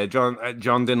out there. John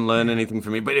didn't learn anything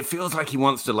from me, but it feels like he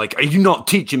wants to, like, are you not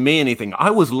teaching me anything? I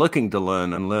was looking to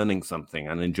learn and learning something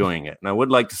and enjoying it. And I would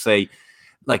like to say,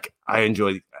 like, I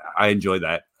enjoy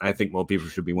that. I think more people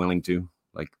should be willing to.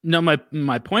 Like, No,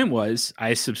 my point was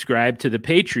I subscribe to the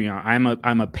Patreon.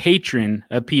 I'm a patron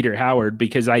of Peter Howard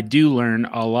because I do learn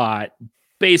a lot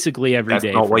basically every that's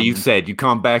day. not what from you him. said. You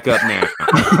can't back up now.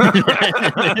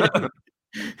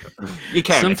 You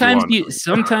can.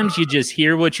 Sometimes you just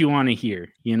hear what you want to hear,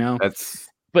 you know? That's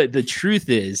But the truth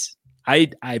is, I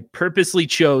purposely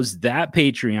chose that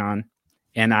Patreon,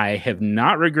 and I have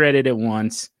not regretted it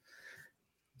once.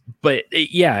 But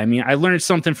yeah, I mean, I learned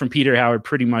something from Peter Howard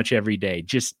pretty much every day.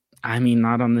 Just, I mean,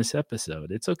 not on this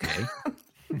episode. It's okay.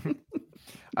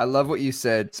 I love what you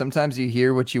said. Sometimes you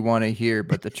hear what you want to hear,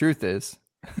 but the truth is,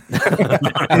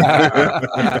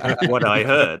 what I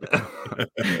heard.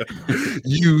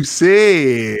 You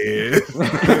said.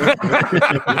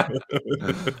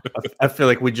 I feel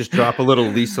like we just drop a little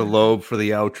Lisa Loeb for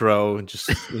the outro and just,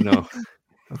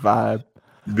 vibe.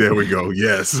 There we go.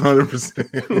 Yes,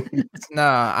 100%.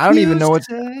 Nah, I don't even know what.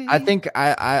 I think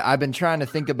I've been trying to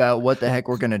think about what the heck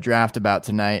we're going to draft about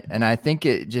tonight, and I think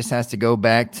it just has to go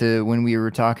back to when we were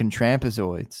talking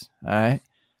trapezoids. All right,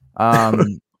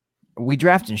 we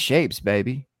drafting shapes,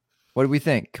 baby. What do we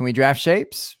think? Can we draft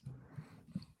shapes?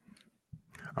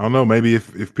 I don't know. Maybe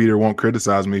if Peter won't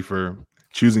criticize me for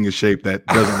choosing a shape that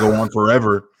doesn't go on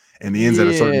forever and ends at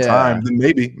a certain time, then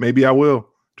maybe I will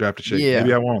draft a shape. Yeah.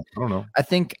 Maybe I won't. I don't know. I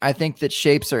think that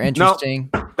shapes are interesting.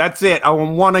 That's it. I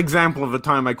want one example of the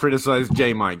time I criticized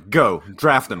J Mike. Go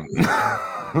draft him. J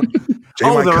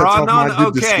Oh, Mike there cuts are off my none?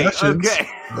 good Okay, discussions. okay.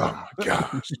 Oh my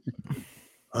gosh.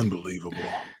 Unbelievable.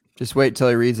 Just wait till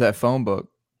he reads that phone book.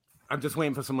 I'm just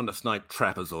waiting for someone to snipe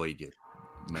trapezoid, you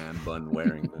man bun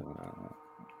wearing,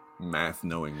 math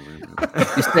knowing.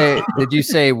 Did you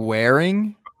say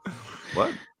wearing?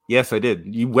 What? Yes, I did.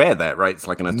 You wear that, right? It's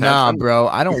like an attachment. Nah, bro,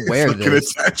 I don't wear It's like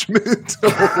this. an attachment.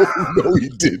 Oh, no, he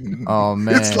didn't. Oh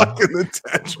man, It's like an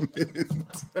attachment.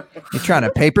 you trying to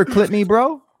paperclip me,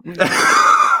 bro?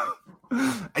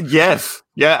 Yes.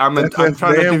 Yeah, I'm That's trying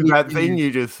to damn do that what thing you-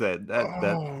 you just said.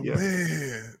 Oh Yeah.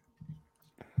 man.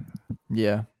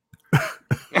 Yeah.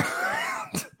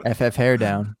 FF hair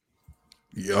down.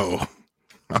 Yo,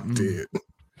 I'm dead.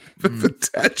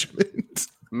 Attachment.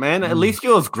 Man, at least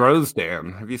yours grows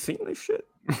down. Have you seen this shit?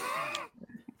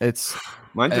 It's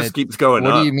Mine just keeps going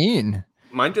what up. do you mean?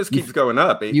 Mine just keeps going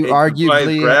up. You defies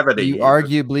gravity. You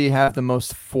arguably have the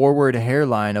most forward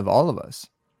hairline of all of us.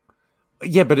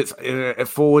 Yeah, but it's a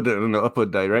forward and an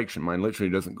upward direction. Mine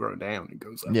literally doesn't grow down; it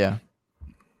goes up. Yeah.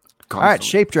 Constantly. All right,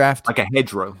 shape draft. Like a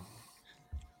hedgerow.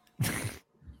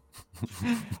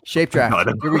 Shape draft.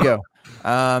 Here we go.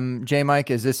 J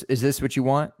Mike, is this what you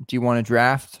want? Do you want to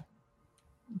draft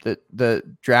the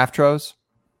draft tros?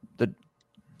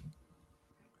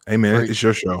 Hey man, it's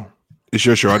your show. It's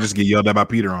your show. I just get yelled at by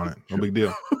Peter on it. No big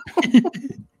deal.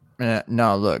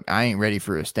 No, look, I ain't ready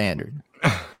for a standard.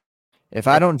 If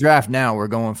I don't draft now, we're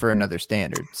going for another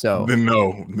standard. So then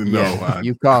no.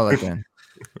 You call it then.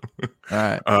 All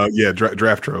right. Yeah,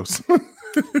 draft tros.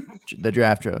 The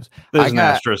draft tros. There's an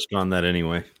asterisk on that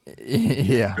anyway.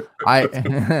 Yeah,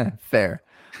 fair.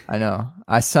 I know.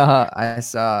 I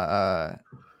saw.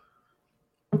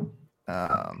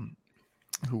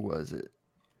 Who was it?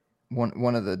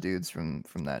 One of the dudes from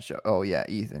that show. Oh yeah,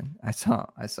 Ethan. I saw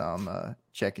him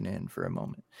checking in for a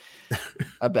moment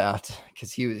about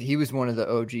because he was one of the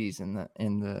OGs in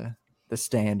the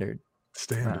standard.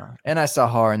 And I saw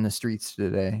Har in the streets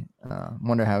today.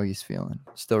 Wonder how he's feeling.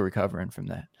 Still recovering from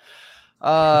that.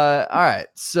 All right,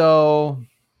 so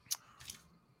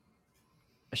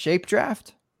a shape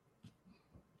draft.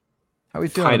 How are we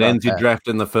feeling? Tight ends you draft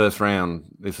in the first round.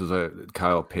 This is a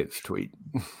Kyle Pitts tweet.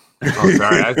 Oh,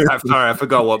 sorry. I'm sorry. I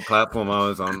forgot what platform I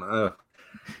was on.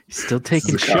 He's still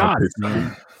taking shots,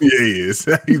 man. Yeah, he is.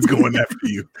 He's going after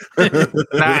you.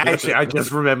 Actually, I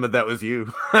just remembered that was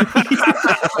you.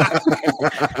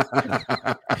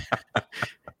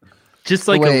 Just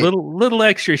like a little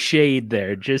extra shade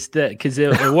there, just because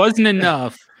it wasn't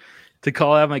enough to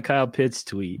call out my Kyle Pitts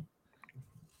tweet.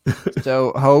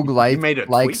 So Hogue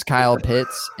likes Kyle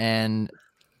Pitts, and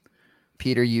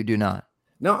Peter, you do not.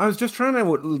 No, I was just trying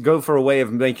to go for a way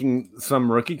of making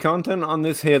some rookie content on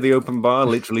this here, the open bar,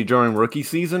 literally during rookie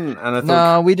season. And I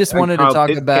thought, we just wanted to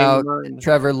talk about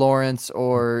Trevor Lawrence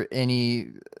or any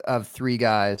of three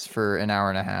guys for an hour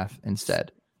and a half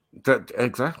instead.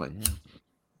 Exactly. Yeah.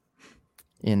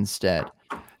 Instead.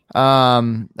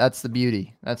 That's the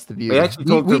beauty. We actually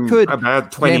talked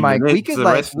about 20 minutes. We could, the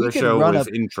rest of the show was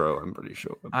intro, I'm pretty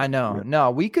sure. I know.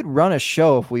 No, we could run a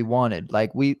show if we wanted.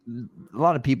 Like a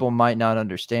lot of people might not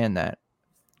understand that.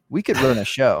 We could run a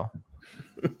show.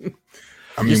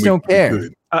 Just don't care.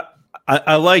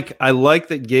 I like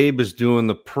that Gabe is doing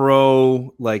the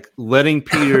pro, like letting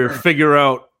Peter figure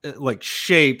out like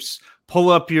shapes. Pull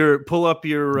up your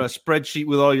spreadsheet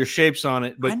with all your shapes on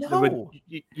it, but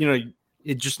you know.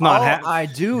 It just not happen. All I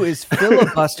do is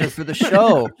filibuster for the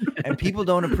show, and people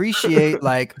don't appreciate.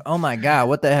 Like, oh my god,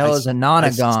 what the hell is a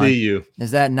nonagon? I see you. Is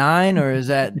that 9 or is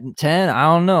that 10? I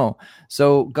don't know.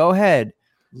 So go ahead,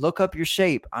 look up your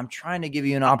shape. I'm trying to give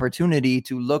you an opportunity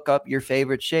to look up your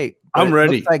favorite shape. But I'm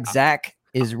ready. Looks like Zach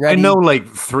is ready. I know like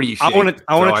 3 shapes. I want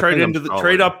to trade into the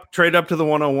trade up to the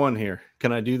 101 here.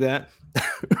 Can I do that?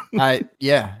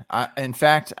 In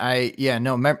fact,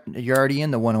 remember, you're already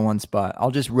in the 101 spot.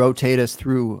 I'll just rotate us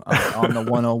through on the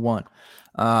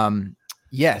 101.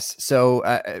 Yes.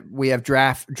 So we have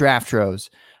draft tros.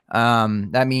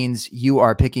 That means you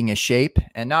are picking a shape,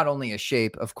 and not only a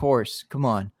shape, of course. Come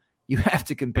on, you have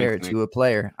to compare it to a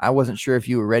player. I wasn't sure if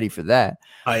you were ready for that.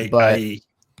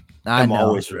 I'm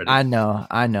always ready. I know.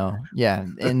 Yeah,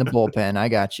 in the bullpen, I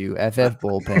got you. FF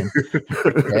bullpen.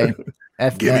 Okay.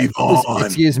 Give me Vaughn.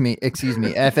 Excuse me.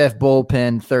 FF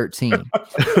bullpen 13.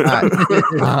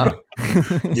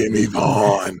 Give me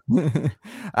Vaughn. All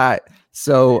right.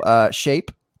 So shape,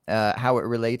 how it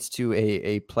relates to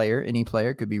a player, any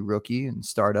player, could be rookie and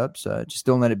startups. Just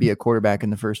don't let it be a quarterback in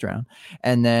the first round.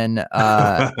 And then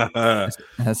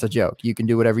that's a joke. You can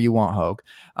do whatever you want, Hogue.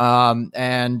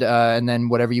 And then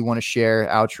whatever you want to share,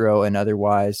 outro and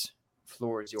otherwise.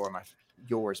 Floor is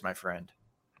yours, my friend.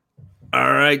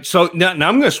 All right. So now I'm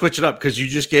going to switch it up because you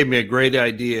just gave me a great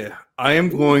idea. I am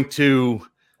going to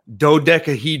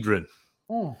dodecahedron,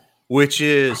 which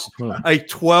is a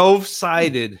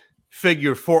 12-sided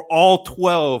figure for all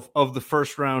 12 of the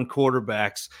first round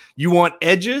quarterbacks. You want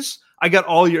edges? I got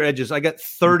all your edges. I got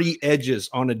 30 edges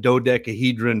on a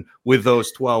dodecahedron with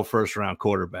those 12 first round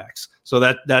quarterbacks. So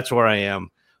that's where I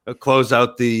am. I'll close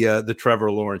out the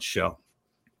Trevor Lawrence show.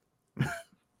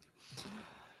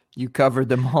 You covered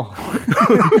them all.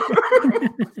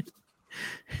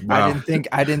 Wow.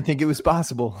 I didn't think it was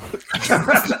possible.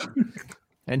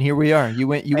 And here we are. You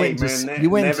went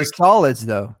into solids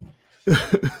though.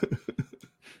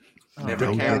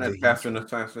 Never counted fast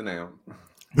enough out.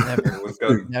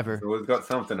 Never. It was got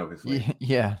something obviously.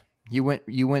 Yeah. You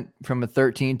went from a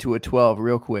 13 to a 12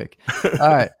 real quick. All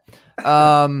right.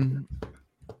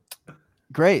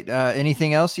 Great.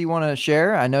 Anything else you want to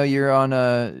share? I know you're on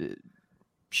a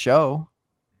show.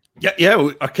 Yeah.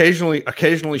 We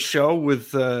occasionally show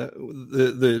with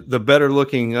the better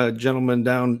looking gentleman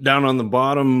down on the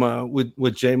bottom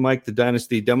with J Mike, the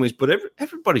Dynasty Dummies. But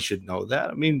everybody should know that.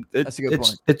 I mean, that's a good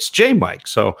point. It's J Mike.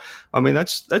 So I mean,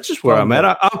 that's just where I'm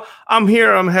at. I'm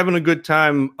here. I'm having a good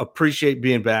time. Appreciate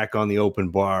being back on the open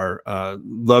bar.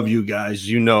 Love you guys.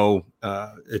 You know,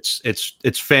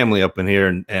 it's family up in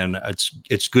here, and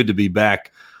it's good to be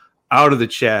back out of the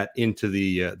chat into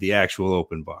the actual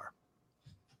open bar.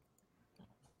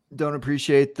 Don't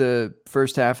appreciate the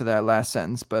first half of that last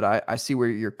sentence, but I see where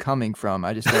you're coming from.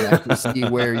 I just don't actually see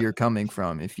where you're coming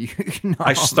from. If you know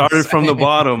I started from the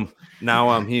bottom, now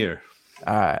I'm here.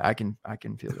 All right, I can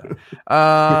feel that.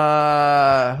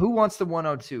 Who wants the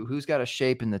 102? Who's got a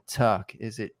shape in the tuck?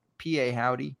 Is it PA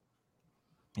Howdy?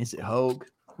 Is it Hogue?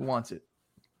 Who wants it?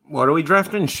 What are we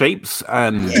drafting? Shapes?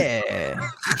 Yeah.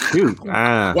 Shoot.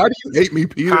 Why do you hate me,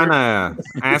 Peter? Kind of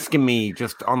asking me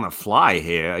just on the fly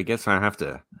here. I guess I have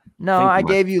to. No, I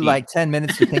gave you like 10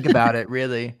 minutes to think about it,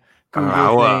 really.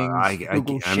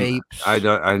 Google shapes. I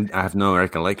have no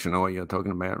recollection of what you're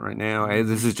talking about right now.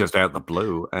 This is just out the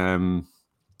blue. No,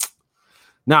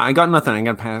 I got nothing. I'm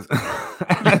gonna pass.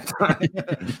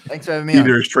 Thanks for having me.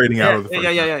 Peter is trading out of the first.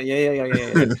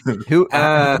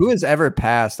 Yeah. Who has ever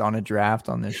passed on a draft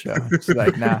on this show? It's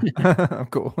like, nah, I'm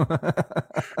cool.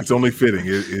 It's only fitting.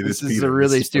 This is a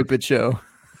really stupid show.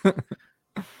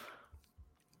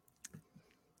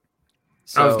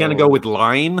 I was gonna go with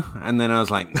line, and then I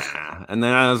was like, nah, and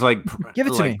then I was like, give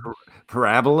it to me.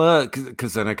 Parabola,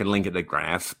 because then I can link it to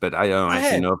graphs, but I don't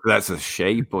actually know if that's a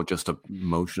shape or just a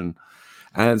motion.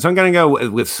 And so I'm going to go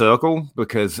with circle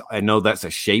because I know that's a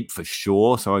shape for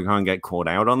sure, so I can't get caught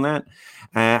out on that.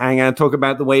 I'm going to talk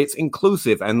about the way it's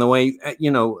inclusive and the way,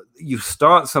 you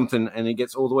start something and it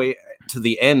gets all the way to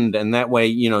the end, and that way,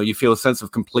 you feel a sense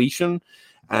of completion.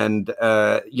 And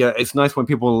it's nice when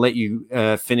people let you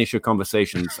finish your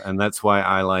conversations, and that's why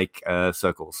I like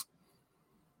circles.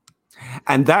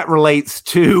 And that relates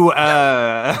to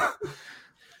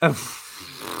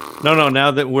No,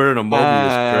 now that we're in a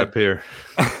Mobius strip here.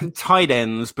 Tight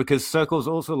ends, because circles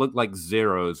also look like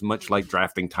zeros, much like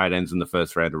drafting tight ends in the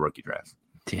first round of rookie drafts.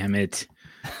 Damn it.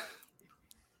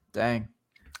 Dang.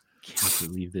 Can't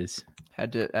believe this.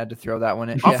 Had to throw that one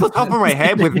in. Off the top of my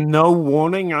head with no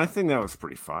warning, I think that was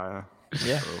pretty fire.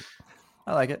 Yeah. So.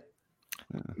 I like it.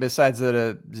 Yeah. Besides that,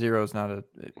 a zero is not a.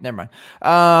 Never mind.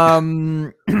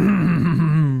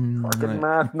 Fucking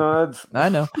math nerds. I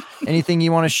know. Anything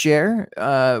you want to share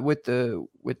with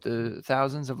the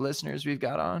thousands of listeners we've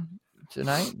got on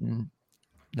tonight and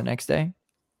the next day?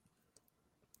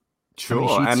 Sure.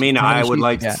 I mean, I would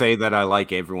like to say that I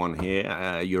like everyone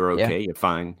here. You're okay. Yeah. You're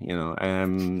fine.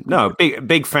 No,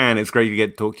 big fan. It's great to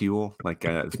get to talk to you all. Like,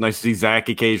 it's nice to see Zach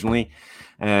occasionally.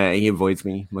 He avoids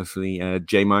me mostly.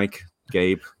 J Mike,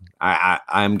 Gabe.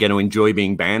 I'm going to enjoy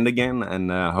being banned again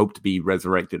and hope to be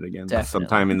resurrected again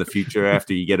sometime in the future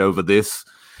after you get over this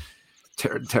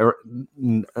one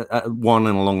in a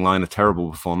long line of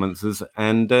terrible performances.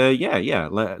 And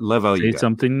level. Say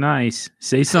something nice.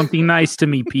 Say something nice to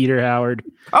me, Peter Howard.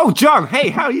 Oh, John. Hey,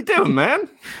 how you doing, man?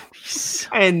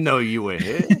 I didn't know you were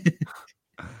here.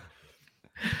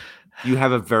 You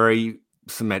have a very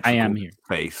symmetrical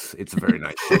face. It's a very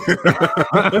nice shape.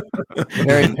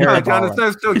 Very John,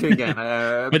 nice to talk to you again.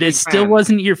 But it still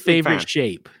wasn't your favorite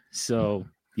shape. So,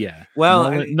 yeah.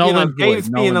 Well, Dave's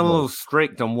being a little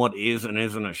strict on what is and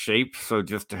isn't a shape. So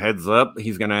just a heads up,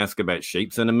 he's going to ask about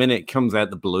shapes in a minute. Comes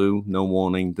out the blue, no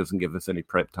warning, doesn't give us any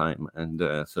prep time. And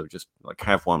so just like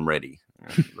have one ready.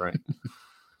 Right.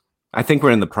 I think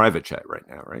we're in the private chat right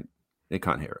now, right? They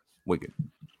can't hear it. We're good.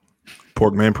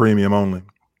 Porkman Premium only.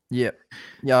 Yep.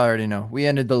 Y'all already know. We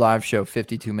ended the live show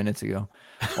 52 minutes ago.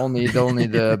 Only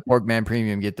the Porkman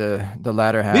Premium get the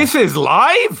latter half. This is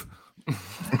live?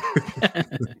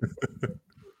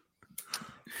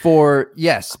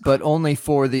 Yes, but only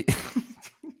for the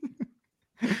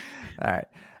All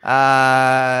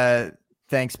right.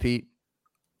 Thanks, Pete.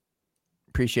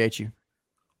 Appreciate you.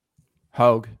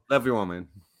 Hogue. Love you all, man.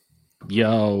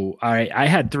 Yo, all right. I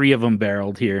had 3 of them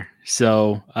barreled here.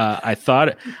 So I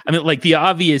thought, like the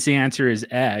obvious answer is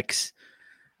X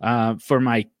for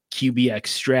my QBX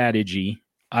strategy.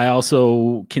 I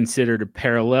also considered a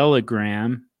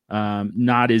parallelogram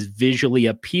not as visually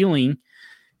appealing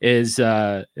as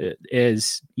a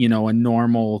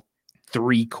normal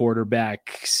 3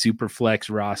 quarterback super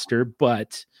flex roster,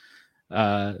 but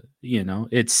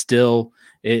it's still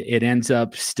it ends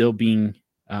up still being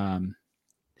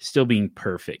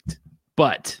perfect.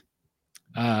 But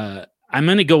I'm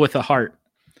going to go with a heart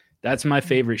That's my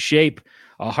favorite shape.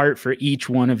 A heart for each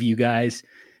one of you guys.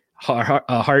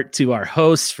 A heart to our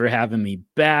hosts for having me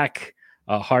back.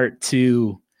 A heart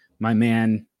to my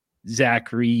man,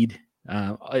 Zach Reed.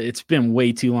 It's been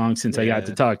way too long since I got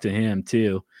to talk to him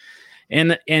too.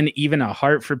 And even a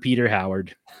heart for Peter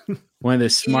Howard. One of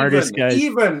the smartest guys.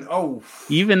 Even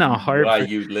a heart. Why,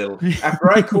 you little?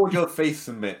 After I called your face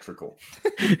symmetrical.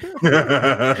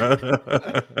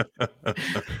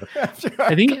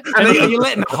 I think you're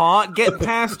letting Hart get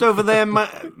past over there,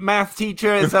 math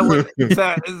teacher. Is that what? Is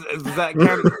that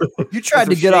kind of, you tried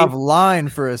to get off line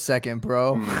for a second,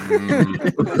 bro.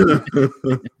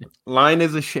 Line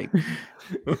is a shape.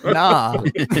 Nah.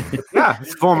 Yeah,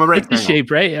 it's form of rectangle. It's a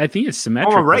shape, right? I think it's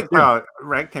symmetrical. Form of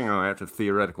rectangle after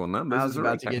theoretical numbers. I was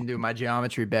about to get into my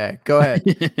geometry bag. Go ahead.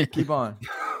 Keep on.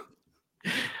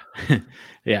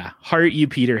 Yeah. Heart you,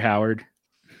 Peter Howard.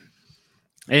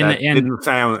 And didn't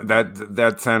sound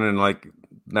that sounded like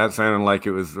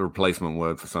it was a replacement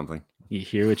word for something. You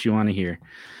hear what you want to hear.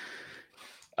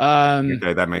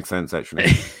 Okay, that makes sense actually.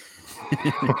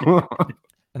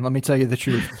 And let me tell you the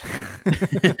truth.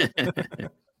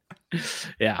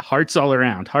 Yeah, hearts all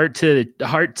around.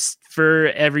 Hearts for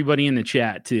everybody in the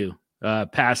chat too,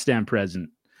 past and present.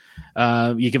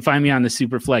 You can find me on the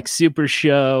Superflex Super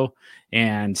Show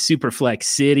and Superflex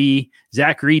City.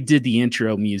 Zach Reed did the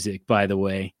intro music, by the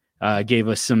way. Gave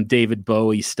us some David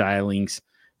Bowie stylings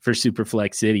for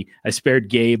Superflex City. I spared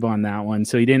Gabe on that one,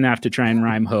 so he didn't have to try and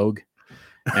rhyme Hogue.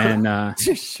 And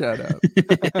shut up.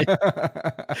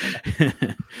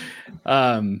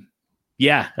 But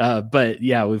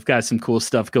yeah, we've got some cool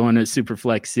stuff going at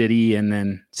Superflex City, and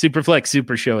then Superflex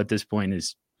Super Show at this point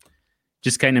is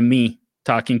just kind of me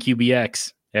talking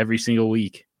QBX every single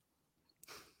week.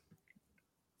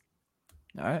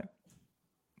 All right,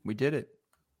 we did it.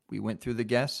 We went through the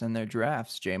guests and their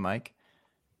drafts, J Mike.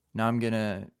 Now I'm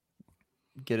gonna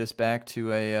get us back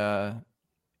to a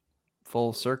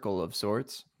full circle of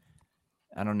sorts.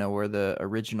 I don't know where the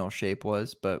original shape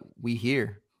was, but we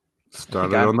here.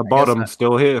 Started on the bottom,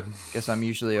 still here. Guess I'm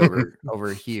usually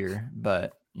over here,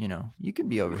 but you can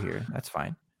be over here. That's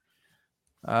fine.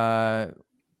 What's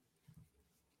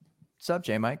up,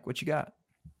 J Mike? What you got?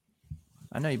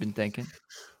 I know you've been thinking.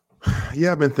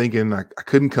 Yeah, I've been thinking. I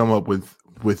couldn't come up with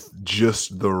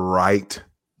just the right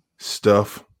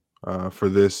stuff for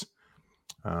this.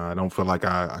 I don't feel like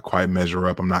I quite measure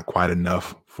up. I'm not quite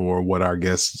enough for what our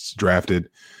guests drafted.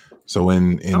 So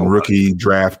in rookie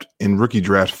draft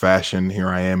fashion, here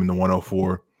I am in the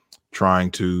 104 trying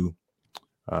to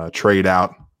trade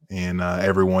out, and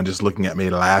everyone just looking at me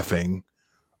laughing,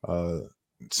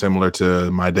 similar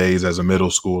to my days as a middle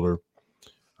schooler,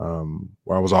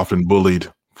 where I was often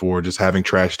bullied for just having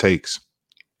trash takes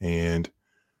and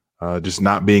just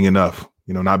not being enough,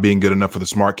 not being good enough for the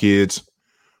smart kids.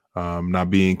 Not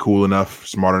being cool enough,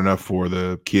 smart enough for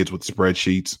the kids with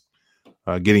spreadsheets,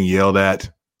 getting yelled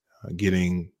at,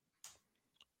 getting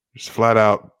just flat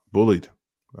out bullied,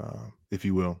 if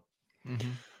you will. Mm-hmm.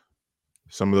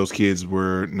 Some of those kids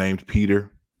were named Peter.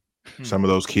 Some of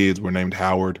those kids were named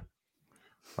Howard.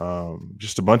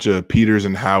 Just a bunch of Peters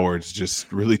and Howards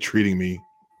just really treating me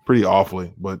pretty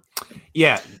awfully. But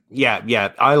yeah.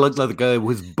 I looked like the guy who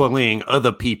was bullying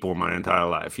other people my entire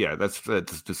life. Yeah, that's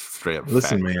just straight up.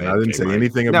 Listen, man, I didn't say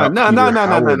anything about no. At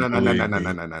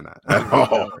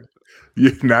all.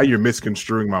 Now you're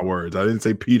misconstruing my words. I didn't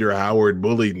say Peter Howard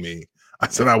bullied me. I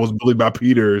said I was bullied by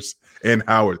Peters and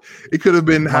Howard. It could have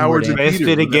been Howard and Peters.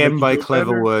 Bested again by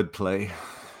clever wordplay.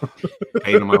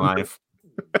 Pain of my life.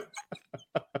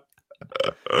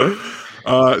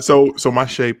 So my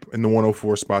shape in the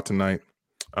 104 spot tonight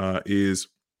is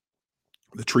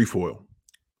the trefoil.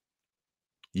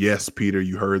 Yes, Peter,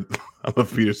 you heard. I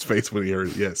love Peter's face when he heard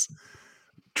it. Yes,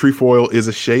 trefoil is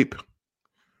a shape.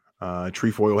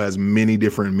 Trefoil has many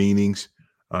different meanings,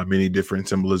 many different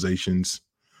symbolizations.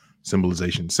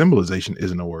 Symbolization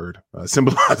isn't a word.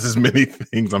 Symbolizes many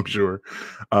things, I'm sure.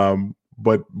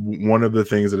 But one of the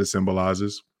things that it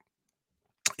symbolizes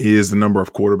is the number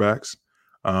of quarterbacks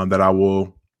that I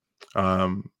will,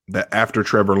 that after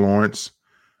Trevor Lawrence,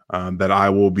 that I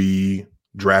will be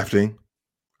drafting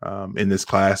in this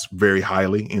class very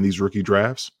highly in these rookie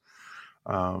drafts.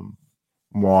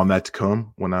 More on that to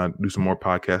come when I do some more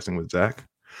podcasting with Zach.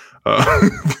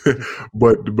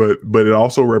 But it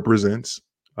also represents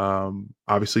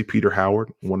obviously Peter Howard,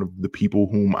 one of the people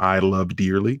whom I love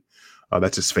dearly.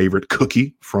 That's his favorite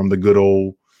cookie from the good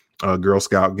old Girl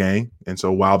Scout gang. And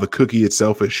so while the cookie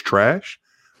itself is trash,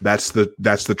 that's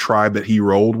the tribe that he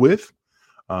rolled with.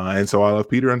 And so I love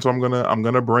Peter. And so I'm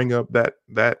gonna bring up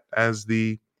that as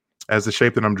the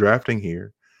shape that I'm drafting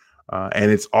here.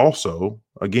 And it's also,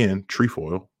 again,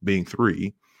 trefoil being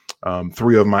 3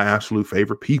 of my absolute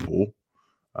favorite people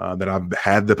that I've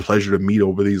had the pleasure to meet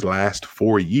over these last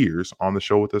 4 years on the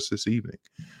show with us this evening,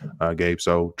 Gabe.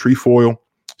 So trefoil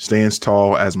stands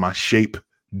tall as my shape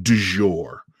du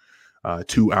jour.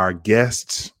 To our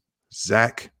guests,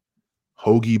 Zach,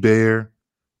 Hoagie Bear,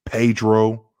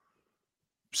 Pedro,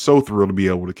 so thrilled to be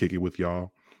able to kick it with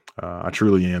y'all. I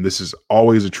truly am. This is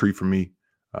always a treat for me.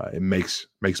 It makes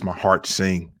my heart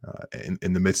sing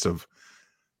in the midst of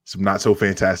some not so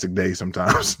fantastic days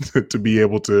sometimes to be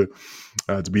able to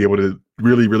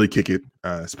really, really kick it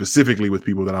specifically with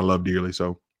people that I love dearly.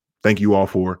 So thank you all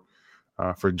for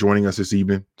joining us this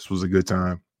evening. This was a good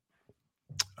time.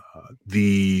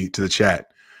 To the chat,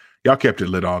 y'all kept it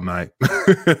lit all night.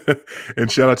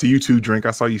 And shout out to you too, Drink.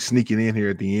 I saw you sneaking in here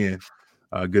at the end.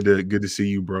 Good to see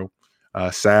you, bro.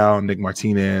 Sal, Nick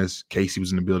Martinez, Casey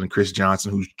was in the building. Chris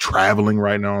Johnson, who's traveling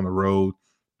right now on the road.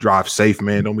 Drive safe,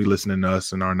 man. Don't be listening to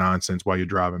us and our nonsense while you're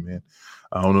driving, man.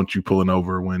 I don't want you pulling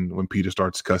over when Peter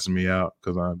starts cussing me out,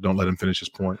 because I don't let him finish his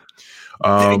point.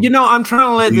 I'm trying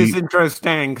to let this intro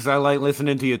stand because I like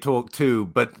listening to you talk too,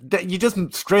 but you're just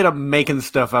straight up making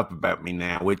stuff up about me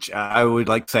now, which I would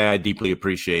like to say I deeply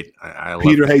appreciate. I love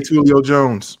Peter Hey Tulio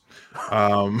Jones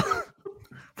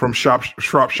from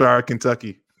Shropshire,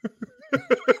 Kentucky.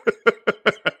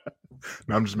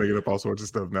 No, I'm just making up all sorts of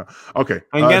stuff now. Okay.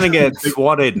 I'm going to get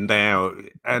swatted now,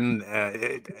 and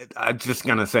I'm just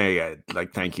going to say,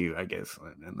 thank you, I guess.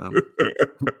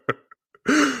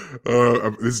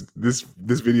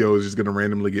 This video is just going to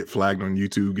randomly get flagged on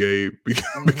YouTube, Gabe,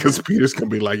 because Peter's going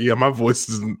to be like, yeah, my voice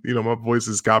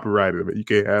is copyrighted, but you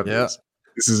can't have this.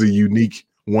 This is a unique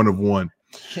one of one.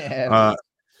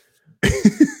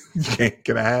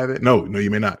 Can I have it? No,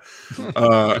 you may not.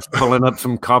 Just pulling up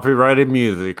some copyrighted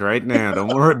music right now.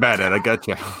 Don't worry about it. I got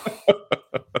you.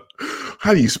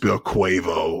 How do you spell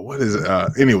Quavo? What is it?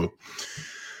 Anyway,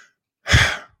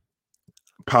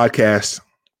 podcast.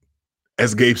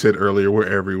 As Gabe said earlier, we're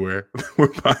everywhere where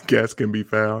podcasts can be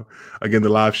found. Again, the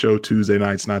live show Tuesday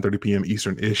nights, 9:30 p.m.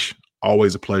 Eastern-ish.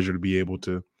 Always a pleasure to be able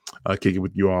to kick it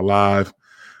with you all live.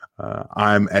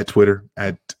 I'm at Twitter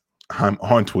I'm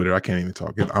on Twitter. I can't even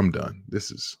talk. I'm done.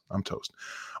 I'm toast.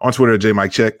 On Twitter at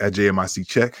JMikeCheck, at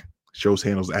JMICCheck. Shows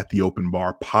handles at The Open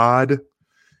Bar Pod.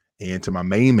 And to my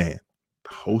main man, the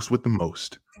host with the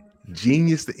most,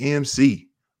 Genius the MC,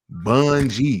 Bun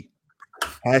G.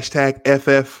 Hashtag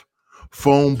FF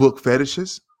Phone Book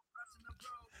Fetishes.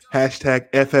 Hashtag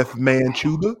FF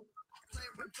Manchuba.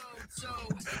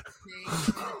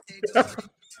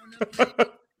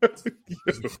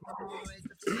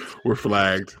 We're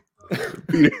flagged.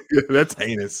 That's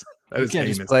heinous. That is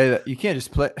heinous. Play that. You can't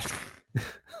just play.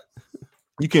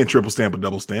 You can't triple stamp a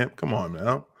double stamp. Come on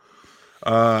now.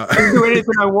 I can do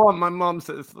anything I want. My mom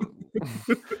says.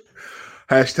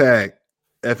 Hashtag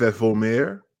FF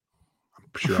Omer. I'm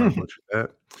sure I butchered that.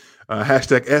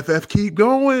 Hashtag FF Keep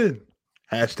Going.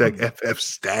 Hashtag FF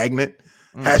Stagnant.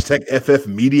 Hashtag FF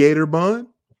Mediator Bun.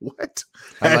 What?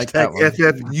 Hashtag like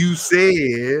FF You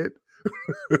Said.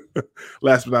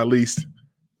 Last but not least,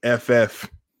 FF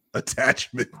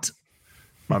Attachment.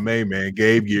 My main man,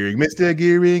 Gabe Gearing. Mr.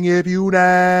 Gearing, if you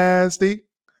nasty.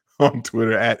 On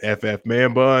Twitter at FF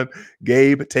Man Bun.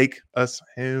 Gabe, take us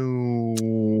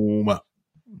home.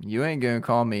 You ain't going to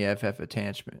call me FF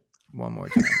Attachment one more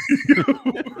time.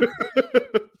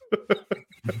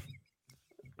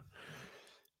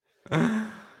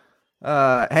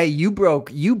 Hey, you broke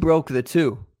the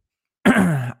 2.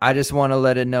 I just want to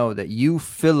let it know that you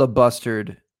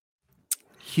filibustered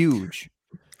huge.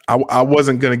 I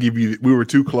wasn't gonna give you. We were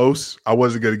too close. I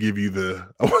wasn't gonna give you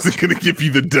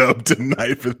the dub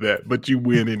tonight for that. But you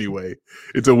win anyway.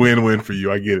 It's a win-win for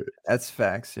you. I get it. That's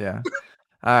facts. Yeah.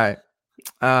 All right.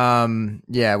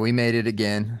 Yeah, we made it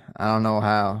again. I don't know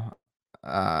how.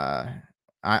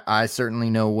 I certainly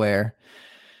know where.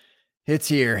 It's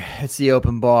here. It's the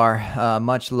Open Bar.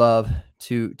 Much love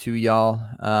to y'all.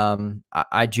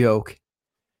 I joke.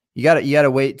 You gotta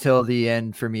wait till the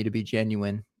end for me to be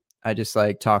genuine. I just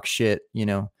talk shit,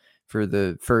 for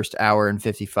the first hour and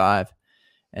 55,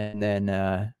 and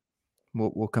then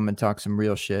we'll come and talk some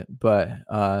real shit. But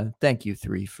thank you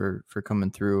 3 for coming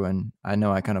through, and I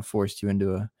know I kind of forced you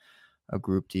into a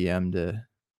group DM to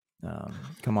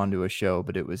come onto a show,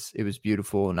 but it was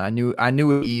beautiful, and I knew it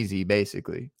was easy.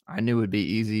 Basically, I knew it would be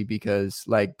easy because,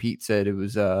 like Pete said, it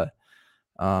was what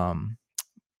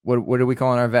are we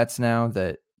calling our vets now?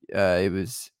 That it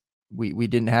was we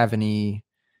didn't have any.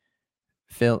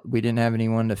 We didn't have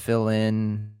anyone to fill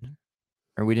in,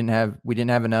 or we didn't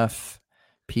have enough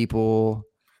people.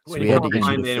 So we had to get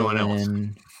find you to anyone fill else.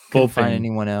 in. Couldn't find Bullpen.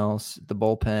 anyone else. The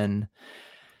bullpen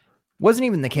wasn't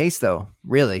even the case, though.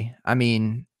 Really, I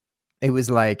mean, it was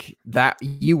like that.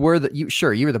 You were the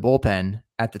bullpen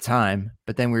at the time,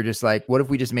 but then we were just like, what if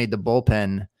we just made the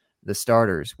bullpen the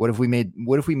starters? What if we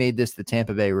made this the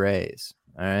Tampa Bay Rays?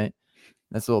 All right,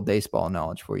 that's a little baseball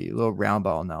knowledge for you, a little round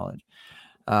ball knowledge.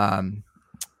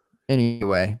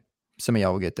 Anyway, some of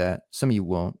y'all will get that, some of you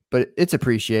won't, but it's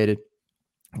appreciated.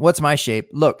 What's my shape?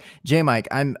 Look, J Mike,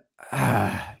 I'm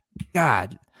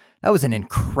God, that was an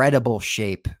incredible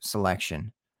shape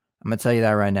selection. I'm gonna tell you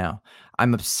that right now.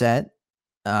 I'm upset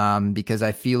because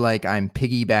I feel like I'm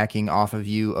piggybacking off of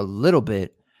you a little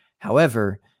bit.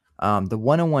 However, the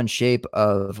 101 shape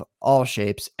of all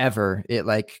shapes ever, it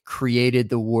like created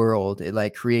the world. It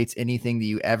like creates anything that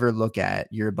you ever look at.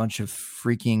 You're a bunch of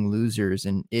freaking losers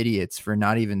and idiots for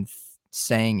not even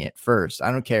saying it first.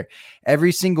 I don't care.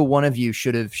 Every single one of you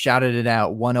should have shouted it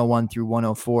out 101 through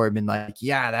 104 and been like,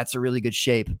 yeah, that's a really good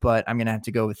shape, but I'm going to have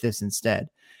to go with this instead.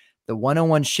 The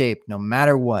 101 shape, no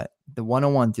matter what, the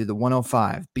 101 through the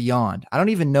 105 beyond. I don't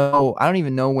even know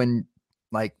when,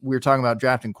 like, we were talking about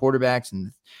drafting quarterbacks in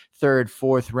the 3rd,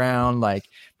 4th round. Like,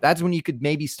 that's when you could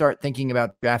maybe start thinking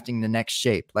about drafting the next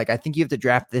shape. Like, I think you have to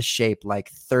draft this shape like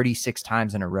 36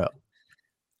 times in a row.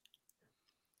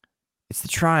 It's the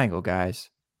triangle, guys.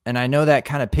 And I know that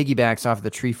kind of piggybacks off the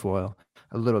trefoil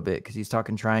a little bit because he's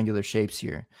talking triangular shapes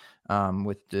here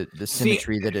with the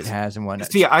symmetry that it has and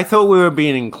whatnot. See, I thought we were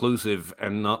being inclusive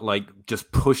and not like just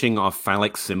pushing our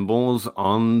phallic symbols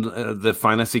on the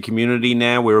fantasy community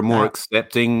now. We're more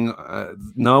accepting.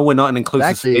 No, we're not an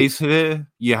inclusive space here.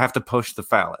 You have to push the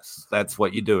phallus. That's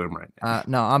what you're doing right now.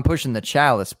 No, I'm pushing the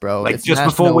chalice, bro. Like It's just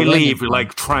National before we Women's leave, we're Month.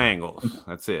 like triangles.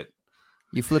 That's it.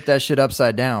 You flip that shit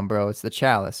upside down, bro. It's the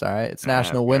chalice, all right? It's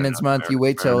National Women's Month. You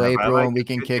wait till April and we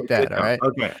can kick that, all right?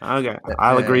 Okay.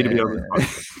 I'll agree to be on this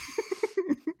podcast.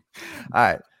 All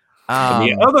right.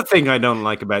 And the other thing I don't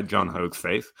like about John Hogue's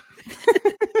face.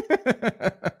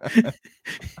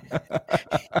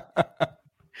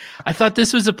 I thought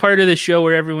this was a part of the show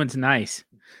where everyone's nice.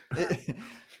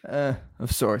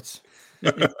 Of sorts.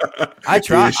 I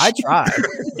tried. I tried.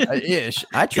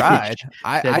 I tried.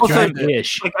 I Also, tried.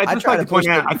 ish. Like, I just try like to to point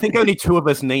push out, the- I think only 2 of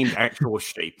us named actual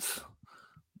shapes.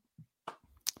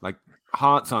 Like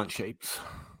hearts aren't shapes.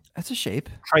 That's a shape.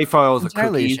 Trefoils are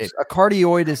Entirely a cookies. shape. A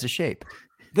cardioid is a shape.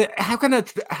 How can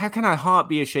a heart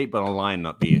be a shape but a line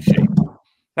not be a shape?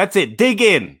 That's it. Dig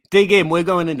in. We're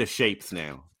going into shapes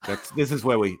now. This is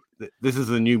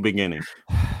the new beginning.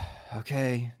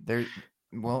 Okay.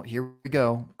 Well, here we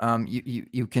go.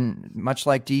 You can, much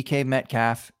like DK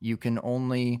Metcalf, you can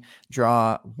only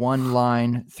draw one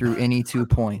line through any 2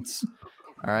 points.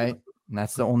 All right. And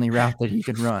that's the only route that he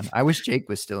can run. I wish Jake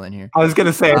was still in here. I was going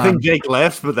to say, I think Jake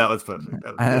left, but that was perfect.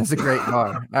 That's a great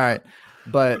bar. All right.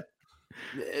 But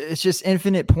it's just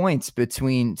infinite points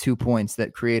between 2 points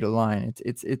that create a line.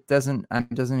 It doesn't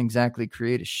exactly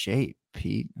create a shape,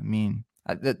 Pete. I mean,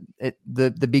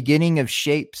 the beginning of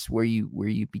shapes where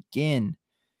you begin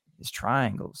is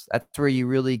triangles. That's where you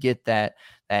really get that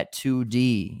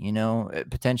 2D,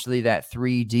 potentially that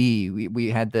 3D. We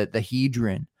had the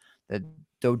hedron, the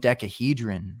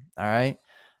dodecahedron. All right.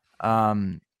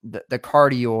 The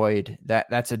cardioid,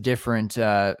 that's a different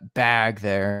bag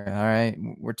there. All right.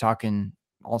 We're talking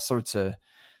all sorts of,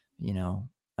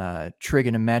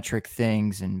 trigonometric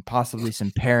things and possibly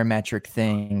some parametric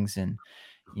things. And,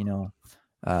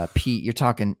 Pete, you're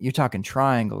talking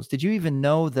triangles. Did you even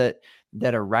know that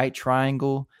a right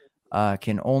triangle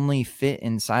can only fit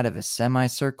inside of a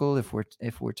semicircle if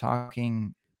we're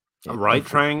talking A right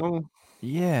triangle?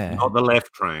 Yeah. Not the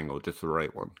left triangle, just the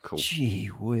right one. Cool. Gee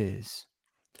whiz.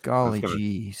 Golly gonna-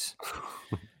 geez.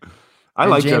 I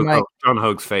And like J. Mike- John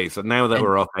Hogue's face. And now that and-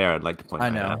 we're off air, I'd like to point I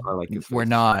that know. out. I like his face. We're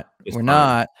not. It's We're fine.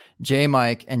 not. J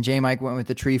Mike went with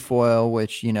the trefoil,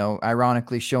 which,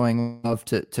 ironically showing love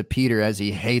to Peter as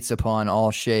he hates upon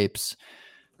all shapes.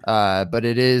 But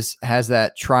it has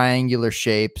that triangular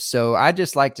shape. So I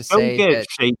just like to Don't say get that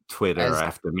shape Twitter as-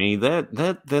 after me. They're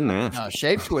nasty. no,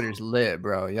 shape Twitter's lit,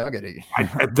 bro. Y'all gotta.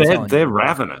 They're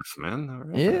ravenous, man. They're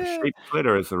ravenous. Yeah. Shape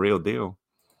Twitter is the real deal.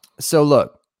 So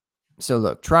look,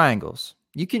 triangles.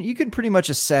 You can pretty much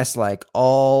assess like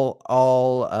all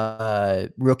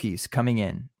rookies coming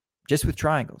in just with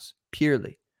triangles,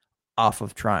 purely off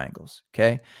of triangles.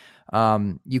 Okay.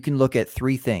 You can look at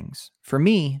 3 things. For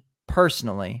me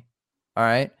personally, all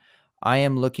right, I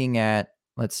am looking at,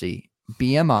 let's see,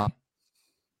 BMI.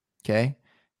 Okay.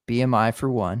 BMI for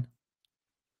one.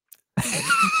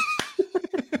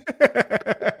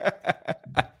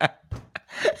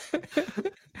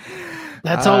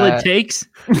 That's all it takes.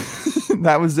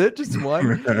 That was it? Just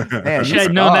one? Man, Wish you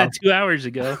I'd known that soft. 2 hours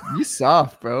ago. You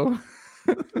soft, bro.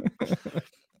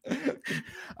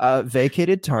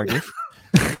 Vacated Target.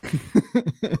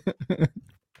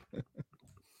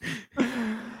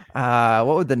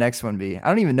 What would the next one be? I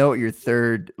don't even know what your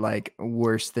third like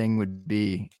worst thing would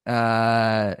be.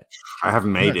 I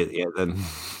haven't made it yet. Then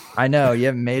I know you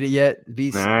haven't made it yet.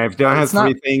 nah, if John has It's not-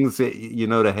 three things that you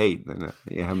know to hate, then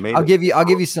you haven't made I'll it. give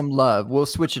you some love. We'll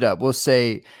switch it up. We'll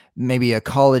say maybe a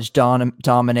college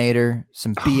dominator,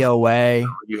 some BOA.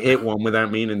 You hit one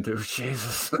without meaning to.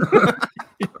 Jesus.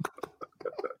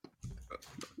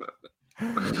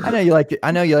 I know you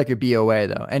like your BOA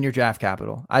though, and your draft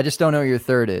capital. I just don't know what your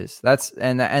third is. That's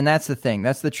the thing.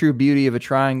 That's the true beauty of a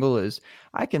triangle is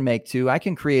I can make two. I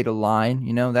can create a line.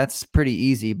 You know, that's pretty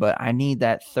easy. But I need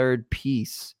that third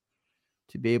piece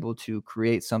to be able to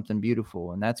create something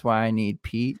beautiful, and that's why I need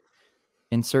Pete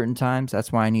in certain times.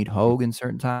 That's why I need Hogue in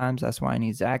certain times. That's why I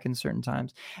need Zach in certain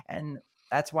times, and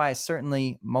that's why I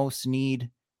certainly most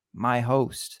need my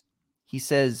host. He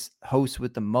says host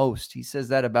with the most. He says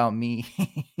that about me.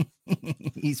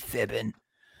 He's fibbing.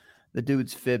 The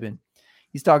dude's fibbing.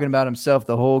 He's talking about himself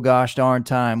the whole gosh darn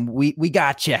time. We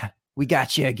got you. We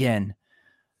got you again.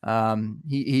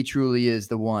 He truly is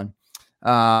the one.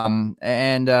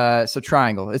 So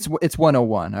triangle. It's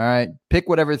 101. All right. Pick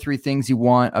whatever three things you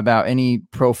want about any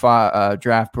profile,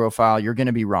 draft profile. You're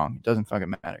gonna be wrong. It doesn't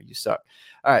fucking matter. You suck.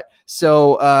 All right.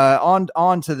 So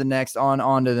on to the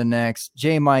next.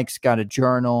 J Mike's got a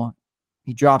journal.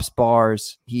 He drops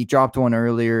bars. He dropped one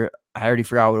earlier. I already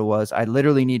forgot what it was. I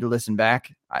literally need to listen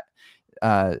back.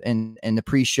 In the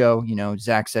pre-show, you know,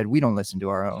 Zach said we don't listen to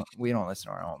our own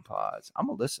pods. I'm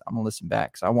gonna listen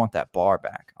back because I want that bar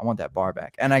back.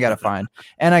 And I gotta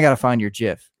find your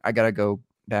GIF. I gotta go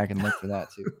back and look for that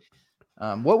too.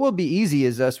 What will be easy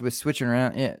is us with switching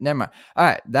around. Yeah, never mind. All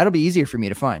right, that'll be easier for me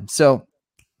to find. So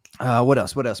what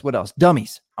else?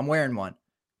 Dummies. I'm wearing one.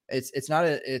 It's not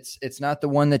the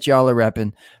one that y'all are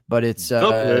repping, but it's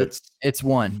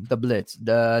one, the Blitz.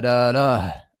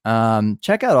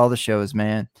 Check out all the shows,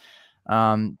 man.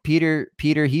 Peter,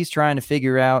 he's trying to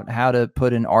figure out how to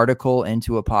put an article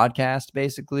into a podcast,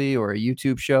 basically, or a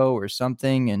YouTube show or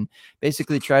something, and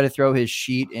basically try to throw his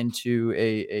sheet into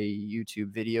a YouTube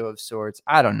video of sorts.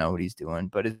 I don't know what he's doing,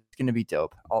 but it's going to be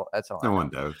dope. That's all. No one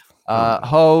does.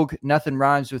 Hogue, nothing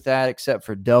rhymes with that except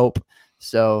for dope.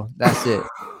 So that's it.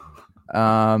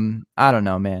 I don't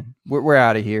know, man. We're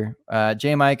out of here.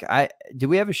 J Mike, do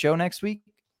we have a show next week?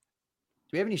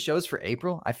 Do we have any shows for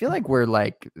April? I feel like we're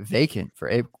like vacant for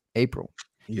April.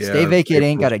 Yeah, Stay vacant April.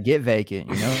 ain't got to get vacant,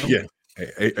 you know? Yeah.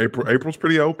 April's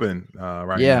pretty open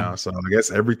right now. So I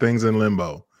guess everything's in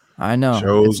limbo. I know.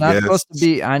 Shows, it's not guests. supposed to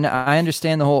be. I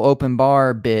understand the whole open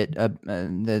bar bit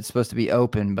that's supposed to be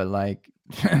open, but like,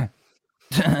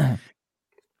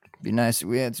 be nice if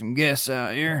we had some guests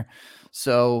out here.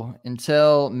 So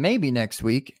until maybe next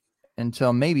week,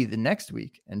 until maybe the next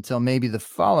week, until maybe the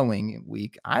following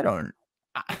week, I don't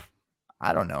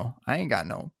know. I ain't got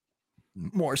no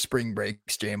more spring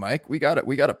breaks, J Mike. We got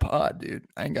a pod, dude.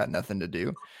 I ain't got nothing to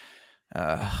do.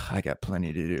 I got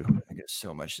plenty to do. I got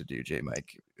so much to do, J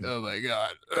Mike. Oh my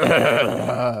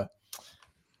God.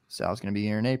 Sal's gonna be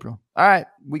here in April. All right,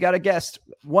 we got a guest.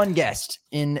 One guest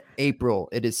in April.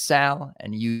 It is Sal,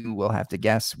 and you will have to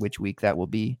guess which week that will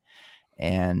be.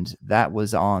 And that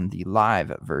was on the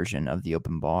live version of the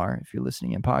open bar. If you're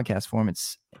listening in podcast form,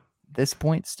 it's this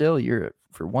point still you're,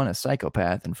 for one, a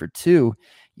psychopath, and for two,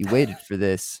 you waited for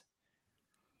this.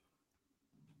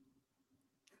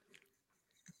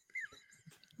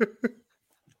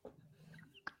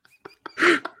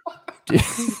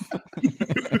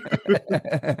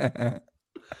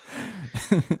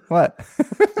 What?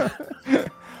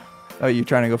 Oh, you're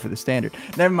trying to go for the standard.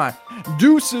 Never mind.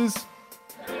 Deuces.